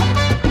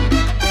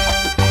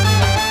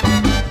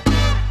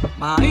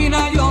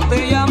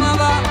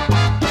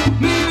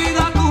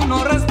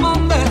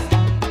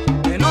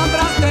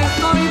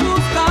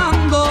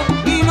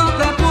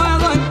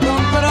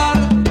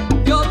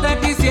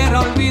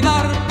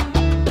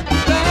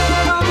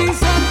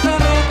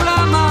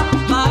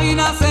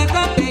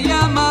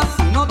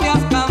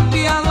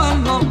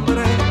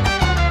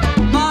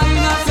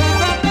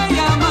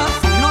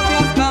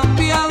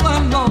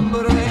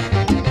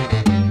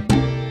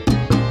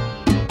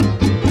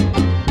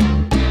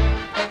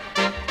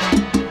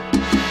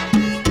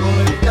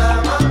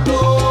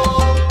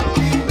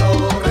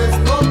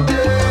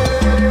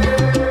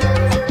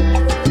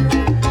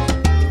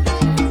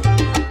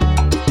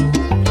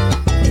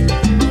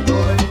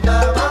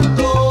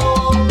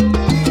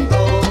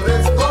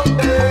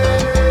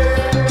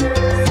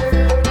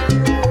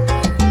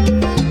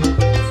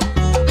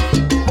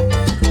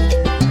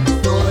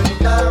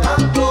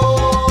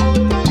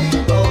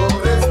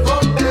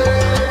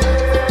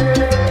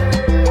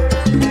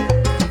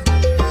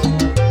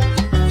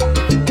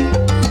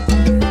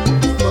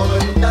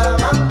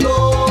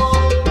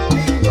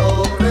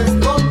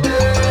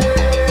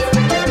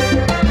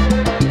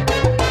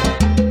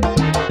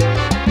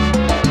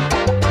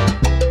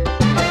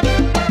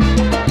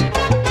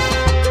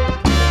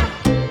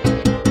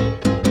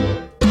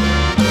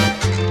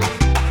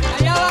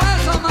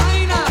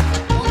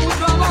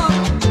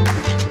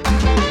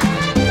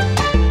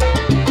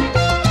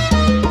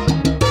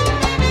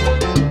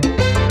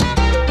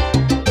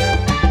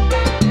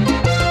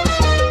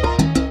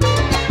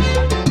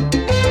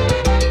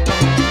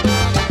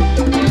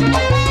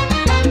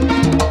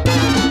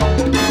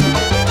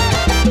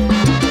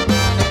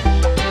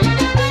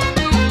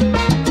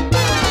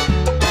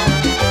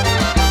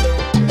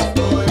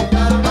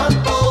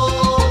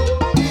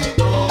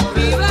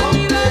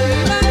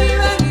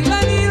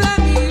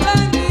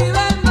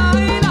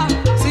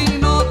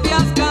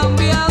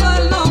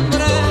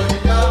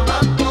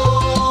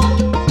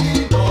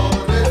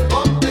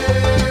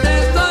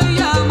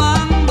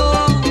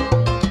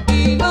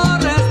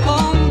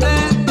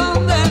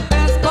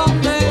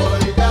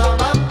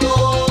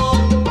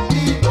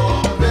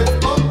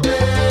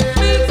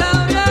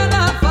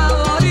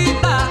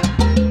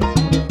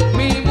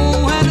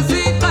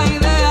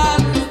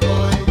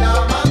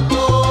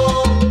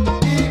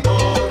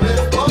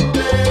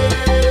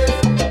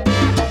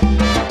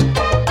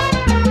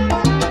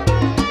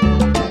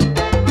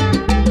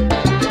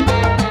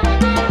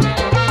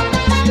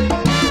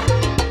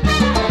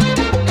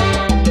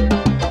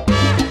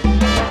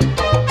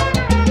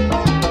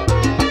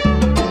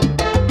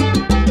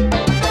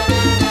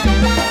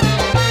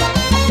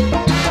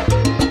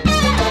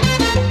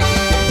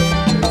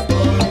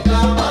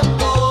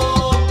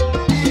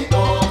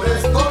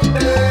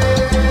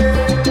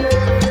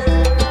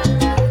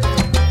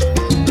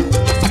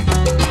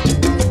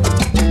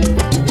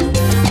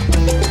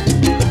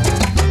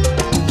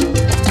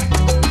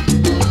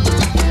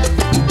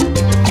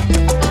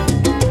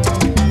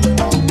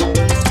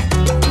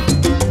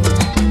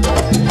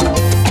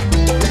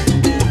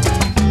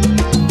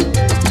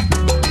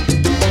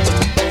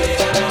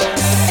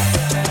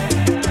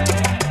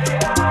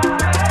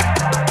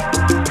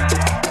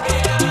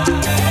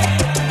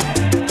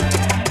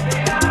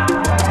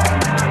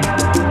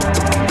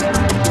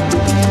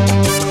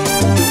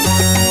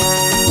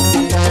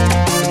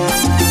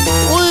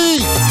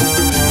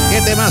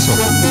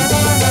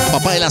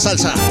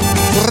 salsa.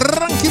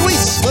 Frankie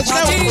Ruiz, let's go.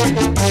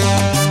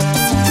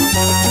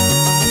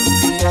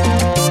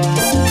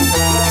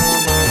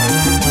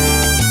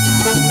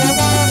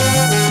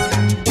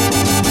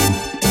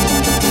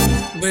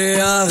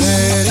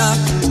 Viajera,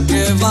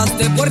 que vas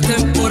de puerta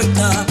en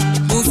puerta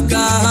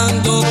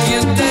buscando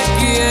quien te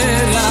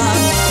quiera.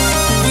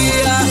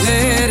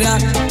 Viajera,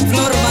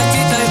 flor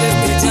marchita y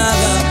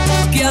despechada,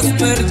 que has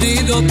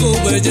perdido tu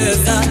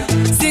belleza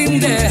sin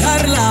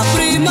dejar la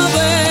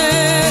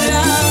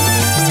primavera.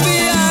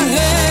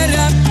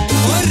 Viajera,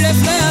 hoy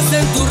reflejas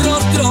en tu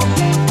rostro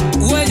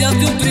huellas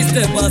de un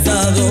triste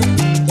pasado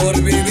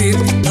por vivir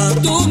a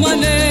tu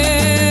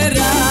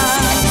manera.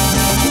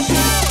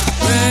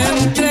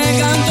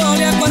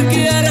 Entregándole a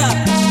cualquiera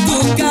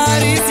tus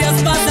caricias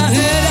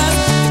pasajeras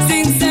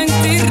sin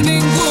sentir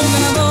ningún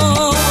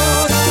amor.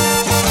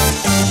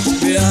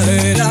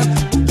 Viajera,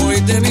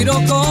 hoy te miro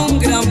con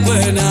gran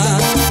pena,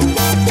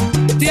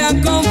 te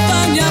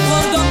acompaña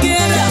por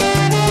doquiera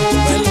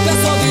el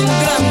peso de un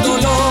gran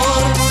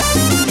dolor.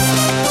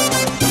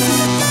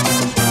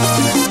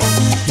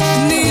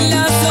 Ni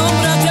la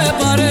sombra te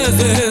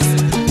pareces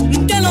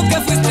de lo que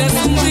fuiste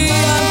un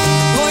día.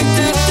 Hoy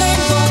te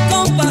tengo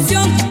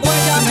compasión,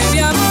 óigame mi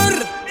amor.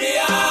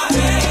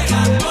 Viajera,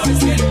 hoy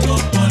siento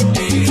por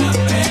ti gran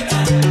pena.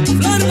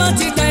 Flor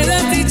marchita y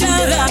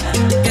desdichada,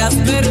 que has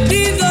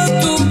perdido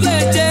tu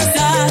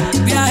belleza.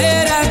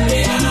 Viajera,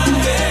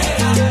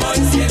 viajera, hoy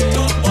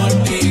siento por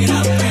ti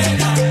gran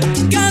pena.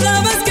 Cada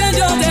vez que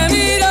yo te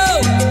miro,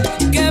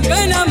 qué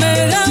pena me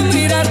da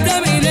mirarte,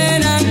 mi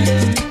nena.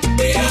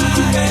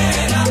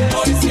 Viajera,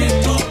 hoy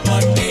siento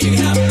por ti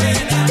gran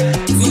pena.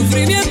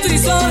 Sufrimiento y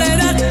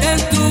soledad en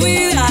tu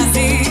vida,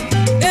 sí,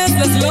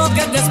 eso es lo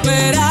que te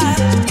espera.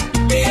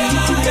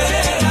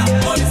 Viajera,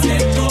 hoy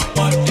siento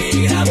por ti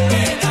gran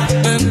pena.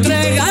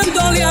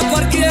 Entregándole a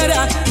cualquiera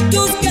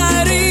tus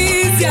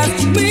caricias,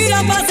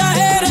 mira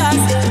pasajeras.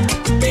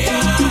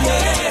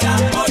 Viajera,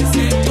 hoy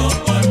siento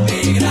por ti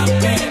gran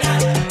pena.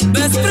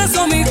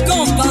 Expreso mi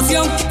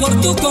compasión por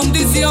tu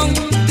condición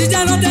y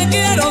ya no te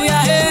quiero,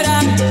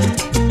 viajera.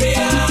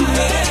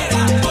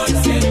 Viajera, hoy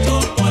siento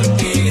por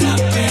ti gran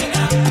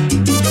pena.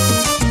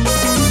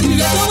 ¡Y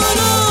cómo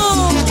no!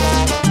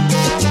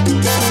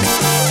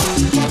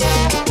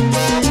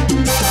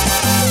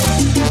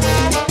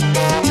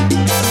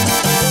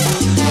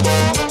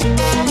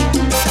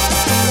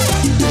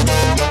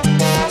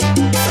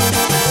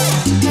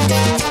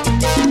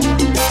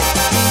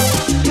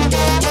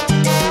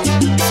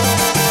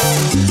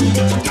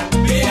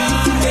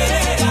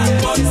 Viajera,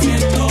 hoy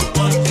siento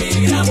por ti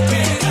gran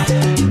pena.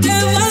 Te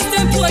vas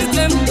de puerta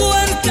en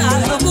puerta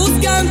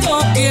buscando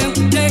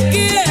quien te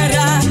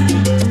quiera.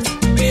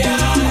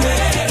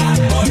 Viajera,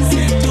 hoy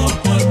siento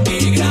por ti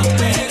gran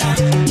pena.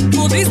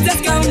 Pudiste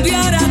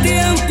cambiar a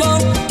tiempo,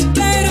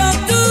 pero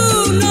tú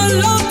no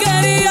lo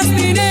querías,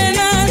 mi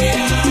nena.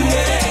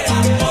 Viajera,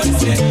 hoy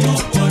siento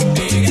por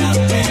ti gran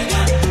pena.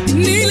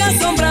 Ni la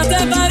sombra te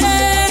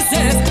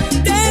pareces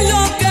de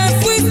lo que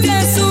fuiste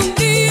un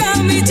día,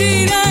 mi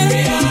china.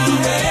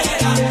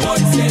 Viajera,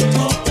 hoy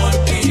siento por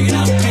ti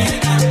gran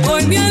pena.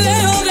 Hoy me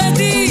alejo de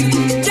ti,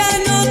 ya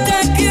no te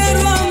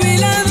quiero a mi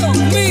lado,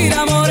 mira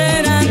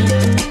morena.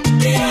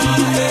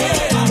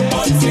 Viajera,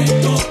 hoy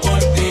siento por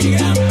ti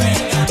gran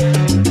pena.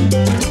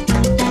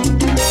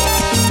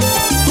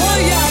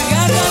 Hoy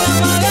agarra la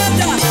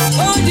maleta,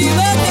 hoy y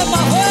vete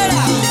pa'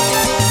 afuera.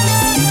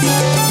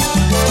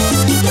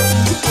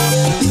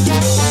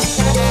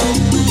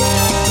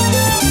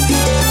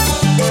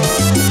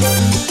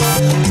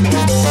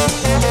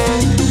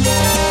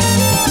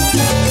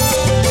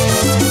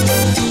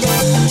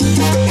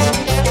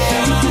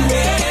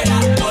 Viajera,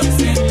 hoy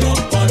siento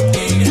por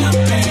ti gran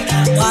pena.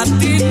 A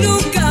ti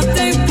nunca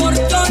te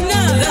importó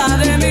nada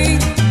de mí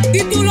y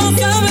tú lo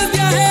sabes,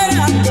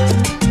 viajera.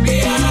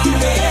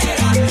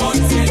 Viajera, hoy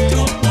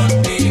siento por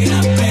ti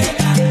gran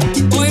pena.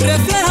 Hoy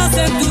reflejas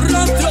en tu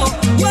rostro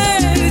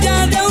huella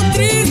de un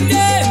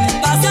triste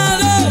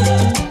pasado.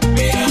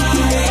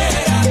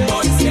 Viajera,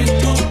 hoy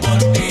siento por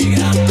ti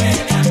gran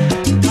pena.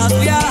 Has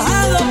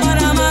viajado a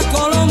Panamá,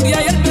 Colombia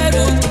y el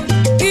Perú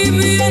y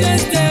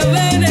vienes de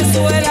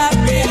Venezuela.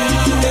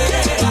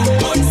 Viajera,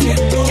 hoy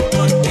siento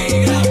por ti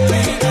gran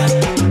pena.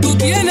 Tú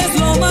tienes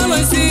lo malo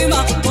encima,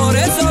 por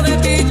eso de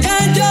ti ya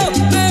yo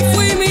me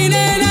fui, mi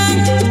nena.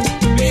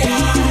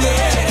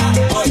 Viajera,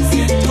 hoy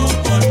siento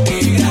por ti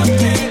gran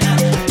pena.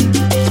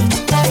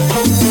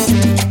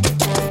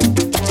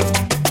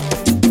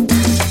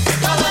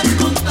 Todo el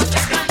mundo se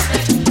cante,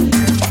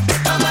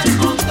 todo el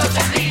mundo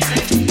se dice,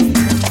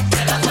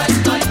 se la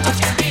suelto y pa'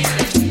 que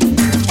mire,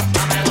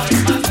 no me voy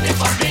más de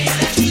por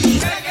miles.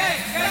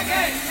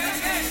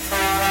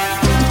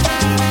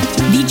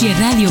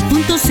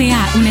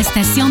 DJRadio.ca, una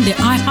estación de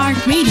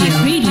iHeartRadio.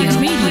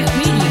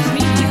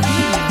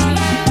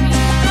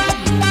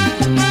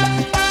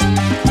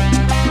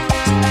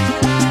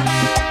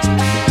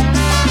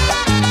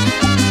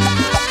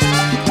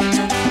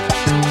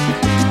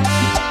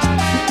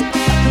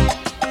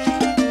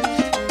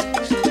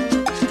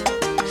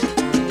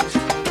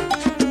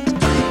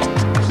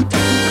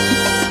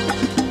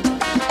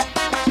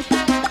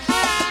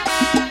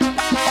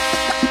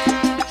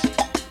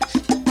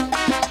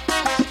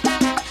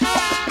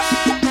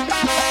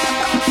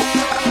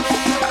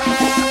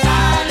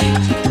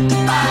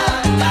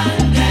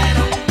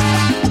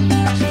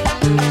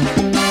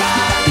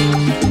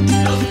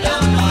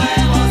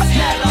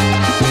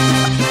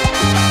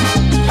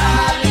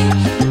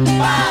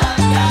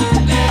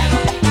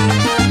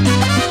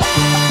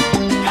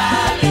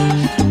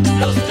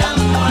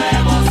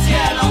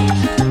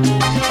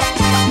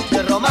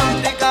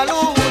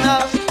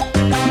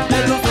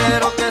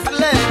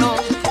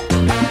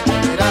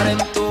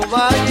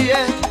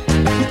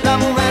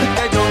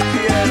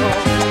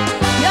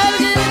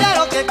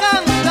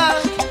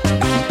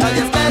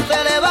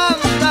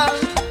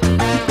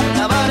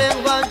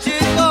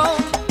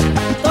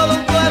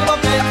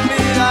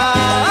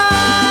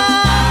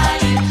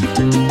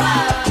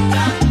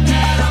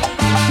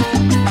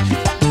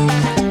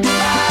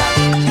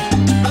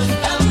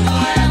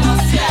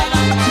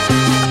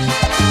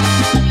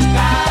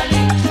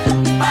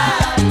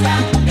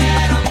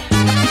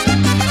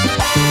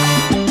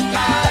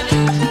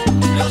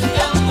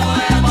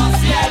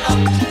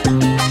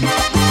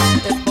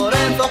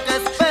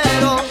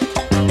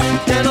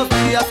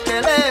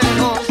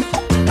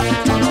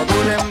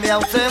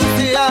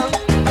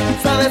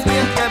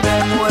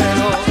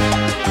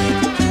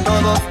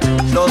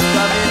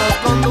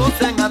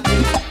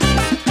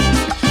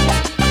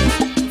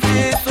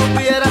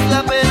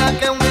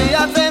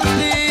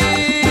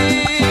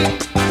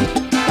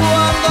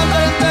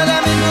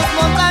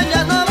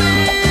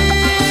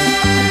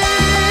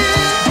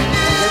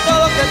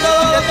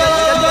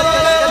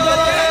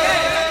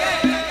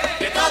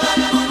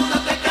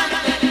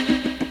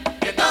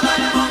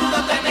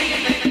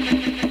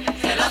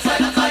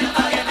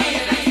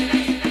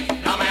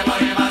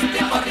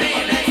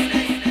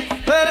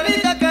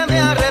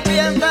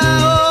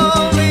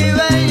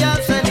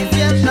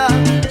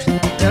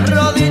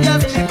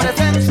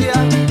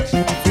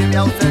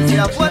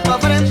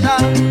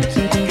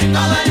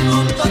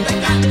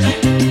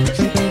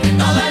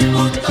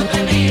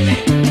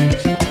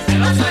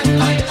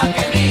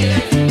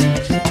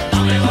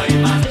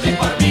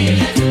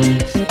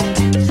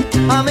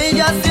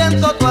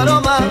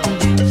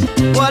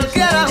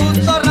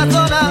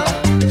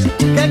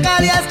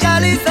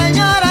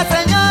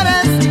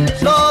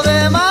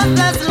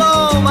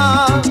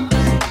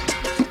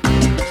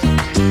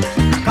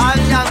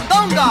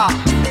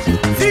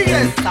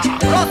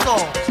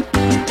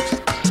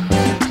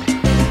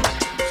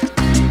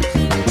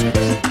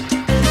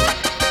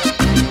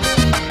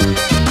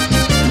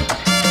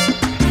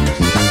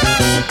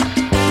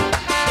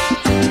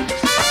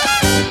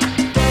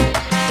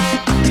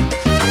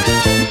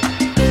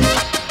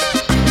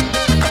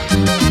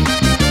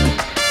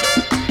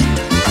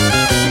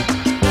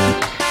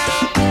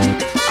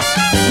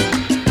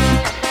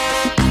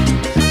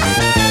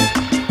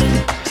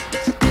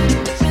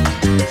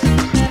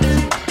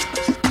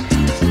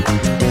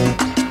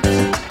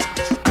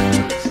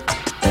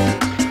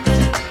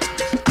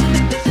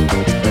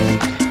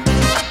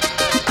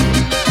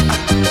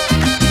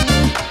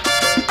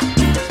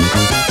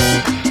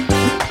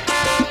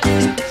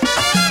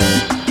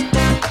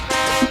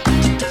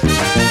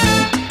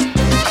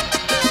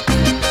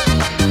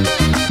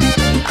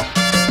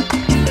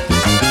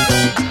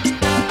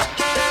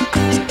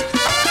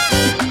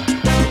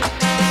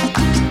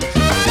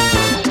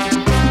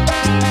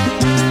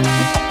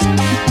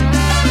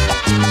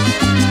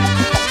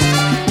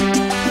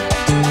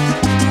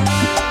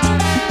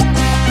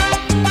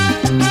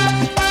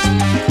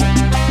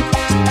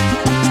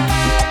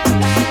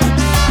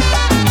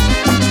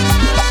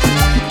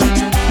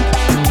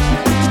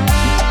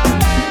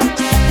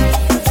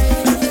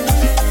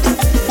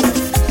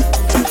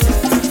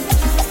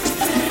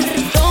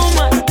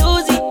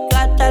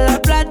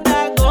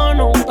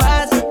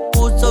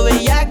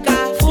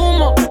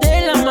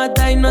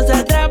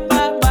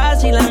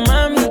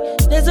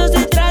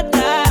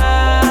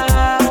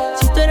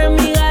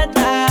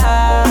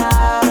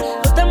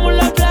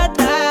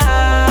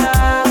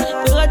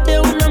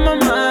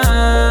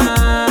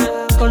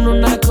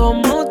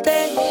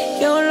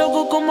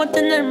 como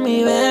tener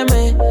mi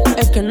bebé.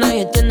 Es que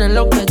nadie tiene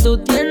lo que tú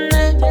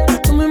tienes.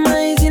 Tú mi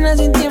medicina,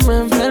 sin ti me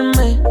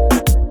enfermé.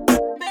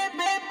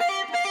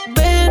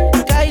 Ven,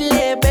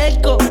 Kyle,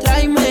 Belco,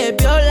 tráeme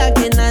viola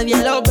que nadie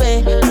lo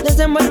ve.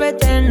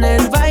 Desenvuélvete en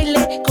el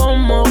baile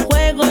como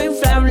juego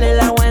inflable,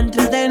 la voy a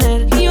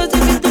entretener. Y yo sé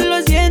que tú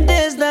lo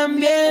sientes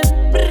también.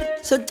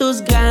 Son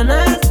tus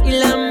ganas y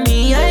la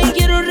mía y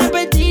quiero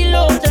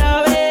repetirlo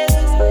otra vez.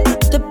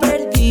 Te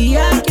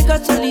perdía, qué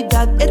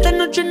casualidad. Esta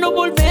noche no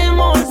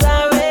volvemos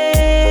a ver.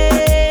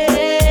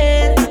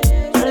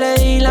 Yo le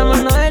di la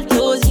mano del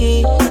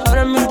tusi.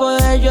 Ahora en mi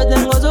poder yo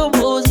tengo su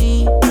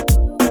pussy.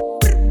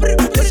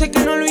 Yo sé que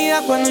no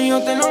olvidas cuando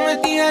yo te lo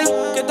metía,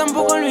 que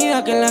tampoco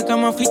olvidas que en la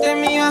cama fuiste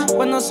mía.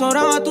 Cuando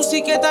sobraba tu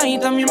psiqueta y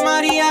también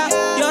María.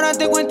 Y ahora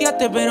te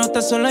cuenteaste pero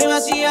estás sola y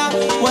vacía.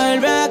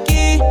 Vuelve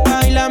aquí,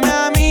 bailame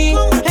a mí.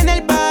 En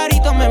el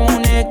parito me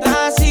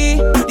moneta así.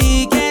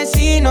 Di que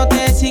sí, no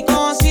te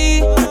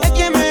psicosis. Es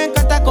que me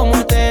encanta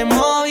cómo te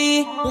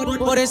moví.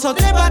 Por eso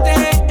trépate,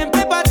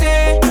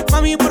 empépate.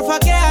 Mami, porfa,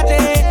 quédate,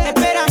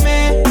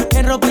 espérame.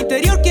 En ropa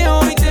interior que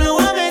hoy te lo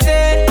voy a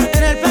meter.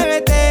 En el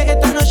PBT,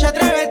 esta noche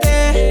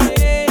atrévete.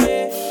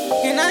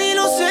 Que nadie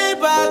lo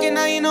sepa, que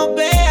nadie nos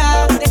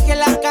vea. Deje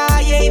la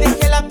calle y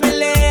deje la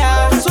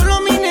pelea. Solo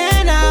mi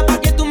nena, pa'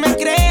 que tú me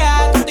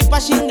creas. Que estoy pa'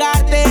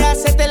 chingarte,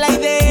 hacerte la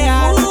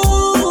idea. Tu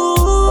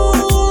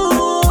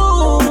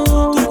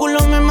culo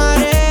me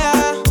marea.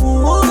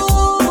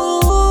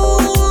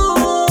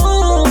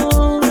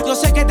 Yo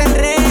sé que te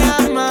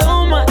enredas, ma.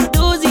 Toma,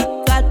 Tusi,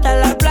 gasta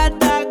la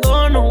plata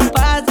con un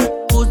pase.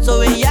 Puso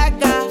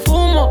bellaca,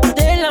 fumo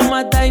de la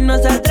mata y no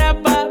se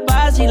atrapa.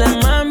 Vacila,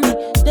 mami,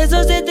 de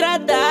eso se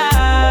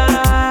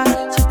trata.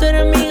 Si tú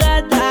eres mi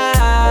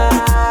gata,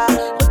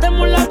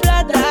 botamos la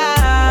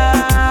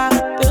plata.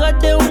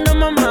 Pégate una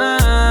mamá,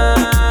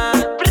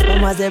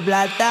 vamos a hacer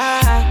plata.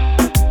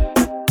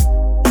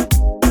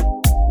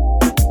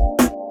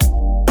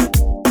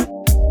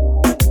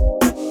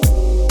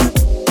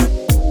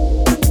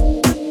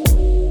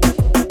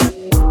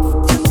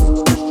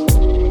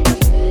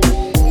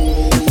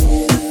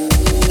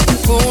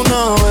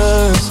 Una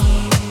vez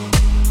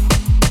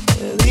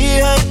te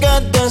dije que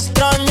te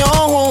extraño,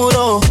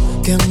 juro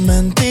que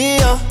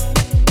mentía.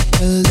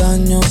 El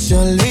daño se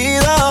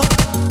olvida,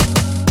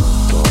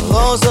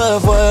 todo se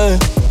fue,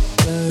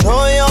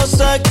 pero yo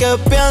sé que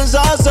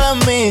piensas en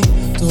mí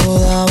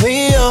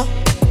todavía.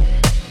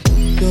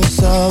 Yo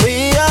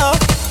sabía,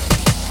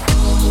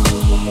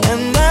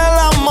 en el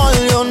amor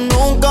yo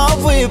nunca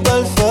fui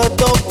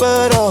perfecto,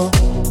 pero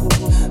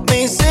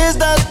me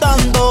hiciste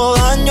tanto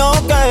daño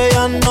que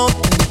ya no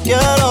te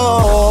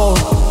quiero.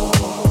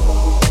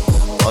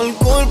 Por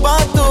culpa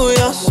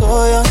tuya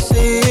soy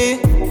así.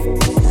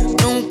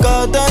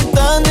 Nunca te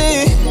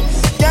entendí.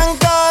 ¿Quién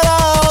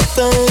carajo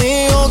te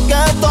dijo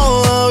que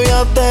todavía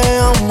te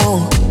amo?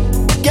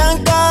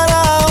 ¿Quién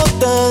carajo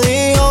te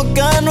dijo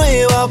que no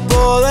iba a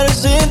poder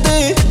sin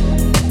ti?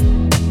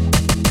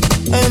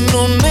 En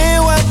un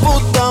hijo de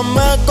puta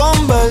me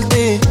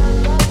convertí.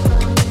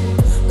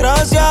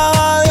 Gracias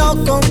a Dios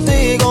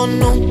contigo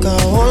nunca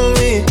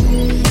volví.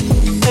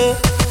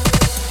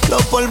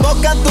 Los polvos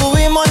que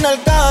tuvimos en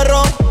el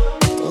carro,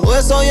 todo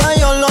eso ya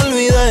yo lo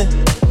olvidé.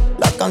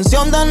 La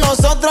canción de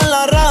nosotros en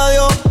la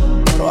radio,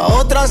 pero a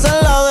otra se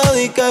la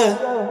dediqué.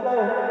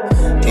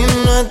 Y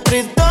nuestra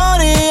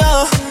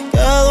historia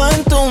quedó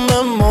en tu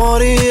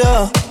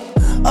memoria.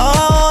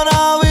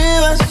 Ahora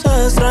vives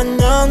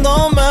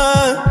extrañándome.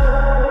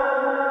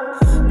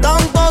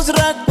 Tantos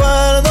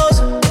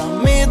recuerdos, a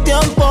mi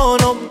tiempo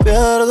no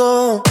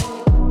pierdo.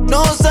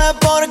 No sé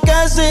por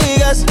qué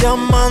sigues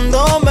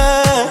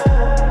llamándome.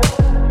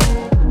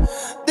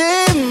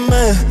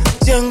 Dime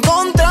si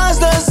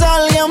encontraste a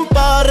alguien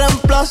para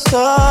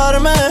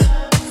reemplazarme,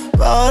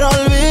 para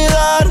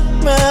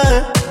olvidarme.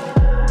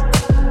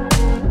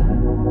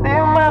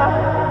 Dime,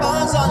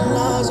 pasan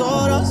las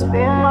horas.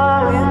 Dime,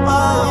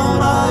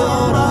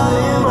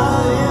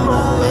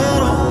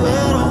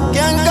 pero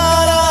 ¿quién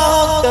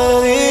carajo te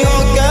dijo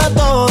que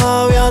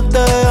todavía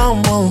te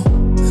amo?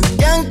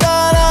 ¿Quién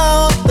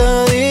carajo te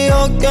dijo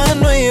que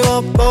no iba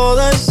a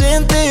poder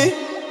sin ti?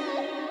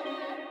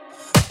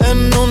 En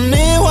un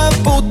hijo de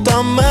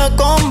puta me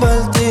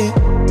convertí.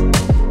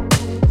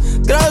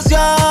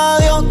 Gracias a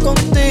Dios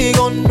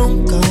contigo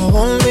nunca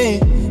volví.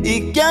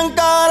 ¿Y quién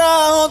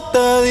carajo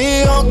te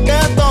dijo que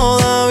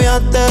todavía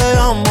te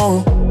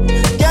amo?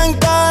 ¿Quién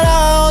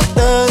carajo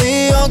te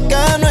dijo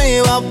que no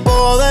iba a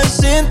poder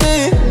sin ti?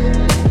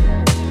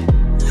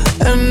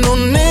 En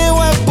un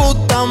hijo de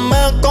puta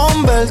me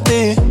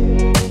convertí.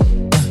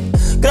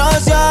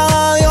 Gracias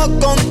a Dios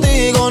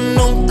contigo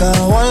nunca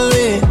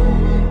volví.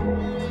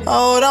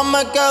 Ahora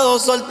me quedo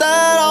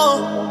soltero,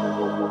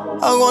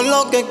 hago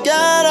lo que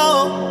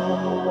quiero.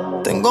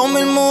 Tengo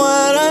 1000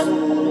 mujeres,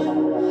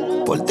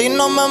 por ti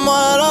no me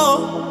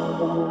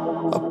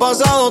muero. Ha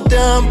pasado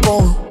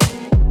tiempo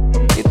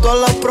y todas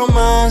las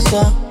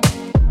promesas.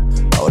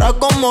 Ahora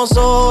como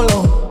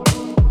solo,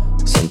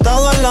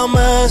 sentado en la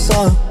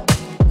mesa.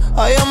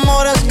 Hay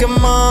amores que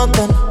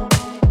matan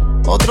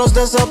otros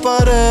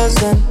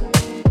desaparecen.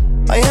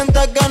 Hay gente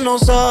que no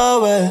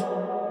sabe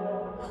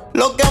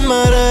lo que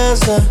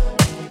merece.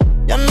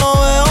 Ya no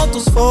veo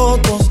tus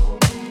fotos,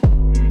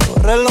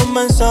 borré los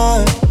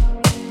mensajes,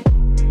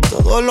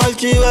 todo lo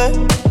archivé.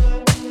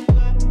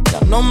 Ya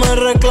no me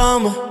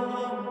reclames.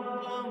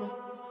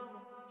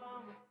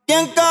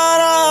 ¿Quién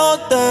carajo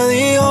te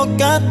dijo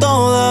que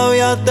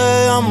todavía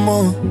te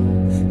amo?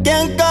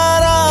 ¿Quién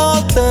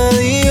carajo te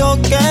dijo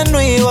que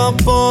no iba a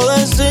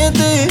poder sin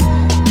ti?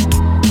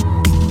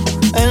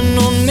 En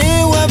un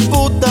hijo de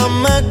puta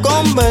me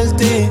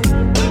convertí.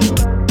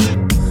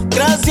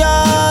 Gracias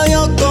a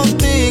Dios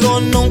contigo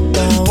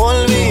nunca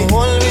volví.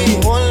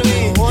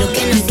 Lo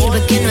que no sirve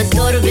es que no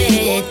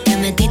estorbe. Te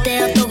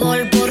metiste a tu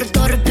gol por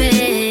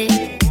torpe.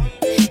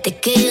 Te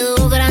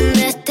quedó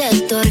grande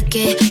este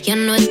torque. Ya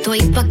no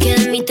estoy pa' que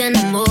de mí te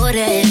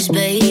enamores,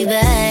 baby.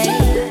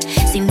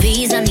 Sin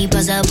visa ni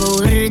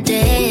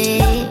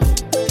pasaporte.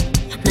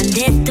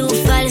 Mandé tu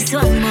falso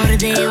amor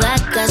de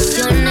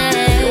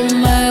vacaciones.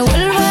 Me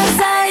vuelvas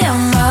a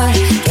llamar,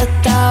 que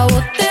hasta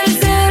boté el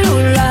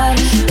celular.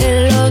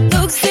 De lo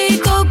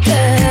tóxico que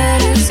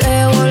eres,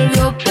 se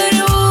volvió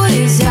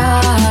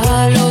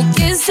perjudicial. Lo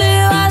que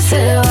se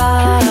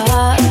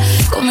va,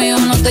 conmigo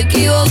no te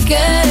equivoqué.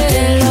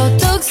 De lo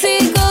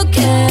tóxico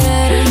que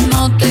eres,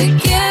 no te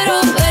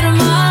quiero ver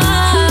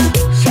más.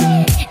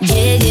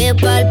 Llegué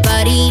pa'l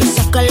party,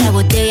 saca la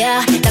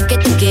botella, la que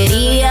tú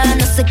querías,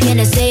 no sé quién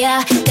es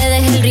ella. Te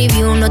dejé el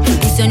review, no te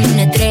puse ni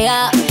una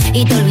estrella.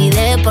 Y te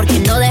olvidé porque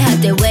no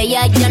dejaste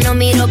huella. Ya no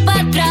miro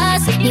para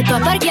atrás, ni pa'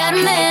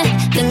 parquearme.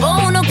 Tengo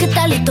uno que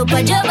está listo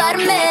pa'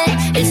 llevarme.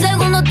 El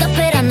segundo está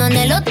esperando en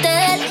el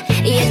hotel.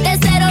 Y el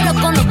tercero lo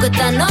conozco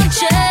esta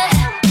noche.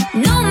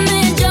 No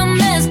me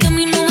llames que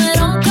mi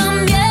número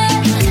cambié.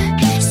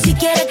 Si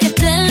quieres que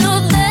te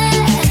lo dé,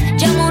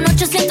 llamo un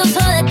 800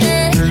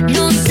 jódete.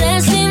 No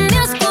sé si me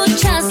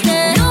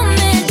escuchaste. No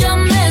me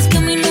llames que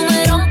mi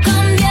número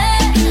cambié.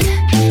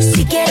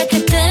 Si quieres que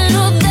te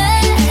lo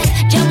dé,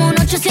 llamo un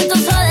 800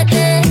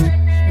 jódete.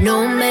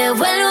 No me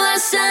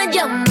vuelvas a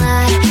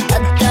llamar,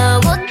 hasta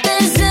boté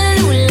el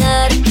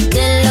celular.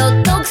 De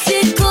lo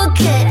tóxico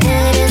que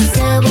eres,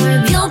 se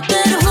volvió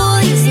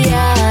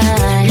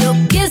perjudicial. Lo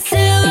que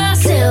se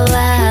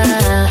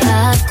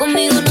va,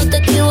 conmigo no te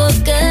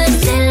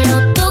equivoques. De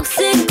lo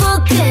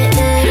tóxico que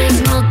eres,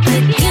 no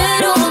te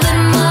quiero ver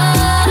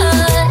más.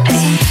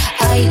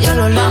 Ay, yo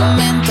lo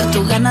lamento,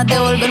 tus ganas de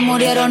volver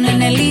murieron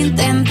en el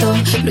intento.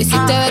 Lo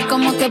hiciste ver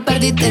como que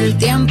perdiste el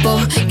tiempo.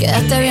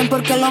 Quedaste bien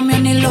porque lo mío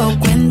ni lo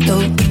cuento.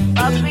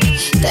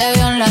 Te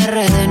veo en las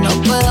redes, no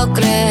puedo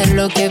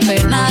creerlo, qué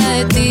pena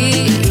de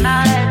ti.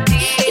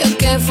 Yo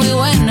que fui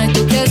buena y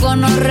tú que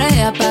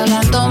gonorrea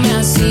pagándome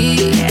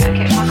así.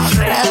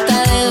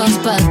 Rata de dos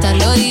patas,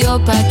 lo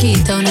digo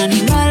Paquita, un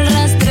animal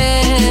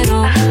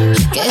rastrero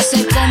que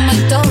se come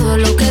todo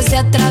lo que se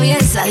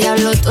atraviesa.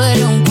 Diablo, tú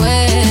eres un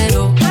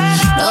cuero.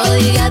 No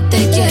digas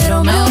te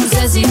quiero, mejor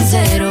sé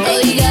sincero. No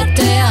digas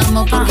te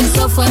amo porque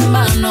eso fue en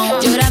vano.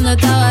 Llorando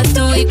estabas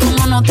tú y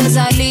como no te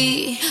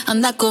salí.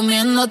 Andas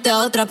comiéndote a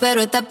otra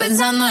pero estás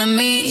pensando en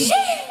mí.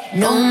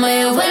 No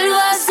me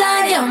vuelvas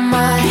a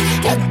llamar,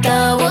 que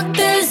hasta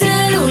boté el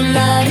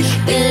celular.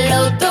 De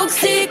lo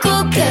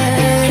tóxico que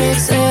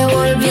eres, se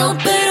volvió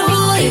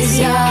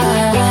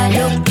perjudicial.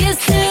 Lo que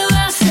se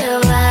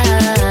va,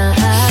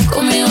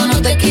 conmigo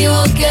no te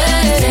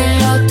equivoques. De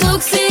lo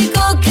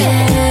tóxico que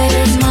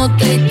eres, no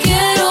te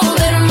quiero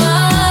ver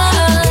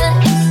más.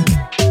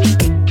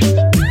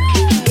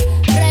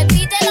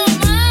 Repítelo,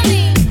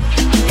 mami.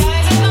 Que a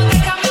veces no te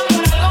cambian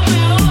por algo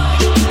mejor.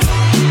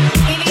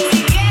 Y ni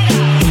siquiera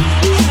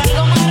por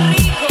algo más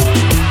rico.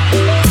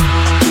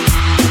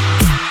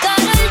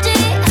 Karol G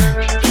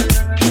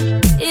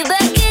y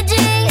Becky G,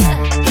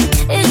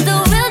 it's the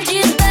real G,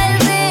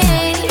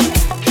 baby.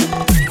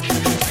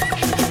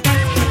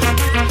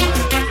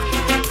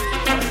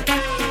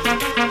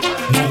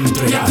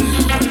 Montreal,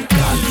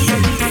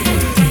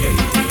 caliente.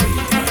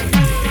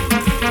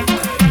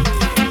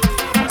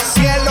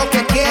 Si es lo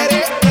que quiere,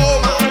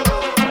 toma.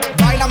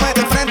 Báilame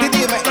de frente y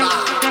dime.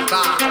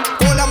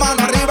 Con la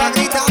mano arriba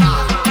grita.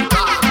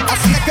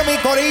 Así es que mi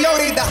corillo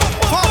grita.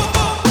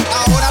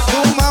 Ahora tú,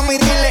 mami,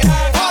 dile.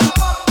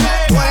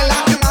 Tú eres la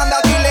que manda,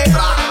 dile.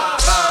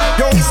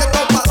 Yo hice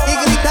todo pa' ti,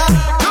 grita.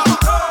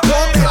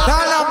 ¿Dónde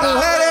están las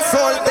mujeres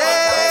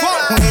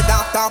solteras? Le da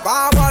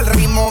tabaco al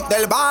ritmo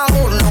del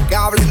bajo. Lo que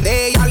hablen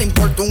de ella le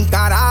importa un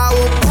carajo.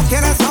 No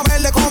quieren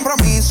saber de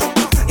compromiso.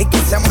 Y que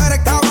se muere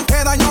el cabrón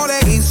que daño le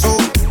hizo.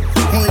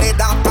 Le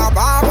da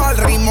tabaco al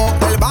ritmo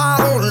del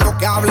bajo. Lo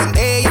que hablen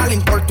de ella le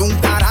importa un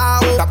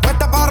carajo. Está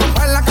puesta para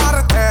romper la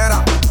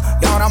carretera.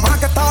 Y ahora más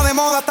que está de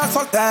moda estar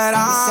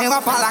soltera. Se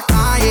va pa' la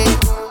calle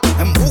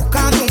en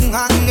busca de un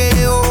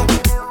jangueo.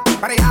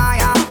 Para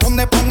allá,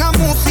 donde ponga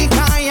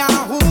música y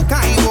ajuca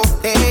y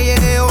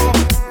botelleo.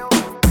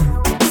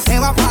 Se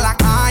va pa' la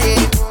calle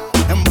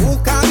en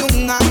busca de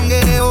un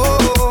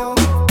jangueo.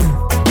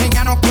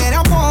 Ella no quiere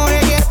amor,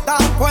 ella está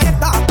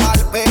puesta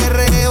pa'l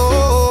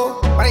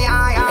perreo.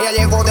 Ella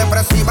llegó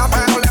depresiva,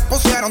 pero le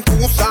pusieron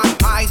tusa.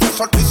 Ay, se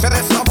soltó y se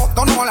desabotó.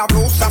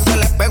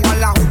 pegó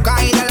en la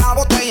juca y de la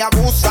botella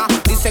abusa.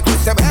 Dice que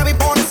se bebe y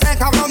pone ese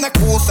cabrón de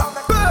excusa.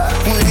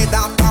 Le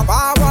da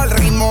trabajo al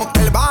ritmo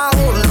del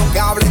bajo. Lo que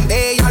hablen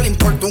de ella le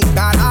importa un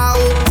carajo.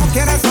 No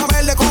quiere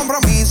saber de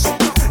compromiso.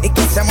 Y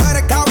que se muere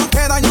el cabrón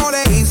que daño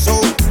le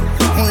hizo.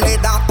 Le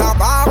da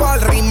trabajo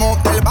al ritmo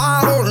del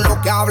bajo.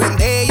 Lo que hablen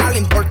de ella le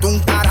importa un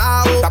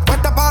carajo. Está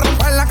puesta para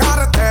romper la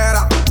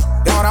carretera.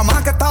 Y ahora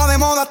más que está de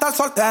moda estar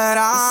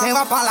soltera. Se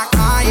va pa' la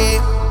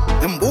calle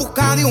en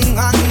busca de un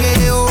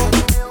jangueo.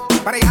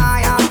 Para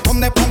allá,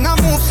 donde ponga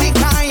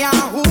música y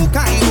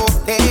ajuca y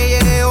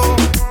botelleo.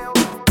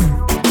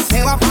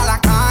 Se va pa' la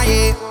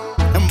calle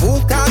en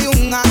busca de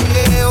un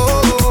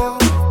jangueo.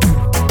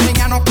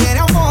 Ella no quiere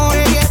amor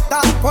y está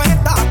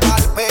puesta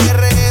pa'l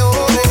perreo.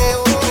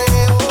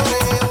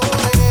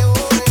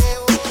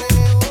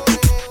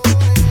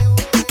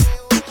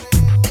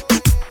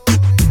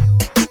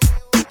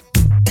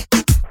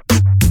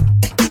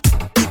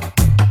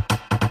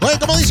 Oye,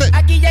 ¿cómo dice?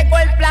 Aquí llegó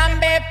el plan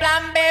B,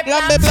 plan B,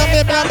 Plan B, plan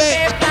B, plan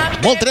B.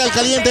 Montreal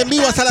Caliente en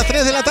vivo hasta las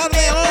 3 de la tarde.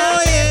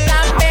 Oye.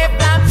 Plan B,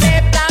 plan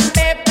B, plan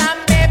B, plan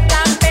B,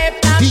 plan B,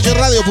 plan B.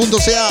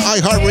 DJRadio.ca,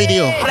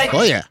 iHeartRadio.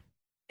 Oye.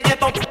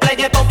 Reggaeton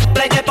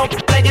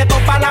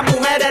para las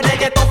mujeres,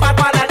 reggaeton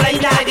para la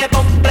reina,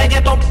 reggaeton para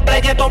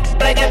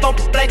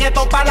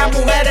las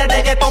mujeres,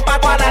 reggaeton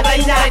para la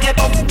reina,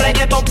 reggaeton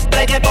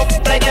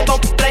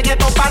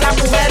para las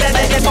mujeres,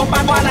 reggaeton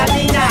para la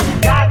niña.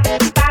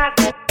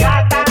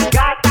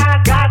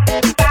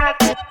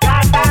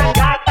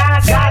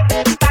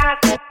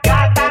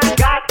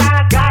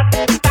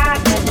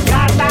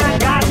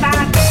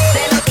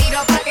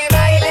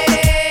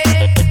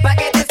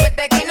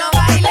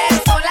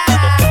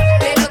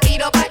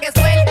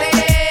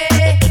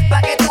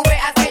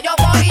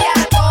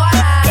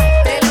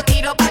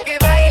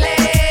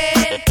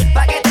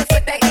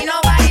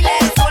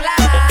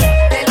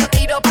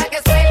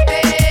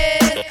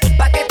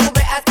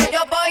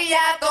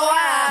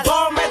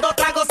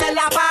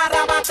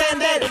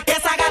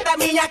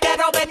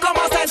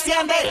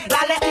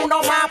 Dale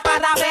uno más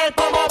para ver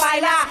cómo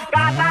baila.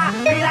 Gata,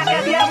 mira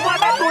que bien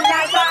mueve tu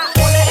nalga.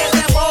 Ponle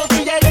ese bow,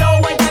 DJ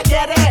Joe, ella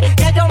quiere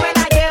que yo me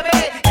la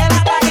lleve, que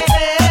la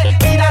traguete.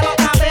 Míralo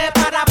otra vez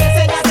para ver si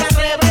ella se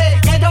atreve,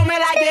 que yo me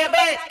la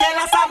lleve, que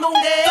la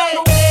sandungue.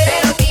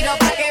 Te lo tiro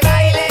pa' que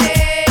baile,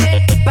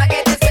 pa'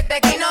 que te suelte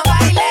y no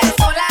baile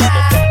sola.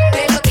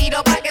 Te lo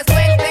tiro pa' que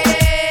suelte,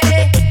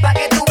 pa'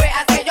 que tú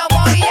veas que yo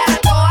voy a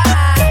toa.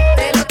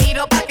 Te lo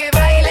tiro pa' que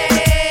baile,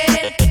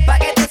 pa'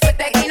 que te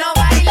suelte y no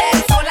baile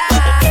sola.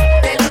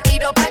 Te lo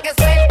tiro pa' que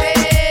suelte,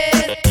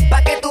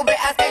 pa' que tú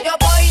veas que yo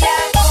voy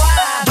a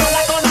toa. Yo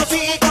la conocí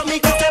y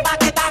conmigo se va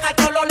que taja.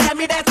 Yo lo le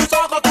miré sus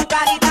ojos, tu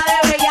carita de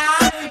bella.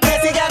 Me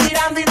sigue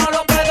mirando y no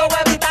lo puedo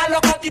evitarlo.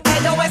 Conquisté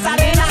yo esa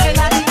nena, se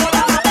la digo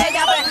la más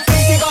bella. Y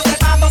sigo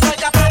sepando, soy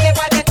capaz de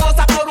cualquier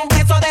cosa por un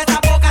beso de esa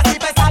boca. Si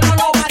besarlo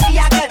no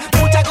valía que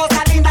muchas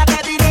cosas lindas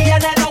te diría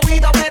en el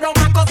oído, pero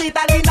más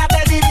cositas lindas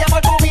te diría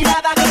por tu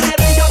mirada. El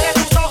brillo de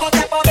tus ojos se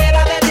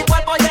apodera de mi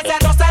cuerpo y ese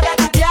roce de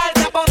tu piel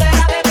se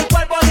apodera de mi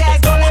cuerpo. Y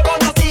yo la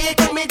conocí y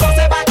conmigo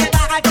se va que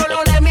taja. Yo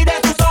lo le miré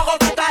sus ojos,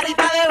 tu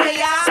carita de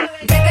bella.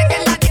 Desde que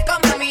en la disco,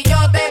 mami,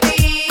 yo te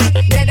vi.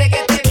 Desde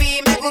que te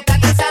vi, me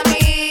gustaste a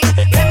mí.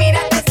 Me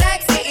miraste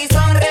sexy y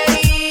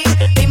sonreí.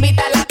 Te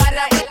invité a la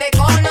barra y te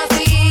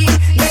conocí.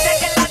 Desde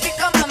que en la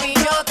disco, mami,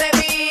 yo te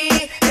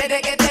vi. Desde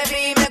que te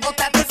vi, me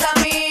gustaste a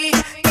mí.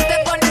 Tú te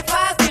pones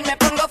fácil, me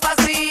pongo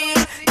fácil.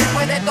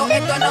 Después de todo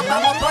esto nos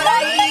vamos por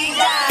ahí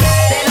ya.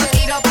 Te lo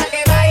tiro pa'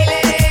 que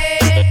baile,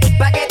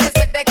 pa' que te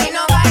suelte y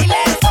no baile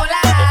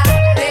sola.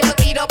 Te lo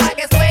tiro pa'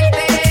 que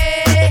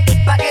suelte,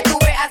 pa' que tú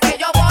veas que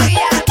yo voy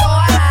a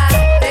toa.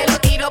 Te lo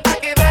tiro pa'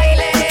 que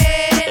baile,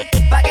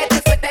 pa' que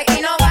te suelte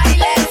y no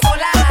baile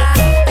sola.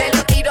 Te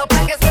lo tiro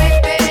pa' que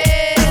suelte,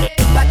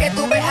 pa' que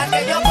tú veas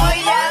que yo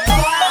voy a toa.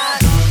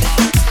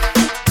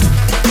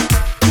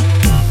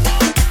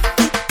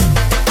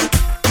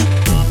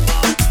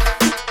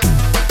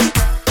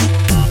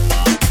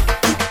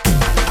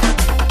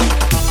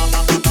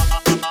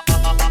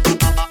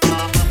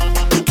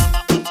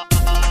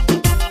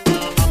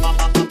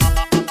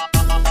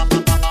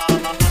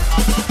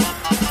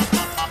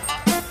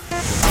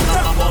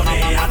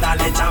 Chambonea,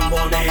 dale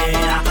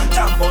chambonea,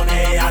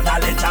 chambonea,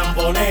 dale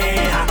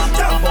chambonea,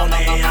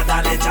 chambonea,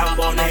 dale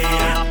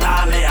chambonea,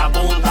 dale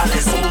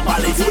apúntale,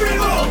 zúmbale y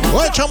fuego.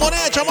 Oye,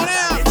 chamonea,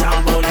 chamonea.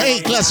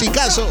 Hey,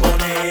 clasicazo.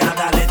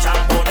 Dale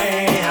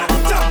chambonea,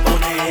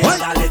 chambonea,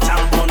 dale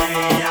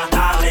chambonea,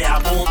 dale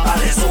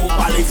apúntale,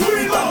 zúmbale y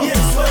fuego.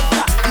 También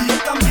suelta y yo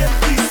también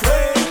estoy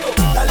suelto.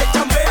 Dale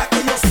chambea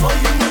que yo soy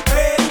un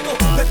experto.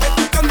 Me estoy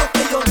buscando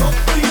que yo no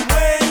estoy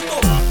muerto.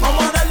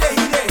 Vamos a darle y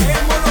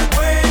dejemos los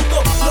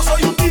cuentos. Yo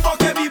soy un tipo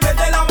que vive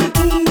de la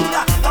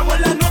aventura. Estamos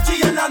en la noche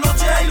y en la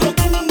noche hay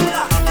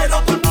locura.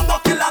 Quiero todo el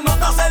mundo que la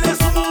nota se le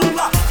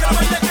suba. Que la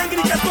baile que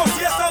grite esto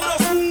sí es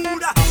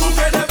sabrosura. Tú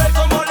quieres ver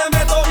cómo le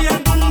meto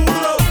bien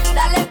duro.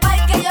 Dale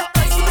pa'l que yo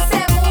estoy sucia.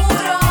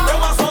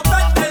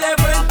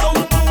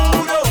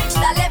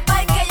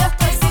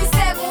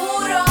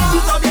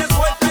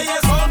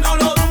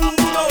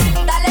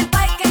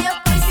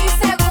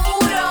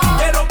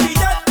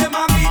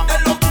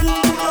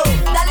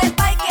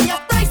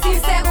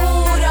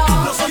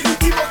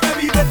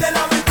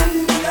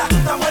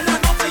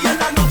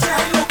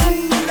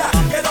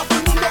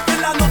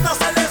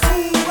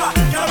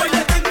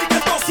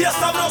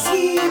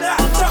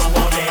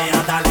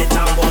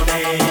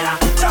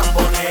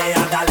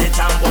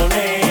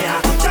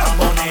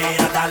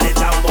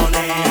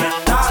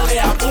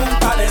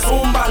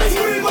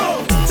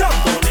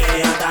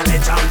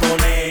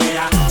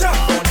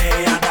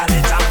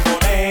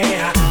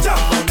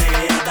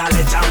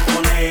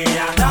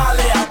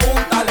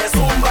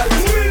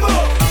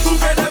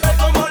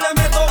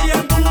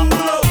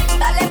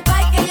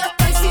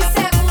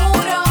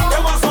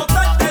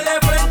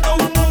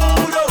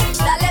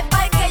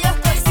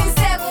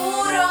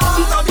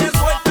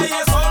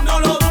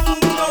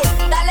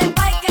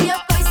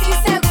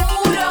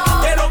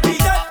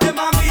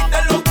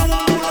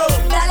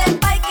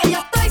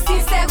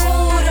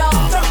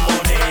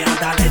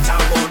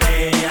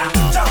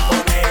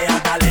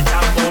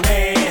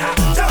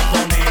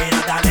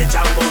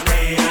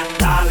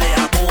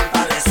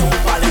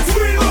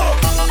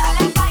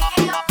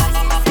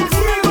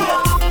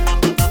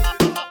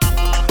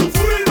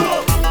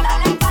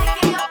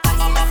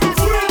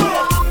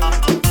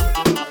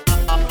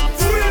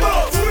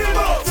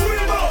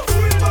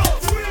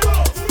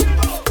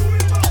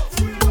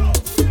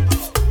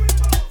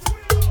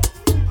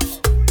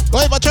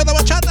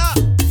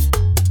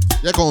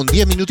 con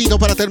 10 minutitos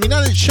para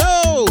terminar el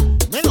show.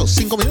 Menos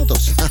 5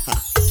 minutos.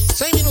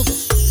 6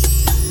 minutos.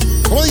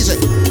 ¿Cómo dice?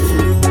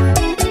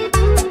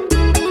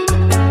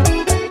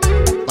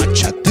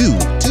 Bachatu,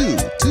 tu.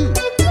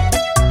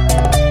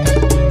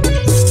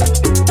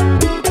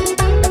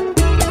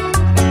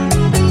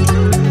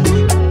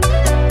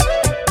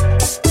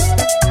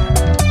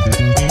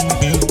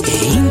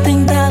 He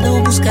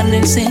intentado buscarle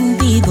el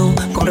sentido,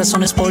 con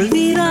razones por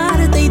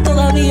olvidarte y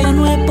todavía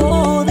no he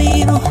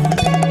podido.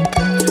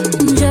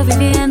 Yo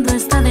viviendo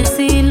esta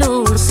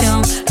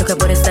desilusión, loca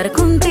por estar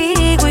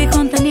contigo y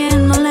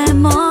conteniendo la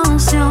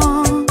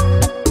emoción.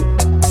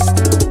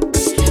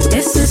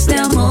 Es este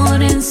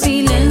amor en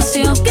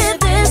silencio que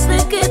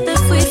desde que te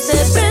fuiste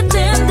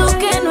pretendo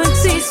que no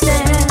existe.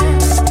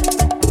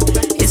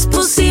 Es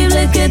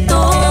posible que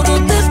todo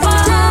te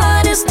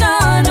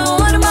parezca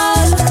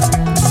normal,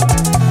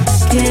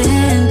 que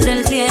entre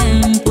el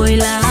tiempo y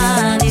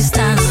la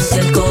distancia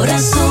el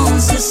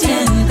corazón se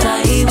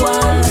sienta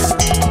igual.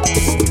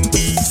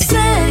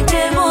 Sé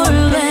que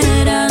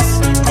volverás,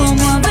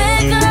 como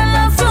abeja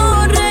la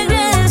flor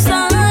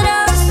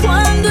regresarás.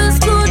 Cuando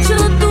escucho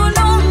tu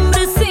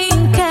nombre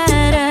sin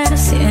querer,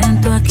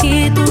 siento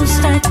aquí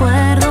tus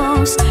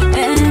recuerdos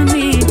en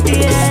mi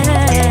piel.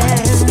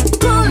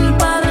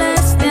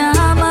 Culpables de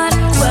amar,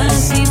 cual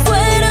si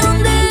fuera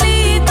un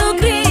delito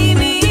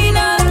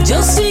criminal.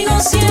 Yo sigo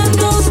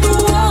siendo tu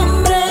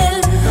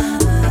hombre,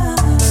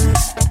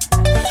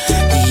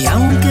 Y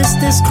aunque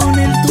estés con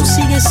él, tú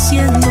sigues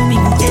siendo mi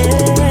mujer.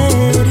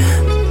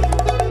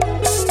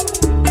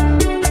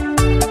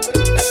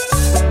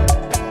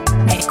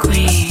 The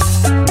Queen.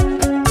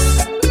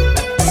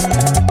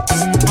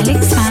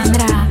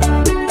 Alexandra.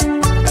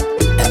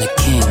 And the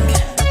king.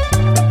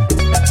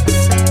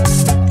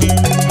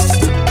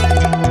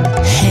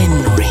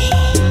 Henry.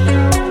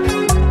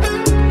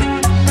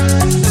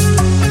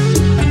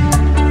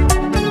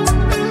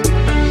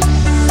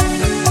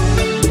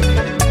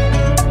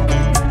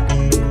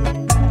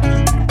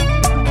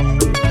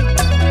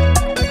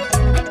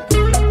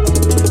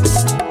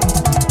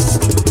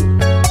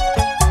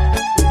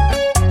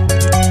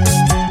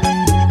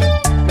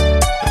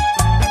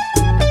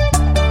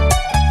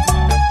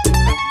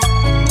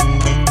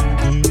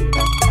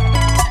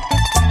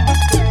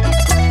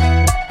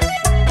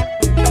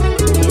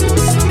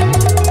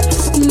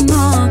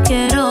 No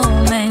quiero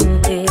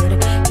mentir,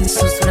 en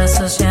sus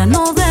brazos ya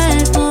no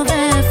dejo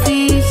de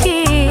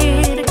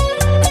fingir.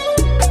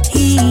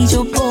 Y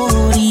yo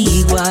por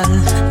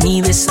igual,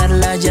 ni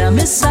besarla ya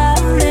me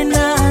sale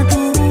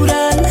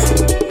natural.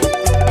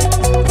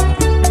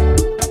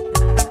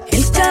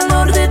 El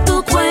calor de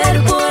tu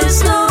cuerpo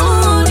es lo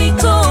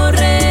único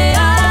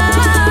real.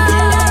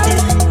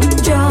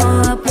 Yo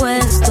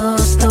apuesto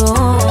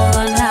todo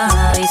a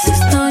nada y si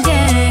esto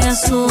llega a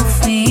su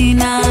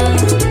final.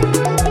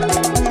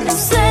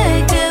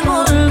 Sé que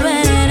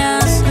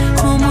volverás,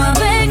 como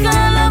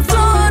abeja la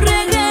flor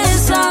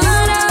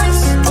regresarás.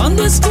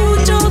 Cuando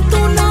escucho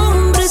tu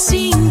nombre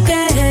sin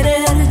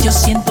querer, yo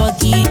siento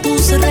aquí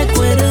tus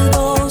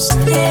recuerdos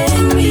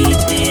en mi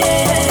piel.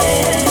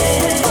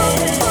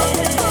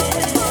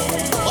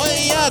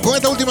 Oye, ya, con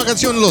esta última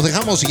canción los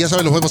dejamos y ya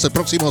saben, los vemos el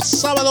próximo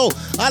sábado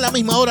a la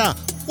misma hora,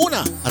 1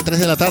 a 3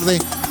 de la tarde.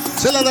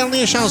 C'est la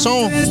dernière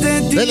chanson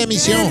de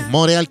l'émission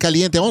Montréal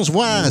Caliente. On se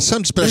voit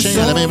samedi prochain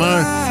à la même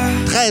heure,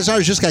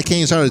 13h jusqu'à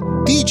 15h,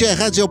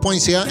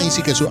 djradio.ca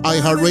ainsi que sur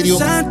iHeartRadio.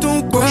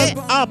 Et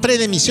après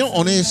l'émission,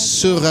 on est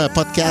sur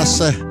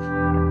podcast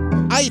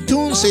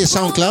iTunes et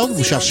SoundCloud.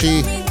 Vous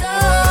cherchez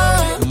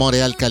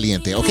Montréal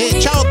Caliente. Ok,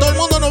 ciao todo el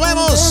mundo, nos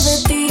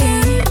vemos.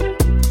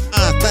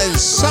 Hasta el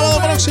sábado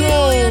próximo.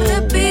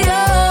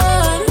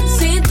 Respirar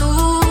si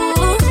tú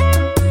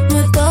no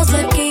estás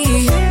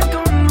aquí.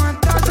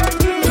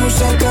 Tú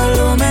sacas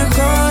lo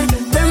mejor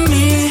de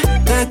mí,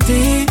 de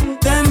ti,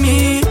 de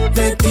mí,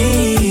 de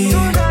ti.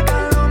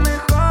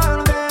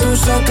 Tú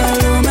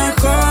sacas lo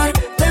mejor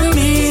de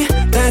mí,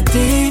 de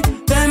ti,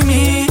 de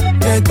mí,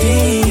 de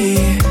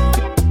ti.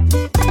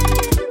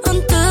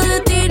 Antes de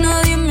ti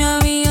nadie me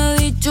había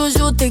dicho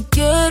yo te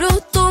quiero.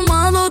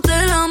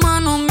 Tomándote la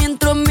mano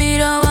mientras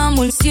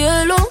mirábamos el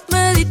cielo.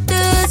 Me diste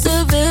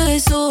ese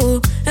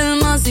beso, el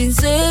más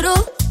sincero.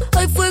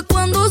 Ahí fue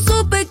cuando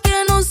supe que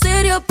no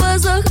sería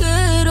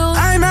pasajero.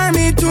 Ay,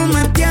 mami, tú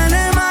me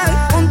tienes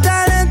mal. Un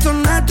talento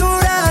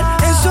natural.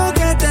 Eso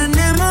que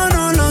tenemos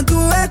no lo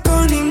tuve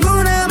con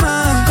ninguna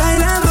más.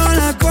 Bailando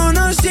la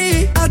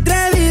conocí,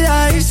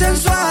 atrevida y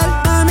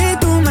sensual. Mami,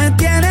 tú me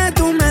tienes,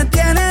 tú me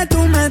tienes, tú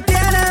me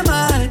tienes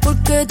mal.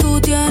 Porque tú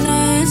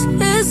tienes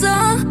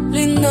esa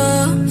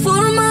linda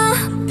forma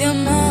de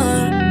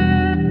amar.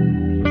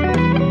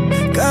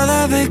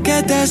 Cada vez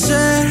que te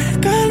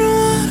acercas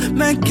no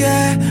me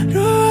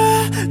quiero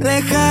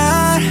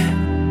alejar.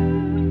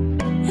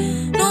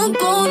 No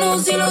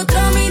conocí la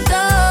otra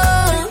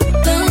mitad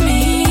de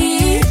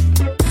mí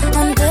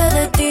antes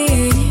de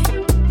ti.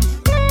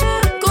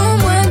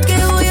 ¿Cómo es que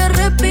voy a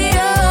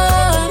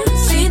respirar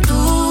si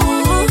tú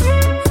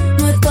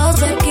no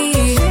estás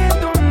aquí?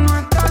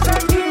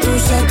 Tú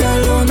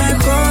sacas lo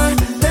mejor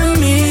de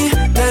mí,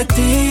 de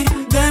ti.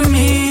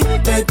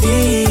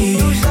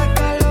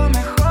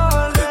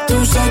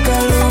 saca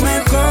lo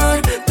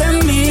mejor de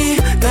mí,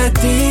 de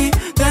ti,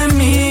 de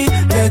mí,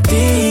 de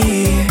ti.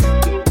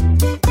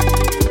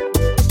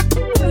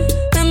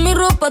 En mi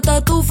ropa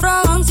está tu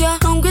fragancia,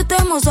 aunque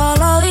estemos a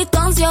la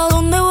distancia.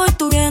 Donde voy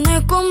tú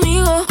vienes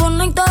conmigo,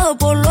 conectado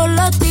por los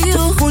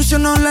latidos.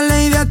 Funcionó la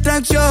ley de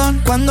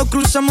atracción cuando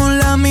cruzamos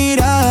la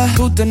mirada.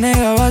 Tú te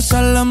negabas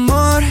al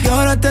amor y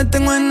ahora te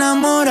tengo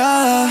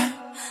enamorada.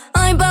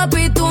 Ay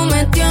papi, tú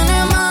me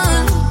tienes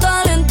mal,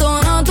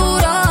 talento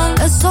natural.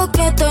 Eso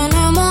que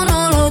tenemos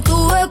no lo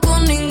tuve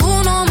con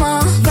ninguno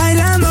más.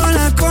 Bailando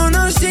la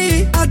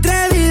conocí,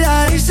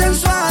 atrevida y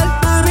sensual.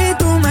 Mami,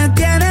 tú me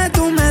tienes,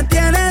 tú me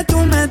tienes, tú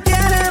me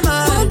tienes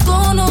mal. No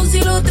conocí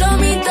la otra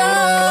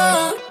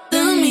mitad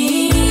de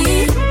mí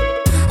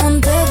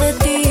antes de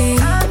ti.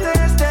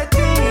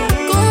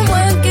 ¿Cómo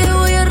es que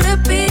voy a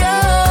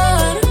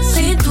respirar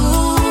si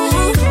tú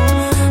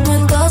no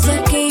estás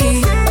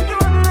aquí?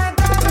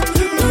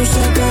 Tú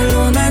sacas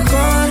lo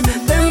mejor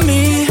de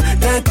mí,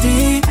 de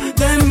ti,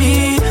 de mí,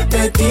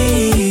 de ti.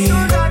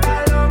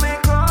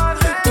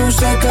 Tú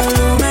sacas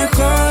lo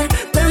mejor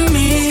de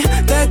mí,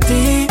 de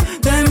ti,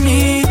 de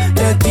mí,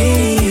 de ti.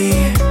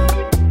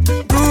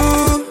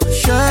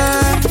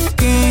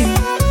 Shaking,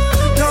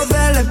 los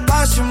del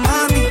espacio,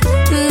 mami.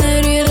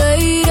 Lady,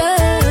 lady,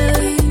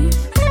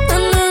 la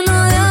nena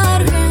de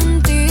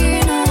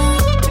Argentina.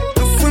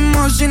 Nos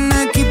fuimos sin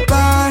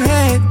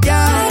equipaje,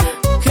 ya.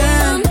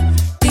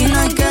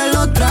 Argentina que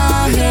lo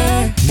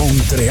traje.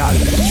 Montreal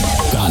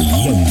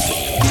Caliente.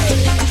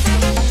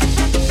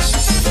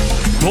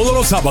 Todos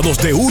los sábados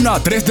de 1 a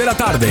 3 de la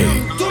tarde.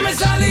 Tú me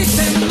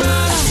saliste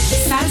mal.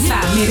 Salsa,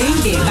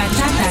 merengue,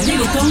 bachata,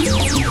 reggaetón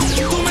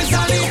Tú me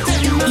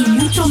saliste mal. y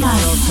mucho más.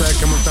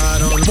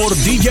 Por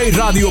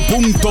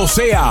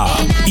DJRadio.ca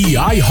y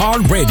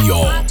iHeartRadio.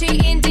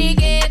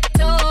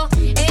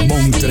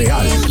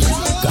 Montreal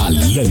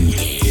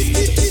Caliente.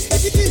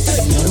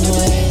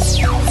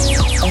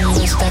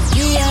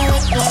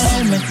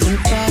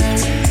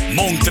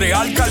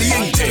 Montreal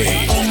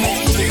Caliente.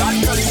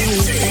 Montreal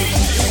Caliente.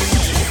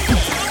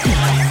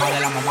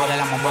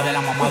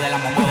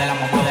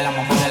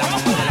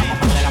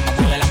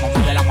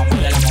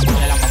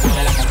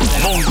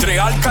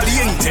 Montreal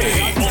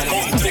Caliente.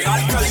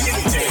 Montreal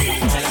Caliente.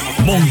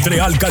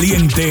 Montreal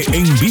Caliente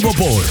en vivo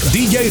por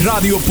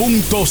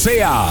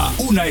DJRadio.ca,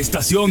 una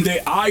estación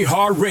de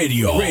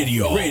iHeartRadio.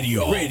 Radio.